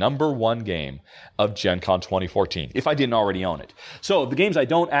is my number one game of Gen Con 2014, if I didn't already own it. So the games I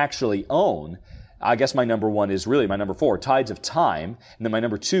don't actually own, I guess my number one is really my number 4, Tides of Time. And then my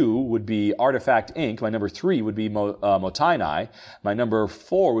number 2 would be Artifact Inc. My number 3 would be Motainai. My number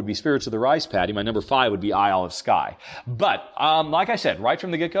 4 would be Spirits of the Rice Paddy. My number 5 would be Isle of Skye. But, like I said, right from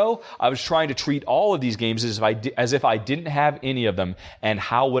the get-go, I was trying to treat all of these games as if I didn't have any of them, and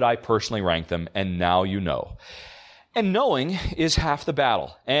how would I personally rank them, and now you know. And knowing is half the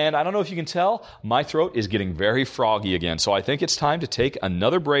battle. And I don't know if you can tell, my throat is getting very froggy again. So I think it's time to take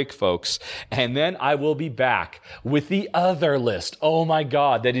another break, folks. And then I will be back with the other list. Oh my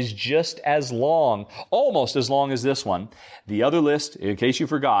God, that is just as long, almost as long as this one. The other list, in case you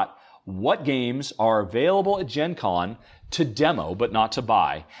forgot, what games are available at Gen Con to demo, but not to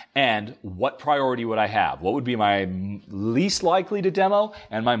buy, and what priority would I have? What would be my least likely to demo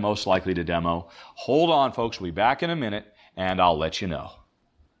and my most likely to demo? Hold on, folks. We'll be back in a minute, and I'll let you know.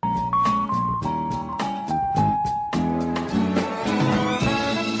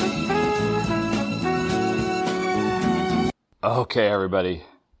 Okay, everybody.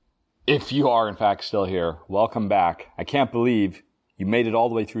 If you are, in fact, still here, welcome back. I can't believe you made it all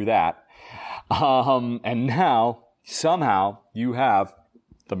the way through that. And now, somehow you have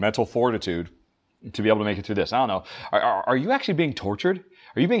the mental fortitude to be able to make it through this. I don't know. Are you actually being tortured?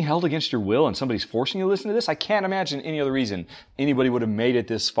 Are you being held against your will and somebody's forcing you to listen to this? I can't imagine any other reason anybody would have made it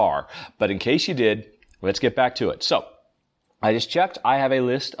this far. But in case you did, let's get back to it. So, I just checked. I have a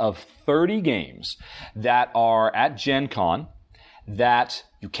list of 30 games that are at Gen Con that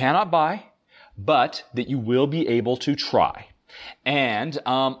you cannot buy, but that you will be able to try. And in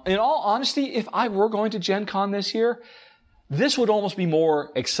all honesty, if I were going to Gen Con this year, this would almost be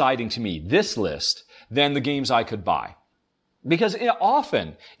more exciting to me, this list, than the games I could buy. Because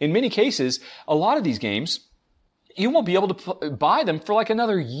often, in many cases, a lot of these games, you won't be able to buy them for like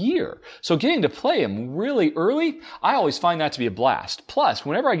another year. So getting to play them really early, I always find that to be a blast. Plus,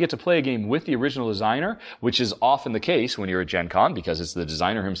 whenever I get to play a game with the original designer, which is often the case when you're at Gen Con because it's the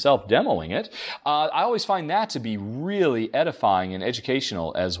designer himself demoing it, I always find that to be really edifying and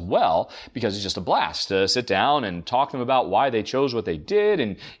educational as well because it's just a blast to sit down and talk to them about why they chose what they did,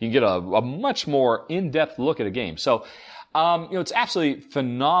 and you can get a much more in-depth look at a game. So, it's absolutely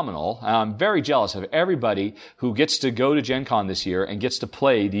phenomenal. I'm very jealous of everybody who gets to go to Gen Con this year and gets to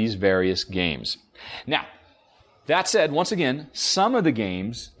play these various games. Now, that said, once again, some of the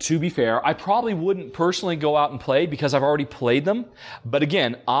games, to be fair, I probably wouldn't personally go out and play because I've already played them. But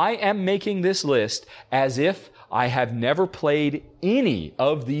again, I am making this list as if I have never played any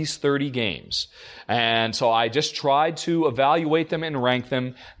of these 30 games. And so I just tried to evaluate them and rank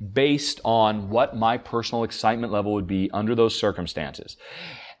them based on what my personal excitement level would be under those circumstances.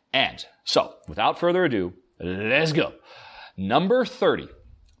 And so, without further ado, let's go. Number 30,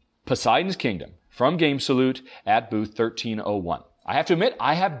 Poseidon's Kingdom from Game Salute at booth 1301. I have to admit,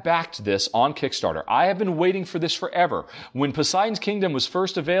 I have backed this on Kickstarter. I have been waiting for this forever. When Poseidon's Kingdom was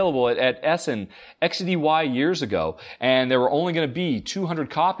first available at Essen XDY years ago, and there were only going to be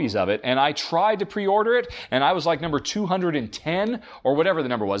 200 copies of it, and I tried to pre-order it, and I was like number 210, or whatever the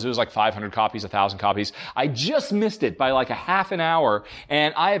number was. It was like 500 copies, 1,000 copies. I just missed it by like a half an hour,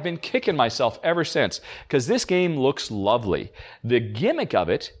 and I have been kicking myself ever since, because this game looks lovely. The gimmick of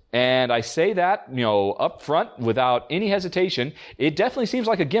it, and I say that, up front without any hesitation, it definitely seems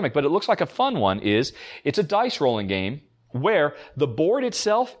like a gimmick, but it looks like a fun one, is it's a dice rolling game where the board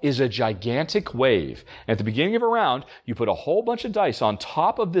itself is a gigantic wave. At the beginning of a round, you put a whole bunch of dice on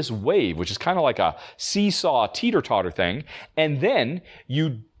top of this wave, which is kind of like a seesaw teeter-totter thing, and then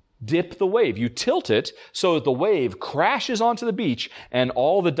you dip the wave. You tilt it so that the wave crashes onto the beach and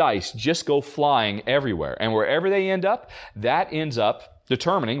all the dice just go flying everywhere. And wherever they end up, that ends up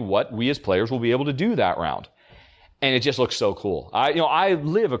determining what we as players will be able to do that round. And it just looks so cool. I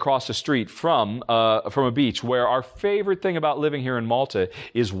live across the street from a beach where our favorite thing about living here in Malta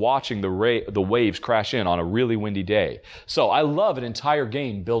is watching the waves crash in on a really windy day. So I love an entire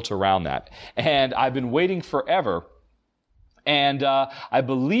game built around that. And I've been waiting forever. And I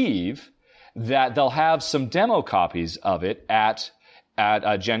believe that they'll have some demo copies of it at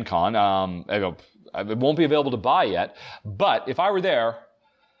Gen Con. It won't be available to buy yet. But if I were there,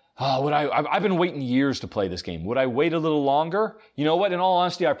 I've been waiting years to play this game. Would I wait a little longer? You know what? In all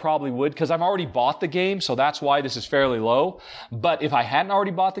honesty, I probably would, because I've already bought the game, so that's why this is fairly low. But if I hadn't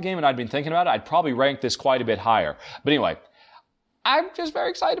already bought the game and I'd been thinking about it, I'd probably rank this quite a bit higher. But anyway, I'm just very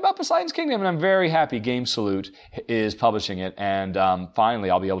excited about Poseidon's Kingdom, and I'm very happy Game Salute is publishing it, and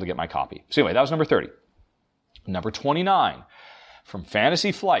finally I'll be able to get my copy. So anyway, that was number 30. Number 29, from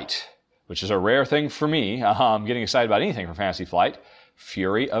Fantasy Flight, which is a rare thing for me. I'm getting excited about anything from Fantasy Flight.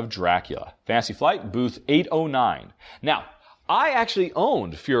 Fury of Dracula. Fantasy Flight, booth 809. Now, I actually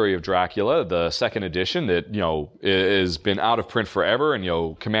owned Fury of Dracula, the second edition that, has been out of print forever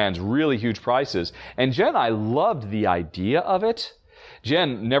and, commands really huge prices. And Jen, I loved the idea of it.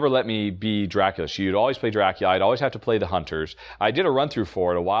 Jen never let me be Dracula. She would always play Dracula. I'd always have to play the Hunters. I did a run-through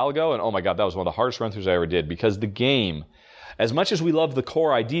for it a while ago, and oh my God, that was one of the hardest run-throughs I ever did, because the game, as much as we love the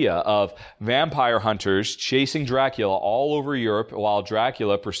core idea of vampire hunters chasing Dracula all over Europe while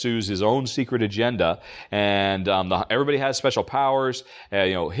Dracula pursues his own secret agenda, and everybody has special powers,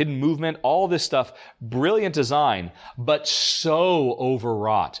 hidden movement, all this stuff, brilliant design, but so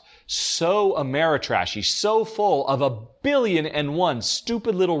overwrought, so Ameritrashy, so full of 1,000,000,001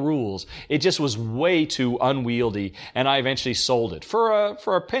 stupid little rules. It just was way too unwieldy, and I eventually sold it for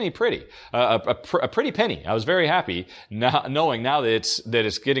a penny pretty, a pretty penny. I was very happy knowing now that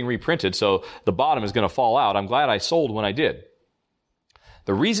it's getting reprinted, so the bottom is going to fall out. I'm glad I sold when I did.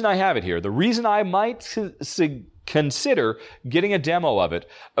 The reason I have it here, the reason I might consider getting a demo of it,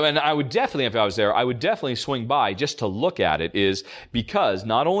 and I would definitely, if I was there, I would definitely swing by just to look at it, is because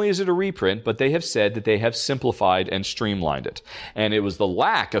not only is it a reprint, but they have said that they have simplified and streamlined it. And it was the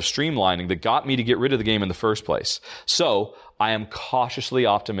lack of streamlining that got me to get rid of the game in the first place. So I am cautiously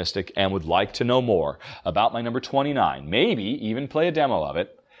optimistic and would like to know more about my number 29. Maybe even play a demo of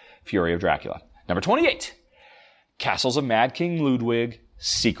it, Fury of Dracula. Number 28, Castles of Mad King Ludwig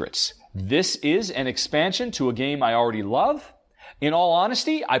Secrets. This is an expansion to a game I already love. In all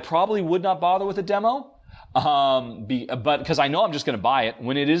honesty, I probably would not bother with a demo, but because I know I'm just going to buy it.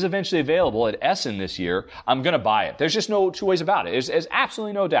 When it is eventually available at Essen this year, I'm going to buy it. There's just no two ways about it. There's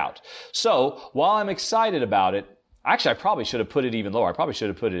absolutely no doubt. So while I'm excited about it, actually, I probably should have put it even lower. I probably should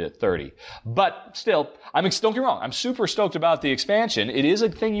have put it at 30. But still, don't get me wrong, I'm super stoked about the expansion. It is a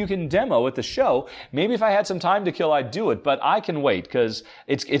thing you can demo at the show. Maybe if I had some time to kill, I'd do it, but I can wait because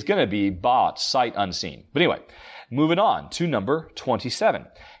it's going to be bought sight unseen. But anyway, moving on to number 27,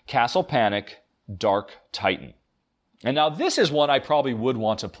 Castle Panic Dark Titan. And now this is one I probably would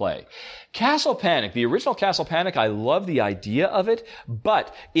want to play. Castle Panic, the original Castle Panic, I love the idea of it,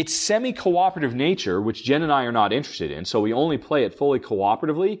 but its semi-cooperative nature, which Jen and I are not interested in, so we only play it fully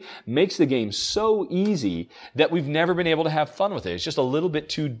cooperatively, makes the game so easy that we've never been able to have fun with it. It's just a little bit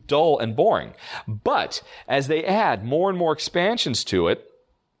too dull and boring. But as they add more and more expansions to it,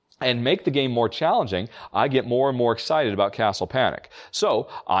 and make the game more challenging, I get more and more excited about Castle Panic. So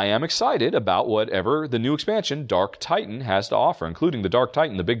I am excited about whatever the new expansion, Dark Titan, has to offer, including the Dark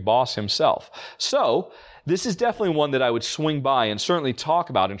Titan, the big boss himself. So this is definitely one that I would swing by and certainly talk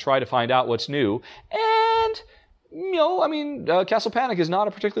about and try to find out what's new. And Castle Panic is not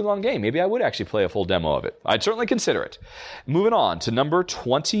a particularly long game. Maybe I would actually play a full demo of it. I'd certainly consider it. Moving on to number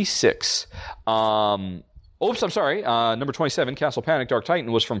 26. Number 27, Castle Panic Dark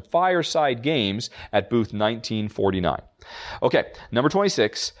Titan, was from Fireside Games at booth 1949. Okay, number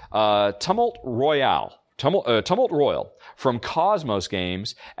 26, Tumult Royal from Cosmos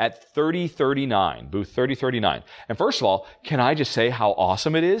Games at 3039, booth 3039. And first of all, can I just say how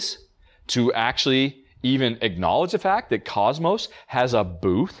awesome it is to actually even acknowledge the fact that Cosmos has a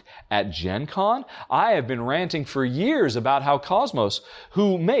booth at Gen Con? I have been ranting for years about how Cosmos,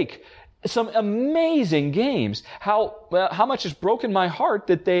 who make some amazing games, how much it's broken my heart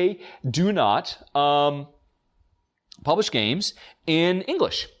that they do not publish games in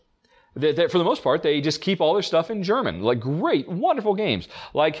English. That for the most part, they just keep all their stuff in German. Like great, wonderful games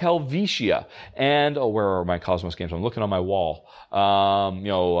like Helvetia and where are my Cosmos games? I'm looking on my wall.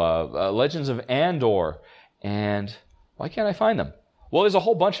 Legends of Andor, and why can't I find them? Well, there's a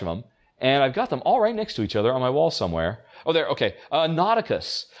whole bunch of them, and I've got them all right next to each other on my wall somewhere. Oh, there, okay.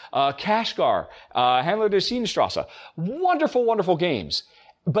 Nauticus, Kashgar, Handler der Seenstrasse. Wonderful, wonderful games.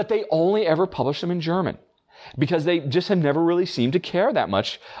 But they only ever publish them in German. Because they just have never really seemed to care that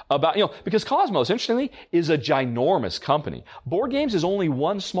much about, because Cosmos, interestingly, is a ginormous company. Board games is only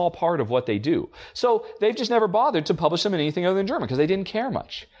one small part of what they do. So they've just never bothered to publish them in anything other than German because they didn't care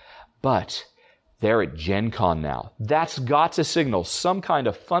much. But they're at Gen Con now. That's got to signal some kind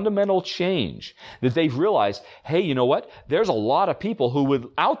of fundamental change that they've realized, hey, you know what? There's a lot of people who would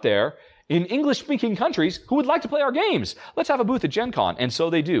out there in English-speaking countries who would like to play our games. Let's have a booth at Gen Con. And so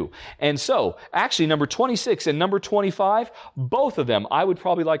they do. And so, actually, number 26 and number 25, both of them I would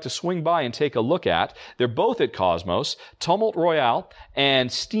probably like to swing by and take a look at. They're both at Cosmos, Tumult Royale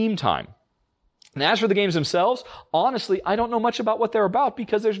and Steam Time. And as for the games themselves, honestly, I don't know much about what they're about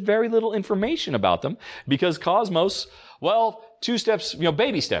because there's very little information about them. Because Cosmos, well, 2 steps,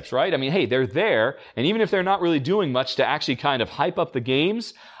 baby steps, right? I mean, hey, they're there. And even if they're not really doing much to actually kind of hype up the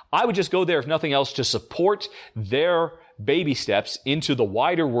games, I would just go there, if nothing else, to support their baby steps into the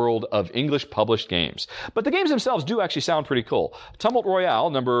wider world of English published games. But the games themselves do actually sound pretty cool. Tumult Royale,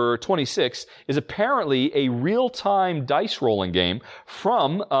 number 26, is apparently a real-time dice rolling game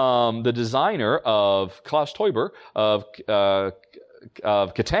from the designer of Klaus Teuber of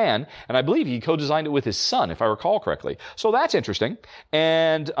Catan, and I believe he co-designed it with his son, if I recall correctly. So that's interesting.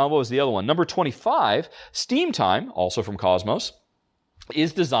 And what was the other one? Number 25, Steam Time, also from Cosmos,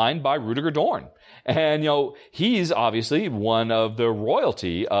 is designed by Rudiger Dorn. And, he's obviously one of the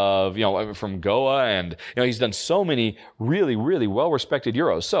royalty of, from Goa, and, he's done so many really, really well-respected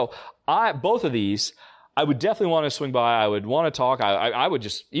Euros. So both of these, I would definitely want to swing by. I would want to talk. I would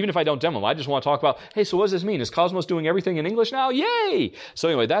just, even if I don't demo them, I just want to talk about, hey, so what does this mean? Is Cosmos doing everything in English now? Yay! So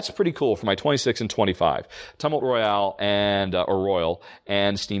anyway, that's pretty cool for my 26 and 25. Tumult Royale and, or Royal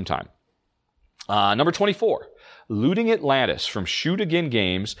and Steam Time. Number 24. Looting Atlantis from Shoot Again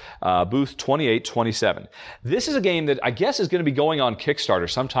Games, booth 2827. This is a game that I guess is going to be going on Kickstarter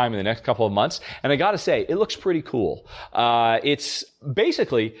sometime in the next couple of months, and I got to say, it looks pretty cool. It's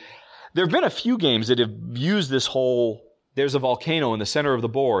basically, there have been a few games that have used this whole, there's a volcano in the center of the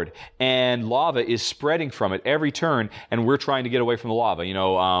board, and lava is spreading from it every turn, and we're trying to get away from the lava.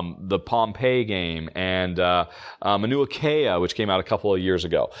 The Pompeii game and Mauna Kea, which came out a couple of years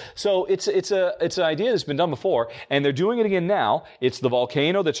ago. So it's an idea that's been done before, and they're doing it again now. It's the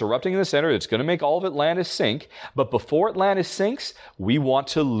volcano that's erupting in the center that's going to make all of Atlantis sink. But before Atlantis sinks, we want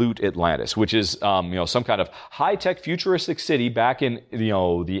to loot Atlantis, which is some kind of high-tech futuristic city back in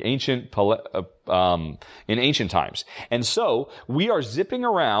the ancient in ancient times. And so we are zipping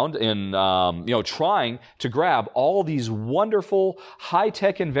around and, trying to grab all these wonderful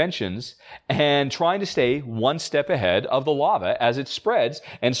high-tech inventions and trying to stay one step ahead of the lava as it spreads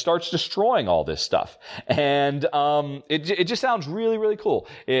and starts destroying all this stuff. And it just sounds really, really cool.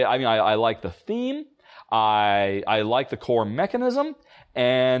 I like the theme. I like the core mechanism.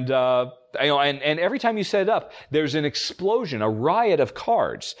 And every time you set it up, there's an explosion, a riot of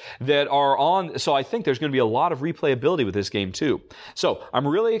cards that are on. So I think there's going to be a lot of replayability with this game too. So I'm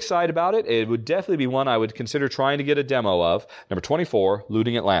really excited about it. It would definitely be one I would consider trying to get a demo of. Number 24,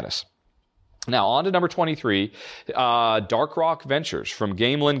 Looting Atlantis. Now on to number 23, Dark Rock Ventures from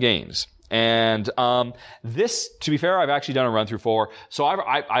Gamelin Games. And this, to be fair, I've actually done a run through for. So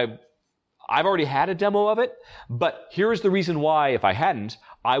I've already had a demo of it, but here's the reason why, if I hadn't,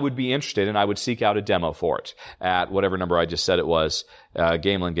 I would be interested and I would seek out a demo for it at whatever number I just said it was,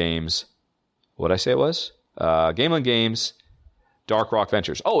 Gamelin Games. What did I say it was? Gamelin Games, Dark Rock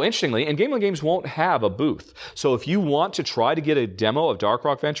Ventures. Oh, interestingly, and Gamelin Games won't have a booth. So if you want to try to get a demo of Dark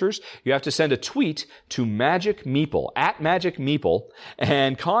Rock Ventures, you have to send a tweet to Magic Meeple, at Magic Meeple,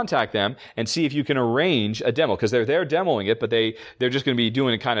 and contact them and see if you can arrange a demo, because they're demoing it, but they're just going to be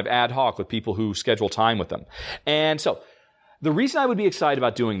doing it kind of ad hoc with people who schedule time with them. And so the reason I would be excited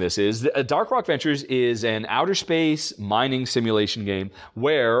about doing this is that Dark Rock Ventures is an outer space mining simulation game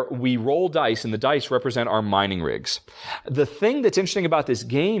where we roll dice and the dice represent our mining rigs. The thing that's interesting about this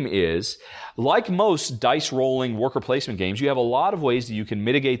game is, like most dice rolling worker placement games, you have a lot of ways that you can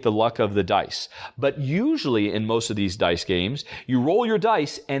mitigate the luck of the dice. But usually in most of these dice games, you roll your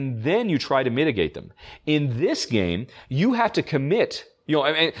dice and then you try to mitigate them. In this game, you have to commit.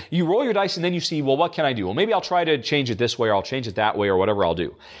 You roll your dice and then you see, well, what can I do? Well, maybe I'll try to change it this way or I'll change it that way or whatever I'll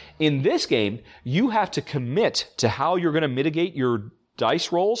do. In this game, you have to commit to how you're going to mitigate your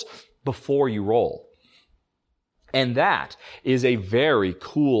dice rolls before you roll. And that is a very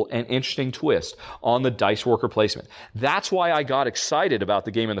cool and interesting twist on the dice worker placement. That's why I got excited about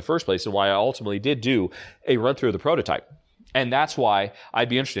the game in the first place and why I ultimately did do a run through of the prototype. And that's why I'd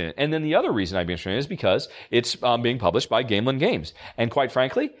be interested in it. And then the other reason I'd be interested in it is because it's being published by Gamelin Games. And quite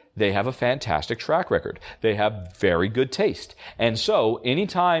frankly, they have a fantastic track record. They have very good taste. And so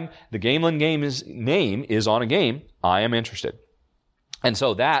anytime the Gamelin Games name is on a game, I am interested. And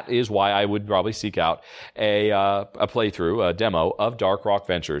so that is why I would probably seek out a playthrough, a demo of Dark Rock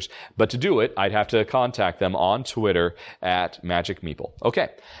Ventures. But to do it, I'd have to contact them on Twitter at Magic Meeple. Okay,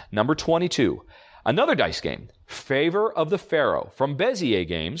 number 22. Another dice game, Favor of the Pharaoh, from Bezier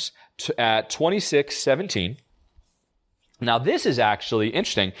Games at 2617. Now, this is actually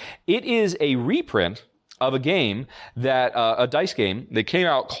interesting. It is a reprint of a game that, a dice game that came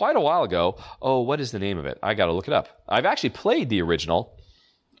out quite a while ago. Oh, what is the name of it? I got to look it up. I've actually played the original.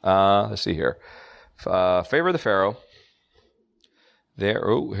 Let's see here. Favor of the Pharaoh. There.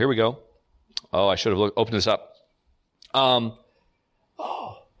 Oh, here we go. Oh, I should have opened this up.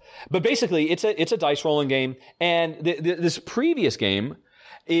 But basically, it's a dice rolling game, and this previous game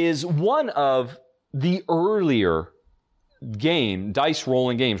is one of the earlier dice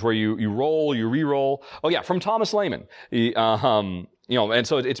rolling games where you roll, you re-roll. Oh yeah, from Thomas Lehman. And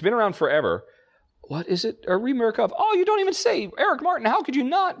so it's been around forever. What is it a remake of? Oh, you don't even say. Eric Martin, how could you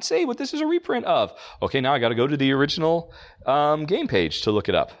not say what this is a reprint of? Okay, now I got to go to the original game page to look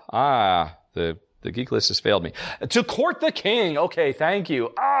it up. The geek list has failed me. To Court the King. Okay, thank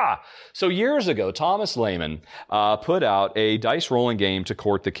you. So years ago, Thomas Lehman put out a dice rolling game, To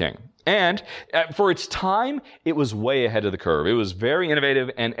Court the King. And for its time, it was way ahead of the curve. It was very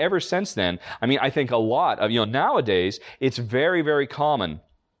innovative. And ever since then, I mean, I think a lot of, nowadays, it's very, very common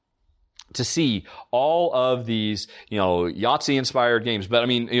to see all of these, Yahtzee-inspired games. But I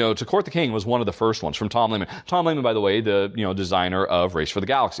mean, To Court the King was one of the first ones from Tom Lehman. Tom Lehman, by the way, the, designer of Race for the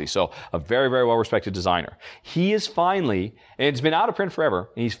Galaxy. So a very, very well-respected designer. He is finally, and it's been out of print forever,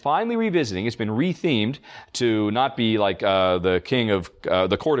 and he's finally revisiting. It's been rethemed to not be like,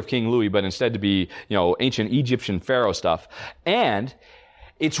 the court of King Louis, but instead to be, ancient Egyptian pharaoh stuff. And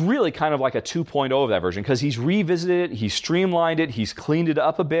it's really kind of like a 2.0 of that version because he's revisited it, he's streamlined it, he's cleaned it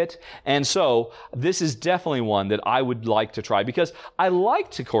up a bit. And so this is definitely one that I would like to try because I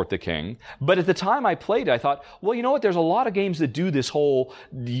like To Court the King, but at the time I played it, I thought, well, you know what? There's a lot of games that do this whole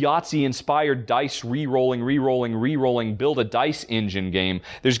Yahtzee-inspired dice re-rolling, build a dice engine game.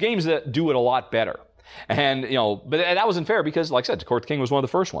 There's games that do it a lot better. And, but that wasn't fair because, like I said, To Court the King was one of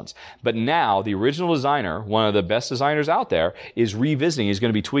the first ones. But now, the original designer, one of the best designers out there, is revisiting. He's going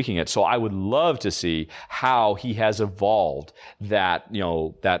to be tweaking it. So I would love to see how he has evolved that,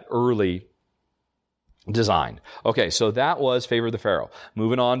 that early design. Okay, so that was Favor of the Pharaoh.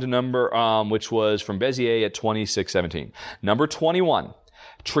 Moving on to number, which was from Bezier at 2617. Number 21,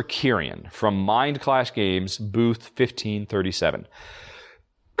 Trickerion, from Mind Clash Games, booth 1537.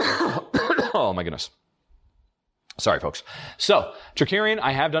 Oh my goodness. Sorry, folks. So, Trickerion,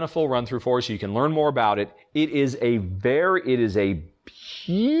 I have done a full run through for you so you can learn more about it. It is a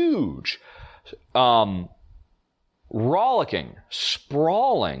huge, rollicking,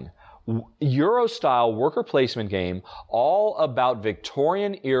 sprawling, Euro-style worker placement game all about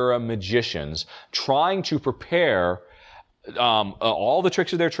Victorian-era magicians trying to prepare all the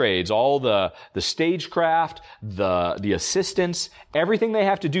tricks of their trades, all the stagecraft, the assistants, everything they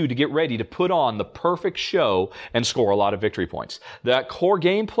have to do to get ready to put on the perfect show and score a lot of victory points. That core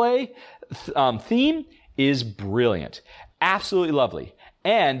gameplay theme is brilliant. Absolutely lovely.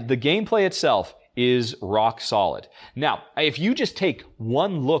 And the gameplay itself is rock solid. Now, if you just take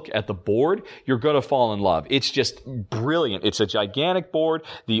one look at the board, you're going to fall in love. It's just brilliant. It's a gigantic board.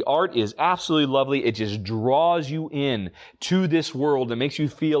 The art is absolutely lovely. It just draws you in to this world and makes you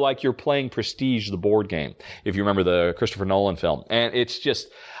feel like you're playing Prestige, the board game, if you remember the Christopher Nolan film. And it's just,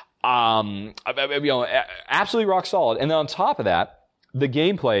 absolutely rock solid. And then on top of that, the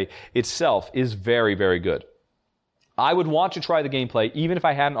gameplay itself is very, very good. I would want to try the gameplay even if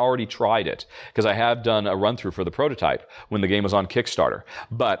I hadn't already tried it, because I have done a run-through for the prototype when the game was on Kickstarter.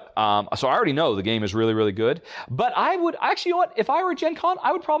 But, so I already know the game is really, really good. But I would, actually, you know what? If I were at Gen Con,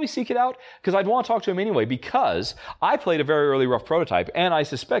 I would probably seek it out, because I'd want to talk to him anyway, because I played a very early rough prototype, and I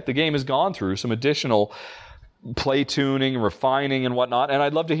suspect the game has gone through some additional play tuning, refining, and whatnot, and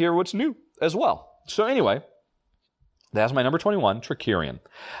I'd love to hear what's new as well. So anyway, that's my number 21, Trickerion.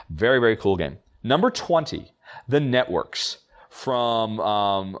 Very, very cool game. Number 20. The Networks, from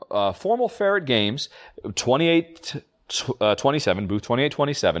Formal Ferret Games, 2827, booth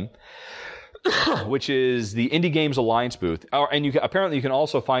 2827, which is the Indie Games Alliance booth. And apparently you can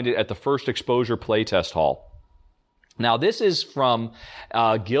also find it at the First Exposure Playtest Hall. Now, this is from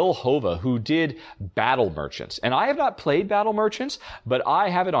Gil Hova, who did Battle Merchants. And I have not played Battle Merchants, but I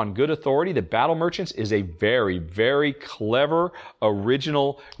have it on good authority that Battle Merchants is a very, very clever,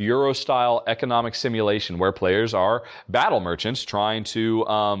 original Euro-style economic simulation where players are battle merchants trying to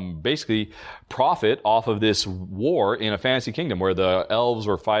basically profit off of this war in a fantasy kingdom where the elves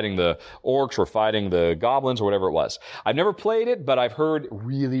were fighting the orcs, were fighting the goblins, or whatever it was. I've never played it, but I've heard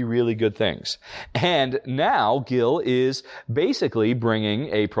really, really good things. And now Gil is basically bringing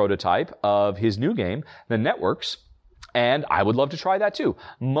a prototype of his new game, The Networks, and I would love to try that too,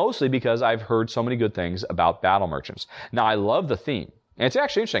 mostly because I've heard so many good things about Battle Merchants. Now, I love the theme. And it's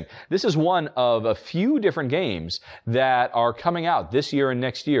actually interesting. This is one of a few different games that are coming out this year and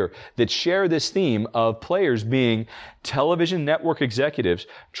next year that share this theme of players being television network executives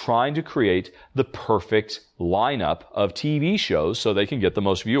trying to create the perfect lineup of TV shows so they can get the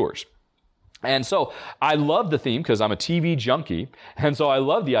most viewers. And so I love the theme because I'm a TV junkie. And so I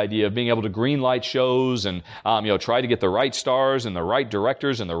love the idea of being able to greenlight shows and, try to get the right stars and the right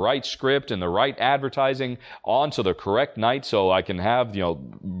directors and the right script and the right advertising onto the correct night so I can have,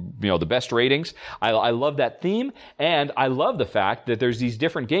 the best ratings. I love that theme. And I love the fact that there's these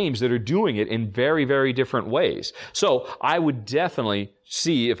different games that are doing it in very, very different ways. So I would definitely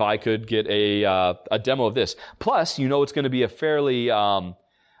see if I could get a demo of this. Plus, it's going to be a fairly,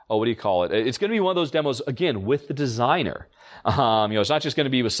 what do you call it? It's going to be one of those demos, again, with the designer. It's not just going to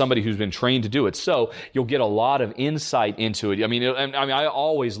be with somebody who's been trained to do it. So you'll get a lot of insight into it. I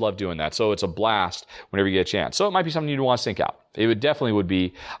always love doing that. So it's a blast whenever you get a chance. So it might be something you'd want to sync out. I would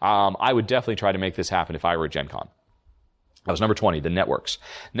definitely try to make this happen if I were at Gen Con. That was number 20, The Networks.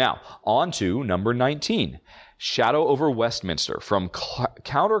 Now, on to number 19. Shadow over Westminster from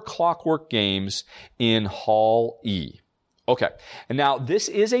Counter Clockwork Games in Hall E. Okay, and now this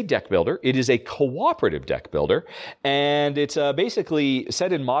is a deck builder. It is a cooperative deck builder, and it's basically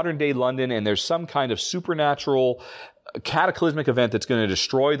set in modern-day London, and there's some kind of supernatural cataclysmic event that's going to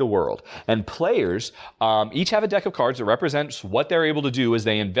destroy the world. And players each have a deck of cards that represents what they're able to do as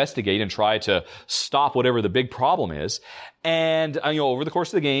they investigate and try to stop whatever the big problem is. And, over the course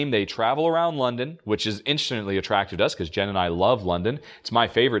of the game, they travel around London, which is instantly attractive to us because Jen and I love London. It's my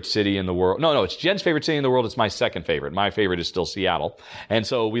favorite city in the world. No, it's Jen's favorite city in the world. It's my second favorite. My favorite is still Seattle. And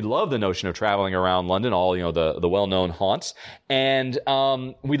so we love the notion of traveling around London, all, the well-known haunts. And,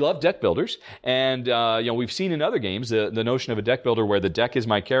 we love deck builders. And, we've seen in other games the notion of a deck builder where the deck is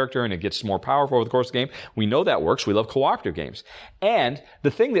my character and it gets more powerful over the course of the game. We know that works. We love cooperative games. And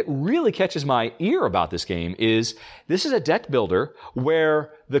the thing that really catches my ear about this game is this is a deck builder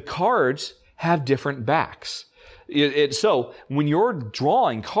where the cards have different backs. So when you're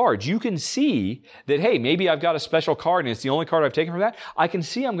drawing cards, you can see that, hey, maybe I've got a special card and it's the only card I've taken from that. I can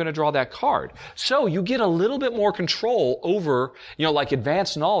see I'm going to draw that card. So you get a little bit more control over,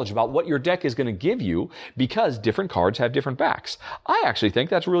 advanced knowledge about what your deck is going to give you because different cards have different backs. I actually think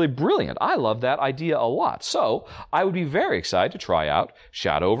that's really brilliant. I love that idea a lot. So I would be very excited to try out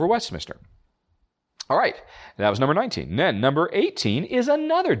Shadow over Westminster. All right, that was number 19. Then number 18 is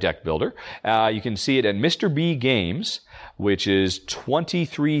another deck builder. You can see it at Mr. B Games, which is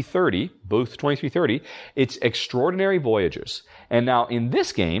 2330, booth 2330. It's Extraordinary Voyages. And now in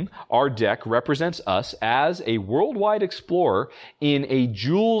this game, our deck represents us as a worldwide explorer in a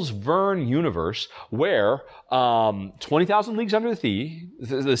Jules Verne universe where 20,000 Leagues Under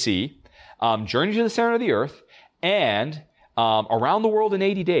the Sea, Journey to the Center of the Earth, and Around the World in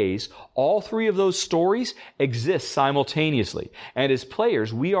 80 Days, all three of those stories exist simultaneously. And as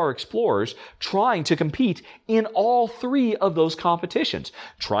players, we are explorers trying to compete in all three of those competitions.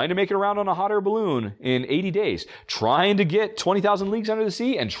 Trying to make it around on a hot air balloon in 80 days. Trying to get 20,000 Leagues Under the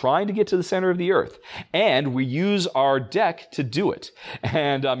Sea and trying to get to the center of the Earth. And we use our deck to do it.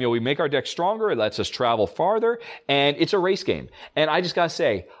 And, we make our deck stronger. It lets us travel farther. And it's a race game. And I just gotta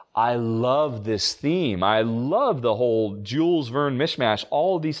say, I love this theme. I love the whole Jules Verne mishmash,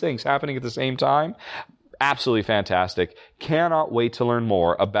 all of these things happening at the same time. Absolutely fantastic. Cannot wait to learn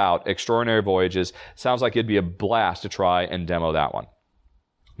more about Extraordinary Voyages. Sounds like it'd be a blast to try and demo that one.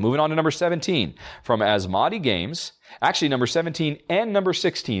 Moving on to number 17 from Asmadi Games. Actually, number 17 and number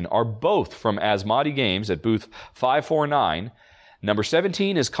 16 are both from Asmadi Games at booth 549. Number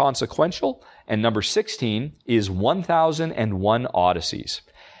 17 is Consequential, and number 16 is 1001 Odysseys.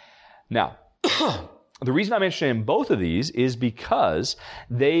 Now, the reason I'm interested in both of these is because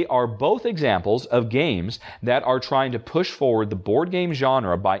they are both examples of games that are trying to push forward the board game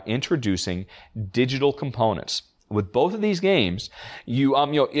genre by introducing digital components. With both of these games,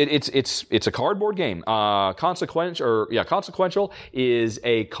 it's a cardboard game. Consequential is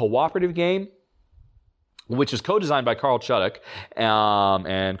a cooperative game which is co-designed by Carl Chuduk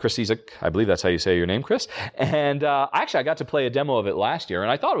and Chris Cizik. I believe that's how you say your name, Chris. And actually, I got to play a demo of it last year,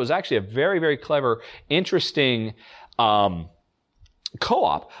 and I thought it was actually a very, very clever, interesting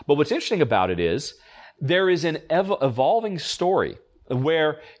co-op. But what's interesting about it is there is an evolving story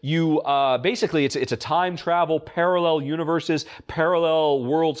where you basically it's a time travel, parallel universes, parallel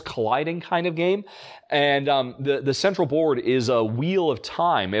worlds colliding kind of game. And the central board is a wheel of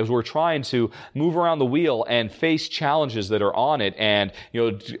time as we're trying to move around the wheel and face challenges that are on it, and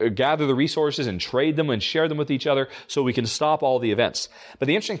gather the resources and trade them and share them with each other so we can stop all the events. But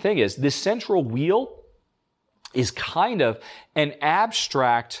the interesting thing is this central wheel is kind of an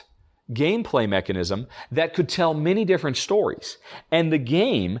abstract gameplay mechanism that could tell many different stories. And the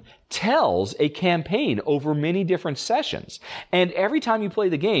game tells a campaign over many different sessions. And every time you play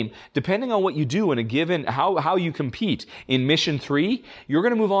the game, depending on what you do in a given, how you compete in mission 3, you're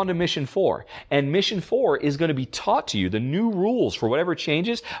going to move on to mission 4. And mission 4 is going to be taught to you. The new rules for whatever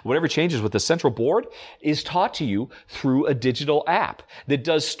changes with the central board is taught to you through a digital app that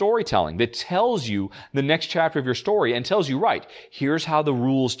does storytelling, that tells you the next chapter of your story and tells you, right, here's how the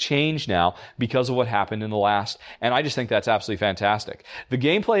rules change now because of what happened in the last. And I just think that's absolutely fantastic. The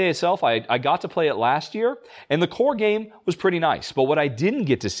gameplay itself, I got to play it last year, and the core game was pretty nice. But what I didn't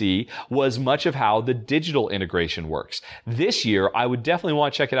get to see was much of how the digital integration works. This year, I would definitely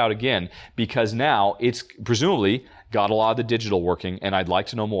want to check it out again, because now it's presumably got a lot of the digital working, and I'd like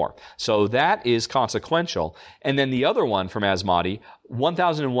to know more. So that is consequential. And then the other one from Asmodee,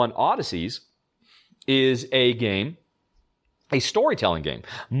 1001 Odysseys, is a game, a storytelling game,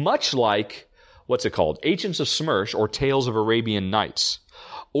 much like, what's it called? Agents of Smersh or Tales of Arabian Nights,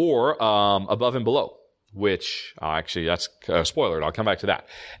 or Above and Below, which actually that's a spoiler. I'll come back to that.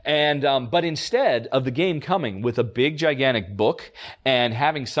 And but instead of the game coming with a big gigantic book and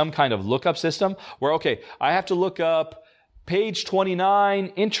having some kind of lookup system where, okay, I have to look up page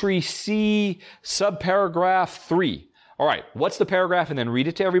 29, entry C, subparagraph 3. All right, what's the paragraph, and then read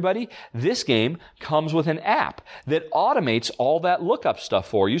it to everybody? This game comes with an app that automates all that lookup stuff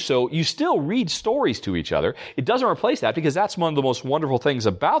for you, so you still read stories to each other. It doesn't replace that, because that's one of the most wonderful things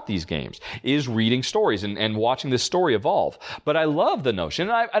about these games, is reading stories and watching this story evolve. But I love the notion,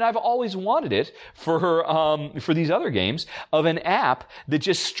 and I've always wanted it for these other games, of an app that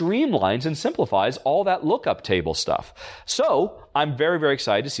just streamlines and simplifies all that lookup table stuff. So I'm very, very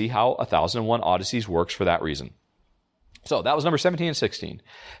excited to see how 1001 Odysseys works for that reason. So that was number 17 and 16.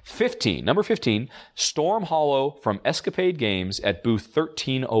 15, number 15, Storm Hollow from Escapade Games at booth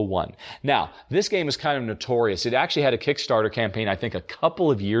 1301. Now, this game is kind of notorious. It actually had a Kickstarter campaign, I think, a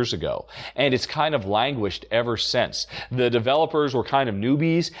couple of years ago, and it's kind of languished ever since. The developers were kind of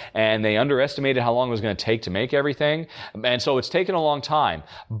newbies, and they underestimated how long it was going to take to make everything, and so it's taken a long time.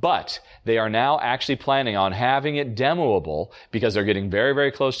 But they are now actually planning on having it demoable, because they're getting very,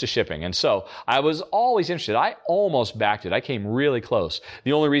 very close to shipping. And so I was always interested. I almost backed it. I came really close.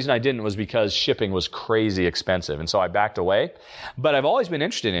 The only reason I didn't was because shipping was crazy expensive, and so I backed away. But I've always been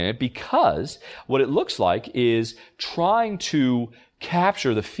interested in it, because what it looks like is trying to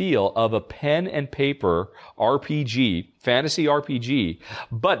capture the feel of a pen and paper RPG, fantasy RPG,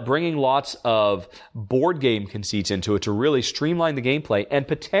 but bringing lots of board game conceits into it to really streamline the gameplay and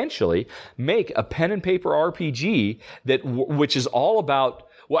potentially make a pen and paper RPG which is all about,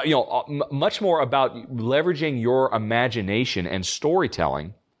 well, much more about leveraging your imagination and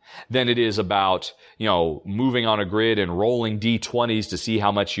storytelling than it is about, moving on a grid and rolling D20s to see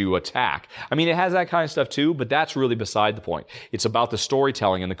how much you attack. I mean, it has that kind of stuff too, but that's really beside the point. It's about the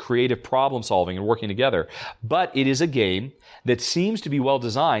storytelling and the creative problem solving and working together. But it is a game that seems to be well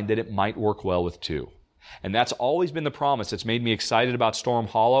designed that it might work well with two. And that's always been the promise that's made me excited about Storm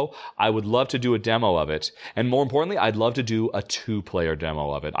Hollow. I would love to do a demo of it. And more importantly, I'd love to do a 2-player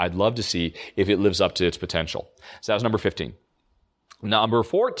demo of it. I'd love to see if it lives up to its potential. So that was number 15. Number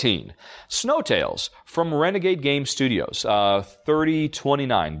 14, Snow Tales from Renegade Game Studios,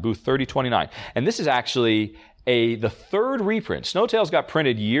 3029, booth 3029. And this is actually the third reprint. Snow Tales got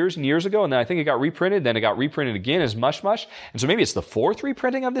printed years and years ago, and then I think it got reprinted, then it got reprinted again as Mush Mush. And so maybe it's the fourth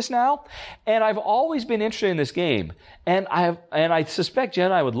reprinting of this now. And I've always been interested in this game, and I suspect Jen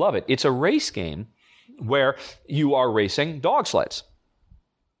and I would love it. It's a race game where you are racing dog sleds.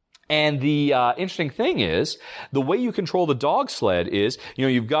 And the interesting thing is, the way you control the dog sled is,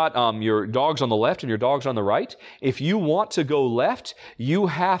 you've got your dogs on the left and your dogs on the right. If you want to go left, you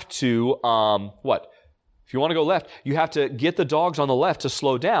have to, If you want to go left, you have to get the dogs on the left to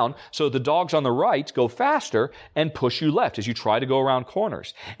slow down, so the dogs on the right go faster and push you left as you try to go around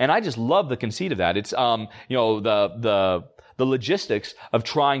corners. And I just love the conceit of that. It's, the the logistics of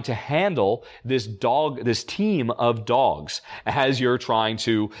trying to handle this team of dogs as you're trying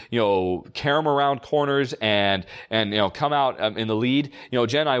to, carry them around corners and come out in the lead.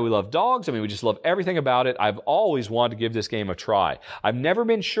 Jen and I, we love dogs. I mean, we just love everything about it. I've always wanted to give this game a try. I've never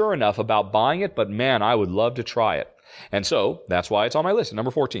been sure enough about buying it, but man, I would love to try it. And so that's why it's on my list at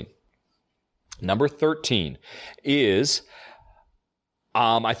number 14. Number 13 is,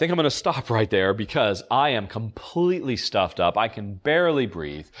 I think I'm going to stop right there because I am completely stuffed up. I can barely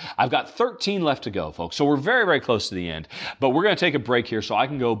breathe. I've got 13 left to go, folks. So we're very, very close to the end. But we're going to take a break here so I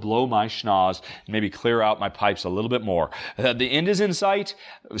can go blow my schnoz and maybe clear out my pipes a little bit more. The end is in sight.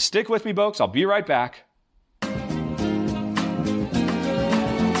 Stick with me, folks. I'll be right back.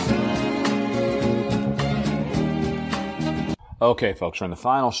 Okay, folks, we're in the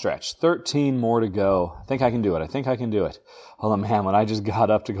final stretch. 13 more to go. I think I can do it. Hold on, man, when I just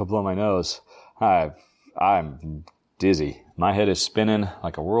got up to go blow my nose, I'm dizzy. My head is spinning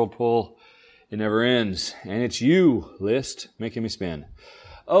like a whirlpool. It never ends. And it's you, list, making me spin.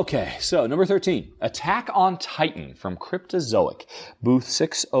 Okay, so number 13, Attack on Titan from Cryptozoic, booth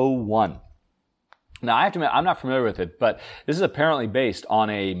 601. Now, I have to admit, I'm not familiar with it, but this is apparently based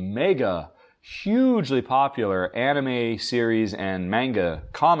on a hugely popular anime series and manga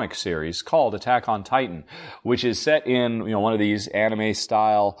comic series called Attack on Titan, which is set in, one of these anime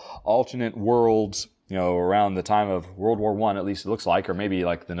style alternate worlds, around the time of World War I, at least it looks like, or maybe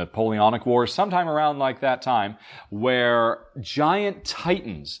like the Napoleonic Wars, sometime around like that time, where giant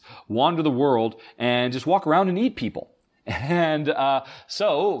titans wander the world and just walk around and eat people. And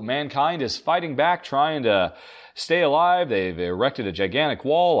so mankind is fighting back, trying to stay alive. They've erected a gigantic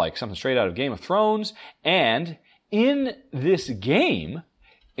wall, like something straight out of Game of Thrones. And in this game,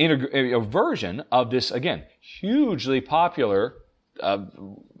 in a version of this, again, hugely popular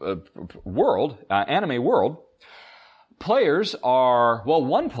world, anime world, players are,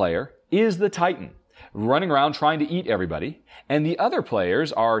 one player is the Titan, running around trying to eat everybody. And the other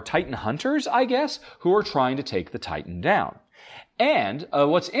players are Titan hunters, I guess, who are trying to take the Titan down. And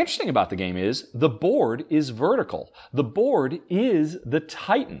what's interesting about the game is the board is vertical. The board is the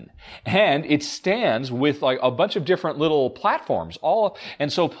Titan. And it stands with like a bunch of different little platforms.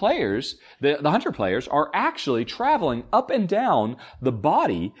 And so players, the hunter players, are actually traveling up and down the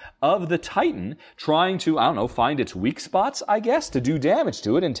body of the Titan, trying to, find its weak spots, I guess, to do damage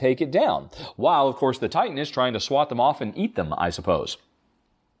to it and take it down. While, of course, the Titan is trying to swat them off and eat them, I suppose.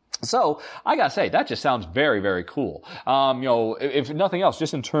 So, I gotta say, that just sounds very, very cool. If nothing else,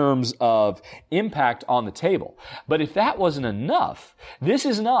 just in terms of impact on the table. But if that wasn't enough, this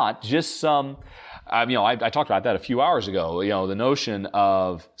is not just some, I talked about that a few hours ago, the notion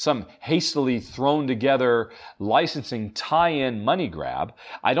of some hastily thrown together licensing tie-in money grab.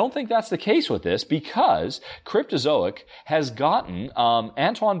 I don't think that's the case with this because Cryptozoic has gotten,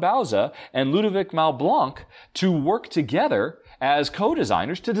 Antoine Bauza and Ludovic Malblanc to work together as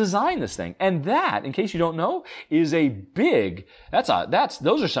co-designers to design this thing. And that, in case you don't know, is a big,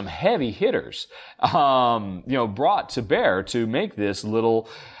 those are some heavy hitters, brought to bear to make this little,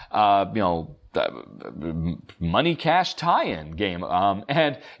 money cash tie-in game.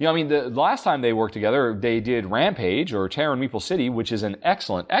 The last time they worked together, they did Rampage or Terror in Meeple City, which is an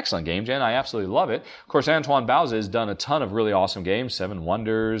excellent, excellent game. Jen, I absolutely love it. Of course, Antoine Bauza has done a ton of really awesome games, Seven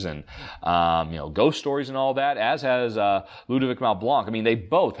Wonders and, Ghost Stories and all that, as has, Ludovic Malblanc. They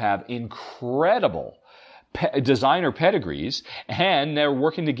both have incredible designer pedigrees, and they're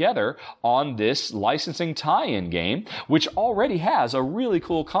working together on this licensing tie-in game, which already has a really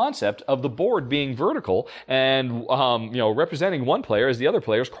cool concept of the board being vertical and, representing one player as the other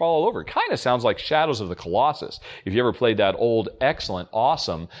players crawl all over. It kind of sounds like Shadows of the Colossus, if you ever played that old, excellent,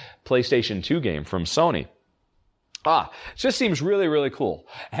 awesome PlayStation 2 game from Sony. It just seems really, really cool.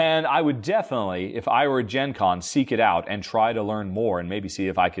 And I would definitely, if I were at Gen Con, seek it out and try to learn more and maybe see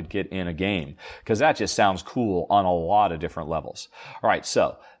if I could get in a game. Because that just sounds cool on a lot of different levels. All right,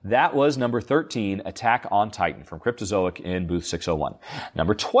 so that was number 13, Attack on Titan from Cryptozoic in booth 601.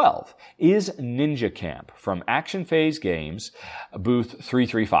 Number 12 is Ninja Camp from Action Phase Games, booth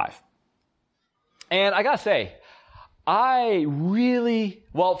 335. And I gotta say,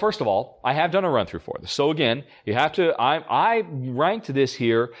 first of all, I have done a run through for this. So again, I ranked this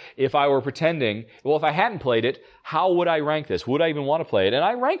here if I were pretending, if I hadn't played it, how would I rank this? Would I even want to play it? And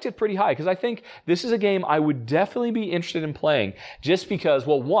I ranked it pretty high because I think this is a game I would definitely be interested in playing just because,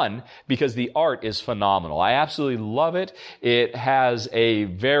 because the art is phenomenal. I absolutely love it. It has a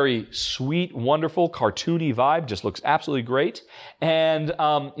very sweet, wonderful, cartoony vibe, just looks absolutely great. And,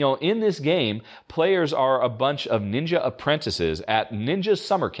 in this game, players are a bunch of ninja apprentices at ninja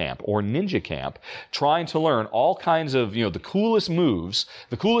summer camp or ninja camp, trying to learn all kinds of, the coolest moves,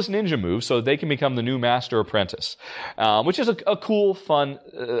 the coolest ninja moves, so they can become the new master apprentice, which is a cool, fun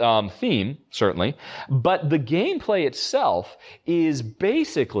theme, certainly. But the gameplay itself is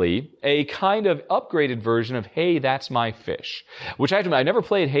basically a kind of upgraded version of Hey, That's My Fish, which I never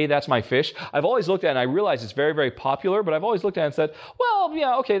played Hey, That's My Fish. I've always looked at it and I realize it's very, very popular, but I've always looked at it and said, well,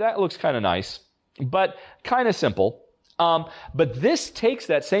 yeah, okay, that looks kind of nice, but kind of simple. But this takes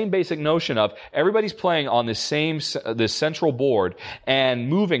that same basic notion of everybody's playing on this central board and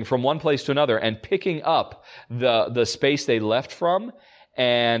moving from one place to another and picking up the space they left from.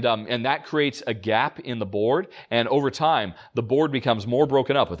 And that creates a gap in the board. And over time, the board becomes more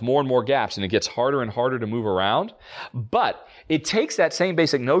broken up with more and more gaps, and it gets harder and harder to move around. But it takes that same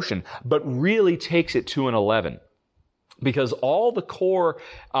basic notion, but really takes it to an 11. Because all the core,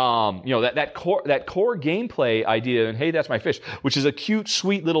 that core gameplay idea, and Hey, That's My Fish, which is a cute,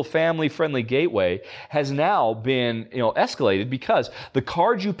 sweet little family-friendly gateway, has now been, escalated because the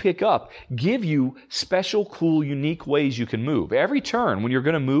cards you pick up give you special, cool, unique ways you can move. Every turn, when you're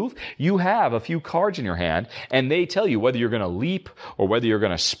going to move, you have a few cards in your hand, and they tell you whether you're going to leap, or whether you're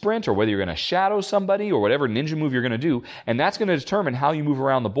going to sprint, or whether you're going to shadow somebody, or whatever ninja move you're going to do, and that's going to determine how you move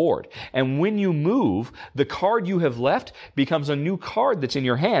around the board. And when you move, the card you have left becomes a new card that's in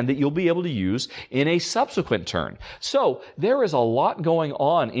your hand that you'll be able to use in a subsequent turn. So there is a lot going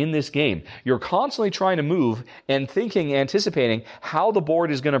on in this game. You're constantly trying to move and anticipating how the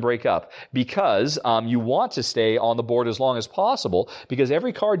board is going to break up, because you want to stay on the board as long as possible, because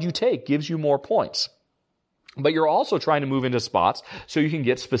every card you take gives you more points. But you're also trying to move into spots so you can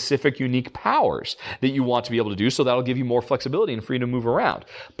get specific unique powers that you want to be able to do, so that'll give you more flexibility and freedom to move around.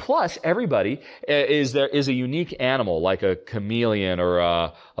 Plus, everybody is a unique animal, like a chameleon or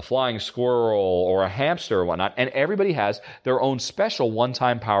a flying squirrel or a hamster or whatnot, and everybody has their own special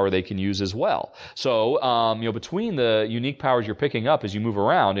one-time power they can use as well. So, between the unique powers you're picking up as you move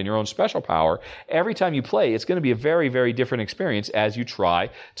around and your own special power, every time you play, it's going to be a very, very different experience as you try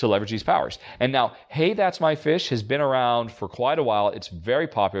to leverage these powers. And now, Hey, That's My Fish has been around for quite a while. It's very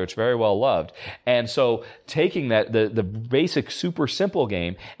popular. It's very well loved. And so taking the basic super simple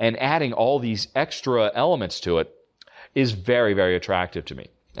game and adding all these extra elements to it is very, very attractive to me.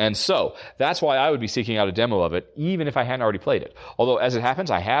 And so that's why I would be seeking out a demo of it, even if I hadn't already played it. Although, as it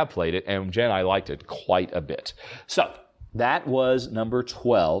happens, I have played it, and Jen, I liked it quite a bit. So that was number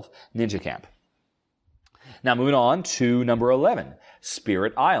 12, Ninja Camp. Now moving on to number 11,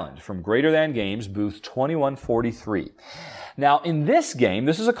 Spirit Island, from Greater Than Games, booth 2143. Now, in this game,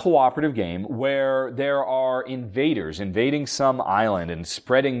 this is a cooperative game where there are invaders invading some island and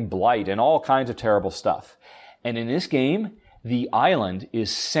spreading blight and all kinds of terrible stuff. And in this game, the island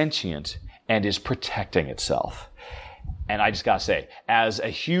is sentient and is protecting itself. And I just gotta say, as a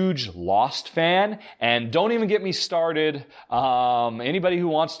huge Lost fan, and don't even get me started, anybody who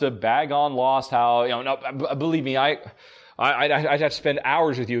wants to bag on Lost, believe me, I'd have to spend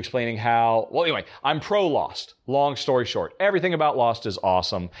hours with you explaining how, well, anyway, I'm pro Lost. Long story short, everything about Lost is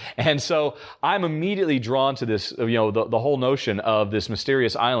awesome. And so I'm immediately drawn to this, the whole notion of this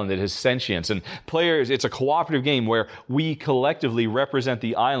mysterious island that has sentience. And players, it's a cooperative game where we collectively represent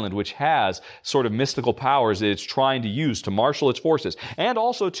the island, which has sort of mystical powers that it's trying to use to marshal its forces, and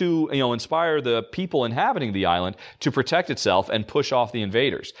also to, inspire the people inhabiting the island to protect itself and push off the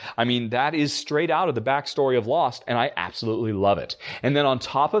invaders. I mean, that is straight out of the backstory of Lost, and I absolutely love it. And then on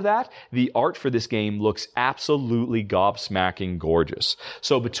top of that, the art for this game looks absolutely gobsmacking gorgeous.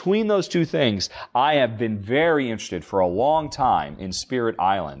 So between those two things, I have been very interested for a long time in Spirit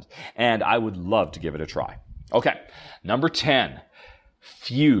Island, and I would love to give it a try. Okay, number 10,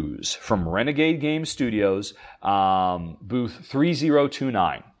 Fuse, from Renegade Game Studios, booth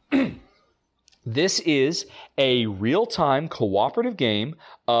 3029. This is a real-time cooperative game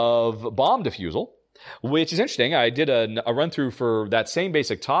of bomb defusal, which is interesting. I did a run-through for that same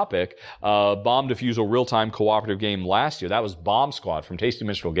basic topic, bomb defusal real-time cooperative game last year. That was Bomb Squad from Tasty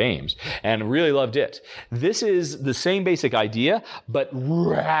Minstrel Games, and really loved it. This is the same basic idea, but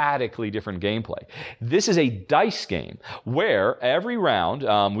radically different gameplay. This is a dice game where every round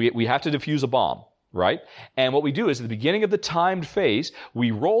we have to defuse a bomb. Right? And what we do is at the beginning of the timed phase,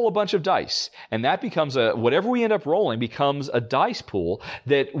 we roll a bunch of dice, and that becomes whatever we end up rolling becomes a dice pool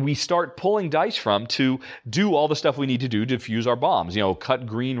that we start pulling dice from to do all the stuff we need to do to defuse our bombs. Cut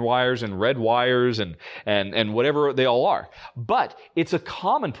green wires and red wires and whatever they all are. But it's a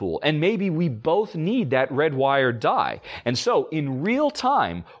common pool, and maybe we both need that red wire die. And so in real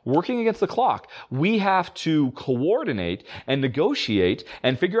time, working against the clock, we have to coordinate and negotiate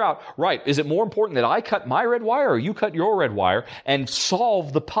and figure out, right, is it more important that I cut my red wire or you cut your red wire and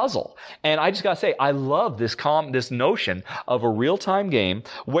solve the puzzle. And I just gotta say, I love this notion of a real-time game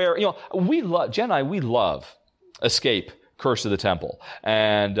where, Jen and I, we love Escape, Curse of the Temple,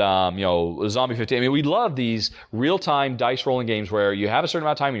 and Zombie 15. I mean, we love these real-time dice rolling games where you have a certain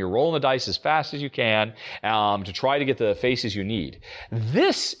amount of time and you're rolling the dice as fast as you can to try to get the faces you need.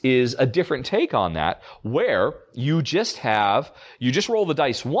 This is a different take on that, where you just roll the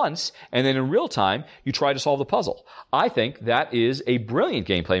dice once, and then in real time you try to solve the puzzle. I think that is a brilliant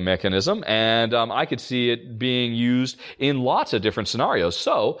gameplay mechanism, and I could see it being used in lots of different scenarios.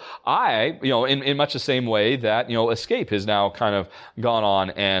 So I, in much the same way that Escape has now kind of gone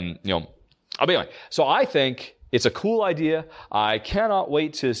on, and anyway. So I think it's a cool idea. I cannot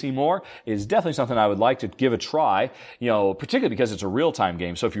wait to see more. It's definitely something I would like to give a try, particularly because it's a real-time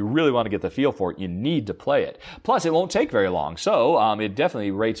game. So if you really want to get the feel for it, you need to play it. Plus, it won't take very long. So it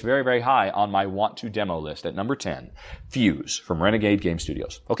definitely rates very, very high on my want-to demo list at number 10, Fuse from Renegade Game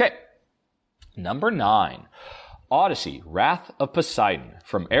Studios. Okay, number 9, Odyssey, Wrath of Poseidon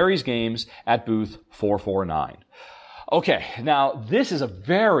from Ares Games at booth 449. Okay, now this is a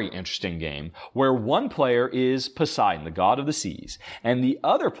very interesting game where one player is Poseidon, the god of the seas, and the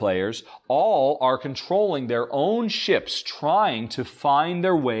other players all are controlling their own ships trying to find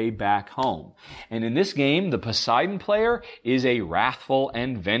their way back home. And in this game, the Poseidon player is a wrathful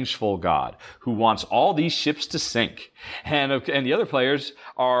and vengeful god who wants all these ships to sink. And the other players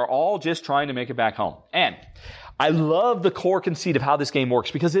are all just trying to make it back home. And I love the core conceit of how this game works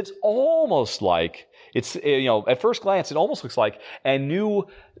because it's almost like at first glance, it almost looks like a new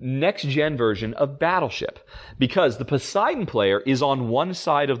next-gen version of Battleship, because the Poseidon player is on one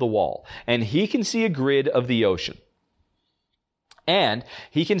side of the wall, and he can see a grid of the ocean. And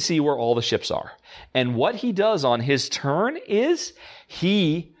he can see where all the ships are. And what he does on his turn is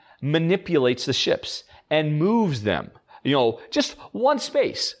he manipulates the ships and moves them, just one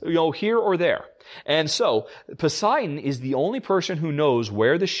space, here or there. And so Poseidon is the only person who knows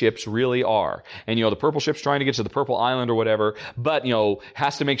where the ships really are. And, the purple ship's trying to get to the purple island or whatever, but,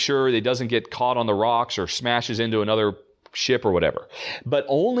 has to make sure it doesn't get caught on the rocks or smashes into another ship or whatever. But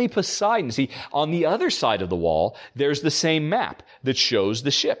only Poseidon. See, on the other side of the wall, there's the same map that shows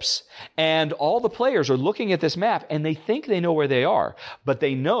the ships. And all the players are looking at this map and they think they know where they are, but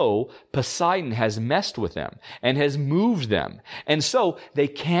they know Poseidon has messed with them and has moved them. And so they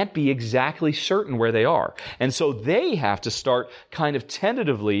can't be exactly certain where they are. And so they have to start kind of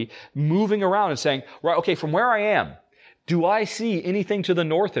tentatively moving around and saying, right, okay, from where I am, do I see anything to the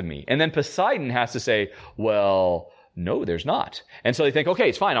north of me? And then Poseidon has to say, well, no, there's not. And so they think, okay,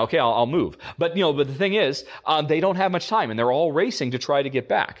 it's fine. Okay, I'll move. But, but the thing is, they don't have much time and they're all racing to try to get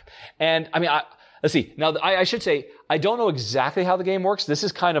back. And let's see. Now, I should say, I don't know exactly how the game works. This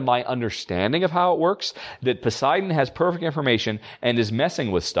is kind of my understanding of how it works, that Poseidon has perfect information and is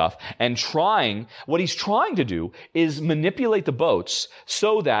messing with stuff and what he's trying to do is manipulate the boats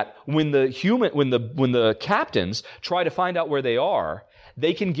so that when the captains try to find out where they are,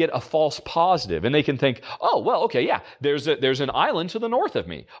 they can get a false positive and they can think, oh, well, okay, yeah, there's an island to the north of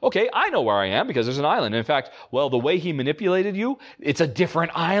me. Okay, I know where I am because there's an island. In fact, well, the way he manipulated you, it's a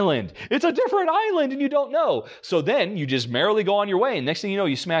different island. It's a different island and you don't know. So then you just merrily go on your way and next thing you know,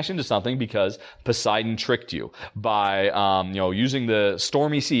 you smash into something because Poseidon tricked you by, using the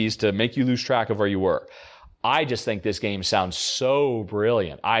stormy seas to make you lose track of where you were. I just think this game sounds so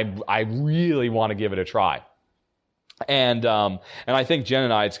brilliant. I really want to give it a try. And I think it's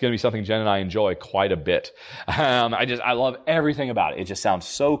going to be something Jen and I enjoy quite a bit. I love everything about it. It just sounds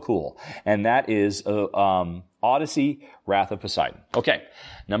so cool. And that is, Odyssey, Wrath of Poseidon. Okay.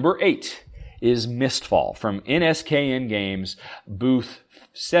 Number 8 is Mistfall from NSKN Games, booth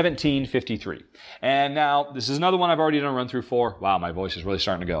 1753. And now, this is another one I've already done a run through for. Wow, my voice is really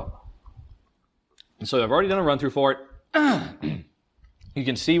starting to go. And so I've already done a run through for it. You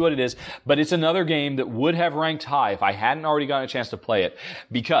can see what it is, but it's another game that would have ranked high if I hadn't already gotten a chance to play it,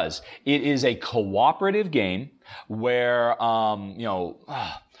 because it is a cooperative game where, how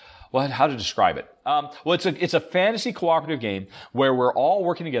to describe it? It's a fantasy cooperative game where we're all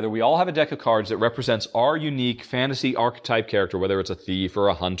working together. We all have a deck of cards that represents our unique fantasy archetype character, whether it's a thief or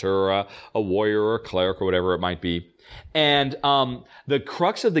a hunter or a warrior or a cleric or whatever it might be. And the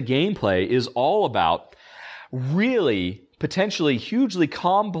crux of the gameplay is all about really potentially hugely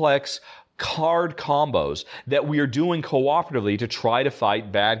complex card combos that we are doing cooperatively to try to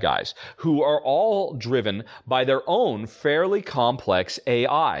fight bad guys who are all driven by their own fairly complex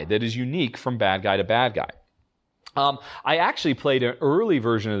AI that is unique from bad guy to bad guy. I actually played an early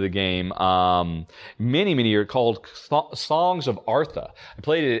version of the game many years called Songs of Artha. I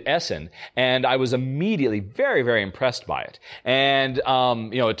played it at Essen, and I was immediately very impressed by it. And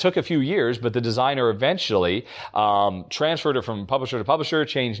it took a few years, but the designer eventually transferred it from publisher to publisher,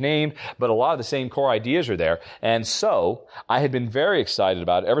 changed name, but a lot of the same core ideas are there. And so I had been very excited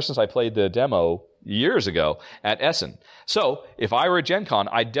about it ever since I played the demo years ago at Essen. So if I were at Gen Con,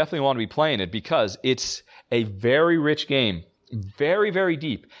 I definitely want to be playing it because it's a very rich game, very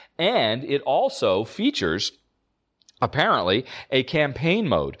deep. And it also features, apparently, a campaign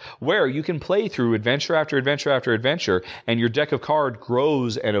mode where you can play through adventure after adventure after adventure, and your deck of cards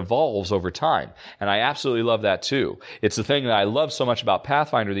grows and evolves over time. And I absolutely love that too. It's the thing that I love so much about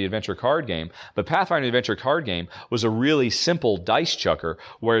Pathfinder, the adventure card game. But Pathfinder, the adventure card game, was a really simple dice chucker,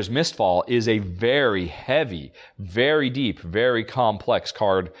 whereas Mistfall is a very heavy, very deep, very complex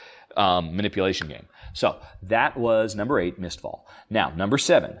card manipulation game. So that was number 8, Mistfall. Now, number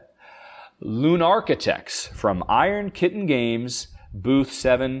 7, Lunarchitects from Iron Kitten Games, booth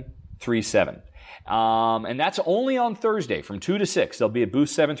 737. And that's only on Thursday from 2 to 6. They'll be at booth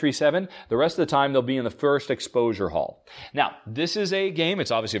 737. The rest of the time, they'll be in the first exposure hall. Now, this is a game.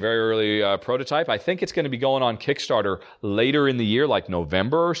 It's obviously a very early prototype. I think it's going to be going on Kickstarter later in the year, like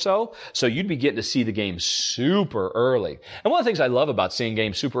November or so. So you'd be getting to see the game super early. And one of the things I love about seeing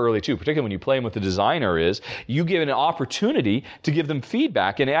games super early, too, particularly when you play them with the designer, is you give an opportunity to give them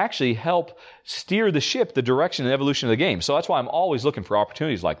feedback and actually help steer the ship, the direction and evolution of the game. So that's why I'm always looking for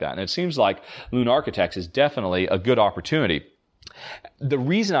opportunities like that. And it seems like Lunarchitects is definitely a good opportunity. The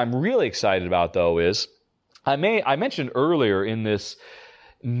reason I'm really excited about, though, is I mentioned earlier in this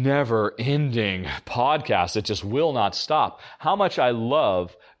never-ending podcast that just will not stop how much I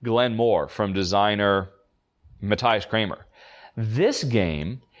love Glenn Moore from designer Matthias Kramer. This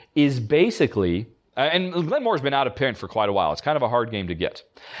game is basically, and Glenn Moore's been out of print for quite a while. It's kind of a hard game to get.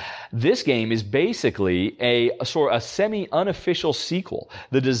 This game is basically a sort of a semi-unofficial sequel.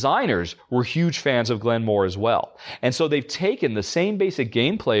 The designers were huge fans of Glenn Moore as well. And so they've taken the same basic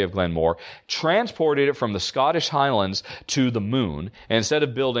gameplay of Glenn Moore, transported it from the Scottish Highlands to the moon. And instead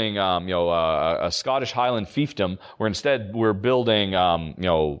of building, a Scottish Highland fiefdom, we're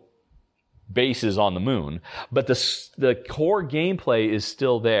building, bases on the moon, but the core gameplay is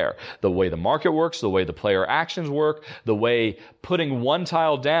still there. The way the market works, the way the player actions work, the way putting one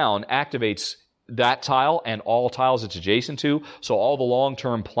tile down activates that tile and all tiles it's adjacent to, so all the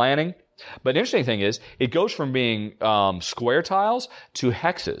long-term planning. But the interesting thing is, it goes from being square tiles to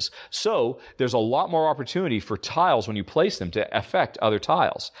hexes. So there's a lot more opportunity for tiles when you place them to affect other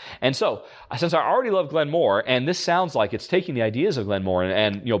tiles. And so, since I already love Glenn Moore, and this sounds like it's taking the ideas of Glenn Moore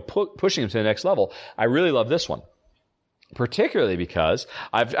and pushing them to the next level, I really love this one. Particularly because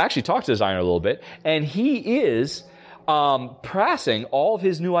I've actually talked to the designer a little bit, and he is passing all of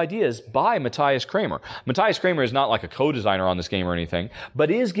his new ideas by Matthias Kramer. Matthias Kramer is not like a co-designer on this game or anything, but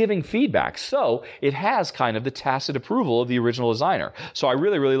is giving feedback. So it has kind of the tacit approval of the original designer. So I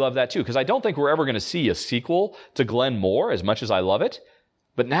really love that too, because I don't think we're ever going to see a sequel to Glenn Moore as much as I love it.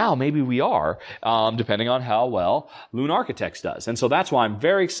 But now maybe we are, depending on how well Lunarchitects does. And so that's why I'm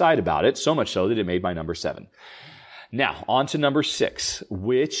very excited about it, so much so that it made my number 7. Now, on to number 6,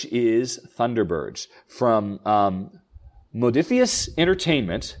 which is Thunderbirds from Modiphius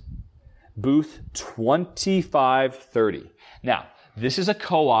Entertainment, booth 2530. Now, this is a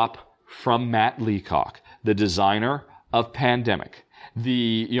co-op from Matt Leacock, the designer of Pandemic.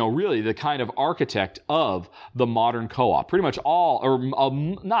 Really the kind of architect of the modern co-op. Pretty much all, or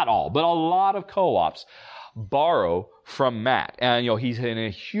not all, but a lot of co-ops borrow from Matt. And, he's a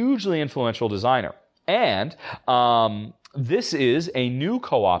hugely influential designer. And, this is a new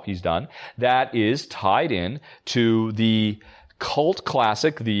co-op he's done that is tied in to the cult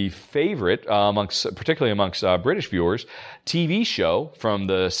classic, the favorite, particularly amongst British viewers, TV show from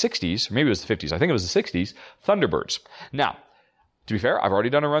the 60s, or maybe it was the 50s, I think it was the 60s, Thunderbirds. Now, to be fair, I've already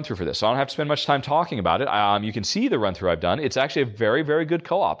done a run-through for this, so I don't have to spend much time talking about it. You can see the run-through I've done. It's actually a very good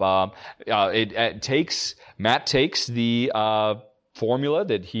co-op. Matt takes the formula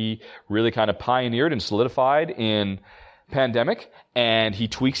that he really kind of pioneered and solidified in Pandemic, and he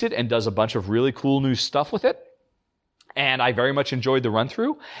tweaks it and does a bunch of really cool new stuff with it. And I very much enjoyed the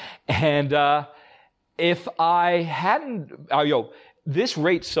run-through. And if I hadn't... this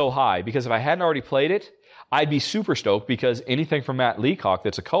rate's so high because if I hadn't already played it, I'd be super stoked because anything from Matt Leacock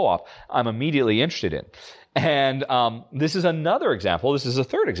that's a co-op, I'm immediately interested in. And this is another example, this is a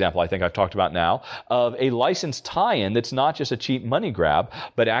third example I think I've talked about now, of a licensed tie-in that's not just a cheap money grab,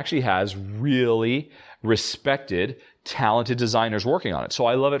 but actually has really respected talented designers working on it. So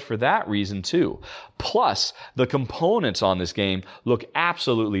I love it for that reason too. Plus, the components on this game look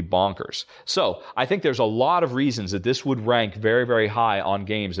absolutely bonkers. So I think there's a lot of reasons that this would rank very, very high on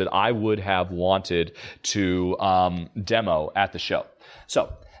games that I would have wanted to demo at the show.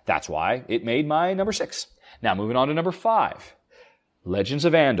 So that's why it made my number 6. Now moving on to number 5. Legends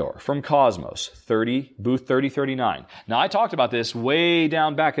of Andor from Cosmos, booth 3039. Now, I talked about this way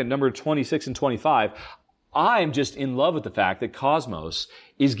down back at number 26 and 25. I'm just in love with the fact that Cosmos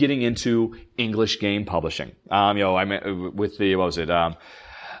is getting into English game publishing. I mean, with the,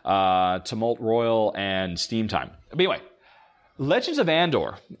 Tumult Royal and Steam Time. But anyway, Legends of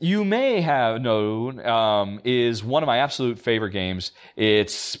Andor, you may have known, is one of my absolute favorite games.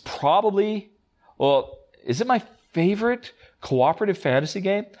 It's probably, is it my favorite cooperative fantasy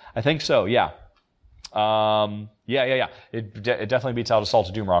game? I think so, yeah. Yeah. It definitely beats out Assault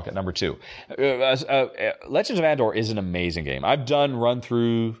of Doomrock at number 2. Legends of Andor is an amazing game. I've done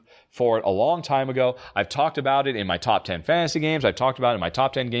run-through for it a long time ago. I've talked about it in my top 10 fantasy games. I've talked about it in my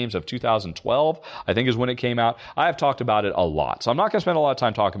top 10 games of 2012, I think is when it came out. I have talked about it a lot. So I'm not going to spend a lot of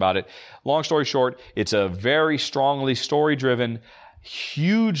time talking about it. Long story short, it's a very strongly story-driven,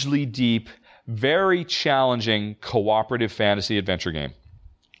 hugely deep, very challenging cooperative fantasy adventure game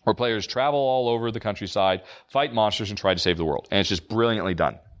where players travel all over the countryside, fight monsters, and try to save the world. And it's just brilliantly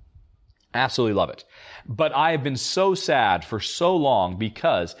done. Absolutely love it. But I have been so sad for so long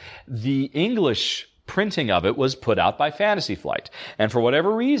because the English printing of it was put out by Fantasy Flight. And for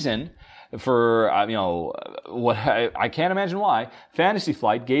whatever reason, I can't imagine why, Fantasy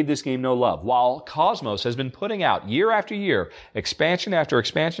Flight gave this game no love. While Cosmos has been putting out year after year, expansion after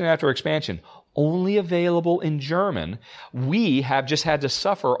expansion after expansion, only available in German, we have just had to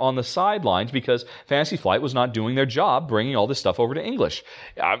suffer on the sidelines because Fantasy Flight was not doing their job bringing all this stuff over to English,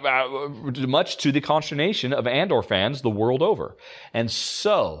 much to the consternation of Andor fans the world over. And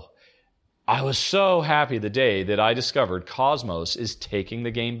so I was so happy the day that I discovered Cosmos is taking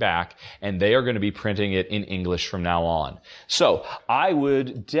the game back and they are going to be printing it in English from now on. So I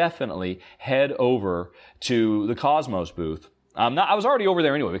would definitely head over to the Cosmos booth. I was already over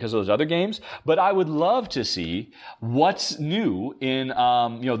there anyway because of those other games, but I would love to see what's new in,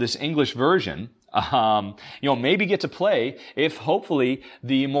 this English version. Maybe get to play if hopefully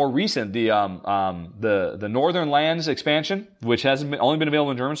the more recent, the Northern Lands expansion, which only been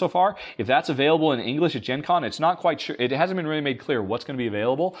available in German so far, if that's available in English at Gen Con, it's not quite sure, it hasn't been really made clear what's going to be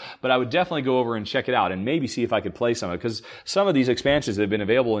available, but I would definitely go over and check it out and maybe see if I could play some of it, because some of these expansions that have been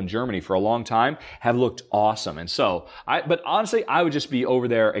available in Germany for a long time have looked awesome. And so, but honestly, I would just be over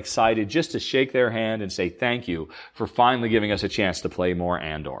there excited just to shake their hand and say thank you for finally giving us a chance to play more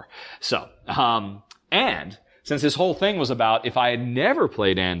Andor. So, and since this whole thing was about if I had never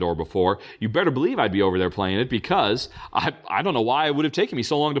played Andor before, you better believe I'd be over there playing it because I don't know why it would have taken me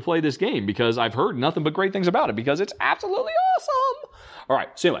so long to play this game because I've heard nothing but great things about it because it's absolutely awesome. All right,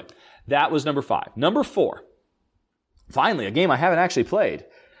 so anyway, that was number 5. Number 4, finally, a game I haven't actually played,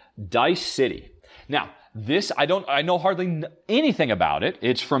 Dice City. Now, this, I know hardly anything about it.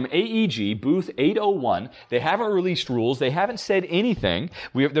 It's from AEG, booth 801. They haven't released rules. They haven't said anything.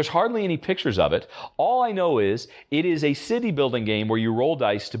 There's hardly any pictures of it. All I know is it is a city building game where you roll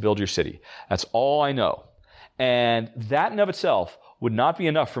dice to build your city. That's all I know. And that in of itself would not be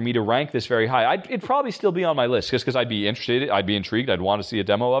enough for me to rank this very high. It'd probably still be on my list just because I'd be interested. I'd be intrigued. I'd want to see a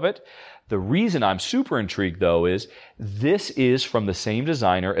demo of it. The reason I'm super intrigued, though, is this is from the same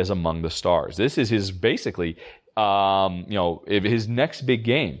designer as Among the Stars. This is his, basically, his next big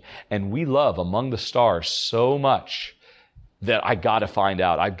game. And we love Among the Stars so much that I gotta find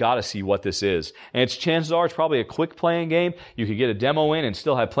out. I've gotta see what this is. And chances are it's probably a quick playing game. You could get a demo in and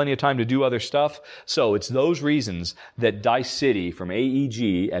still have plenty of time to do other stuff. So it's those reasons that Dice City from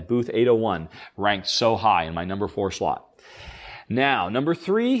AEG at booth 801 ranked so high in my number 4 slot. Now, number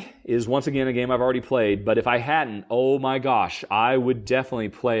 3 is once again a game I've already played, but if I hadn't, oh my gosh, I would definitely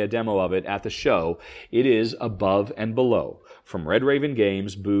play a demo of it at the show. It is Above and Below from Red Raven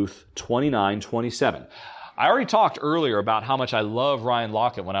Games, booth 2927. I already talked earlier about how much I love Ryan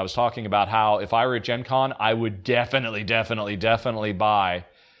Lockett when I was talking about how if I were at Gen Con, I would definitely buy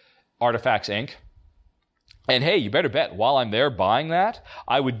Artifacts Inc. And hey, you better bet, while I'm there buying that,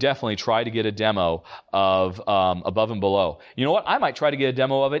 I would definitely try to get a demo of Above and Below. You know what? I might try to get a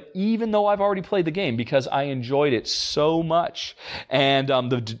demo of it even though I've already played the game because I enjoyed it so much. And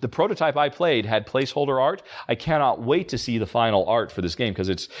the prototype I played had placeholder art. I cannot wait to see the final art for this game because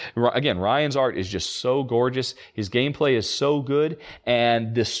it's, again, Ryan's art is just so gorgeous. His gameplay is so good.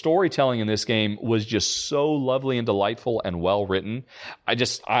 And the storytelling in this game was just so lovely and delightful and well written. I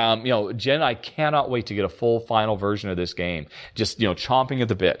just, Jen, I cannot wait to get a full final version of this game. Just, chomping at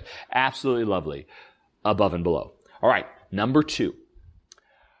the bit. Absolutely lovely. Above and below. All right, number 2.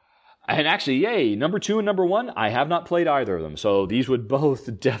 And actually, yay, number 2 and number 1, I have not played either of them. So these would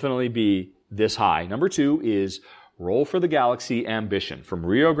both definitely be this high. Number 2 is Roll for the Galaxy Ambition from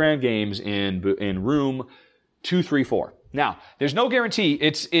Rio Grande Games in room 234. Now, there's no guarantee.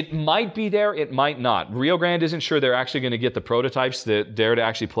 It might be there, it might not. Rio Grande isn't sure they're actually going to get the prototypes that dare to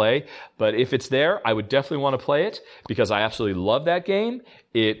actually play. But if it's there, I would definitely want to play it because I absolutely love that game.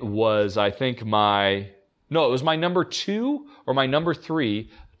 It was, I think, it was my number 2 or my number 3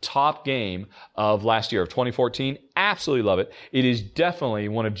 top game of last year, of 2014. Absolutely love it. It is definitely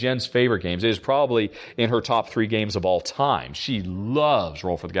one of Jen's favorite games. It is probably in her top 3 games of all time. She loves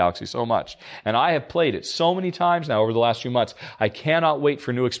Roll for the Galaxy so much. And I have played it so many times now over the last few months. I cannot wait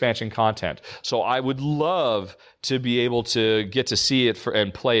for new expansion content. So I would love to be able to get to see it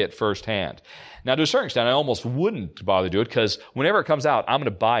and play it firsthand. Now, to a certain extent, I almost wouldn't bother to do it because whenever it comes out, I'm going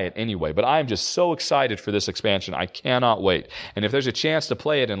to buy it anyway. But I'm just so excited for this expansion. I cannot wait. And if there's a chance to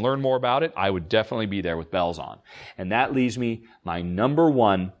play it and learn more about it, I would definitely be there with bells on. And that leaves me my number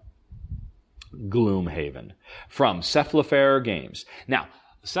 1, Gloomhaven from Cephalofair Games. Now,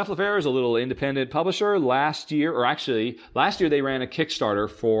 Cephalofair is a little independent publisher. Last year they ran a Kickstarter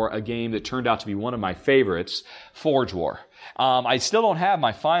for a game that turned out to be one of my favorites, Forge War. I still don't have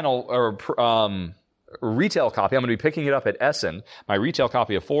my final retail copy. I'm going to be picking it up at Essen, my retail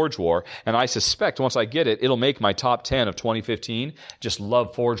copy of Forge War, and I suspect once I get it, it'll make my top 10 of 2015. Just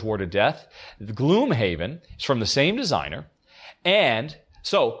love Forge War to death. Gloomhaven is from the same designer, and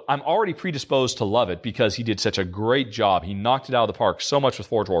so I'm already predisposed to love it because he did such a great job. He knocked it out of the park so much with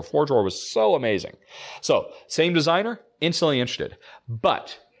Forge War. Forge War was so amazing. So, same designer, instantly interested.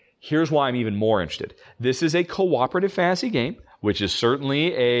 But here's why I'm even more interested. This is a cooperative fantasy game, which is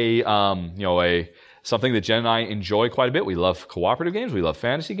certainly something that Jen and I enjoy quite a bit. We love cooperative games. We love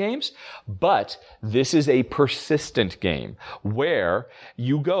fantasy games. But this is a persistent game where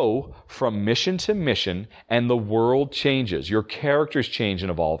you go from mission to mission and the world changes. Your characters change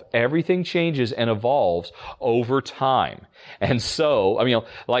and evolve. Everything changes and evolves over time. And so,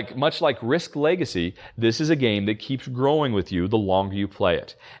 much like Risk Legacy, this is a game that keeps growing with you the longer you play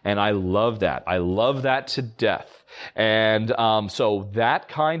it. And I love that. I love that to death. And so that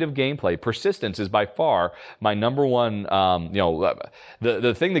kind of gameplay, persistence, is by far my number 1.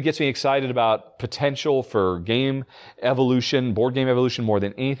 The thing that gets me excited about potential for game evolution, board game evolution, more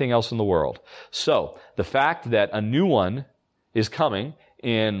than anything else in the world. So the fact that a new one is coming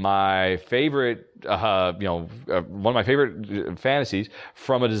in my favorite, one of my favorite fantasies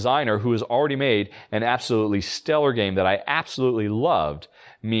from a designer who has already made an absolutely stellar game that I absolutely loved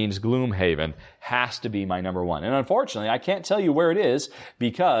means Gloomhaven has to be my number 1. And unfortunately, I can't tell you where it is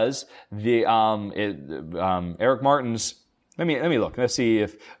because Eric Martin's. Let me look. Let's see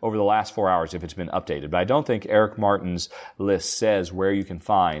if over the last 4 hours if it's been updated. But I don't think Eric Martin's list says where you can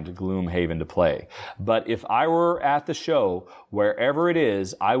find Gloomhaven to play. But if I were at the show, wherever it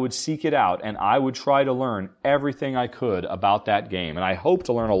is, I would seek it out and I would try to learn everything I could about that game. And I hope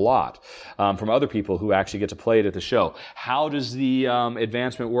to learn a lot from other people who actually get to play it at the show. How does the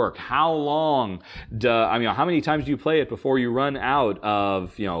advancement work? How long? How many times do you play it before you run out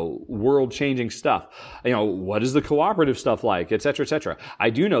of world-changing stuff? What is the cooperative stuff like, et cetera, et cetera. I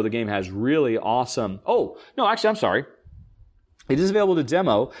do know the game has really awesome. Oh, no, actually, I'm sorry. It is available to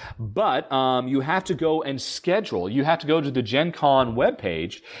demo, but you have to go and schedule. You have to go to the Gen Con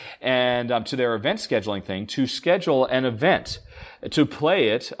webpage and to their event scheduling thing to schedule an event to play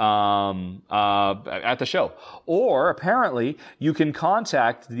it at the show. Or apparently you can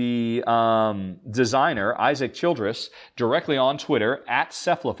contact the designer, Isaac Childress, directly on Twitter at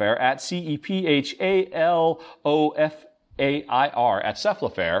Cephalofair, at CEPHALOFAIR at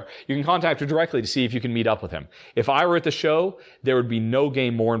Cephalofair. You can contact her directly to see if you can meet up with him. If I were at the show, there would be no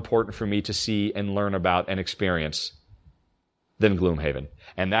game more important for me to see and learn about and experience than Gloomhaven.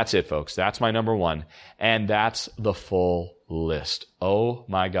 And that's it, folks. That's my number 1. And that's the full list. Oh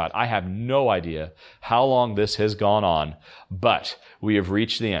my God. I have no idea how long this has gone on, but we have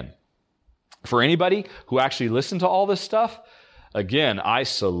reached the end. For anybody who actually listened to all this stuff, again, I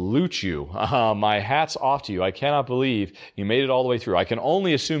salute you. My hat's off to you. I cannot believe you made it all the way through. I can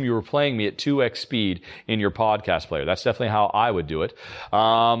only assume you were playing me at 2x speed in your podcast player. That's definitely how I would do it.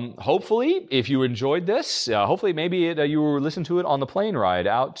 Hopefully, if you enjoyed this, hopefully maybe you were listening to it on the plane ride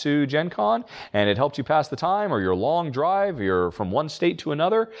out to Gen Con and it helped you pass the time, or your long drive, you're from one state to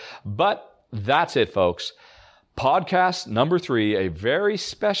another. But that's it, folks. Podcast number 3, a very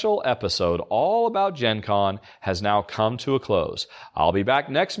special episode all about Gen Con, has now come to a close. I'll be back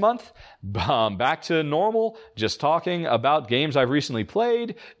next month, back to normal, just talking about games I've recently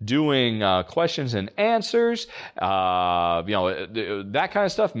played, doing questions and answers, that kind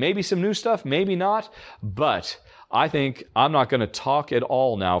of stuff. Maybe some new stuff, maybe not. But I think I'm not going to talk at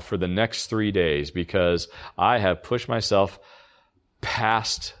all now for the next 3 days because I have pushed myself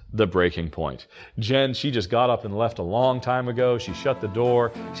past the breaking point. Jen, she just got up and left a long time ago. She shut the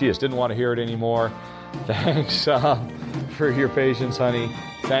door. She just didn't want to hear it anymore. Thanks for your patience, honey.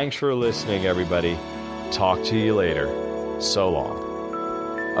 Thanks for listening, everybody. Talk to you later. So long.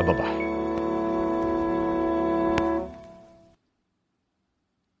 Bye-bye.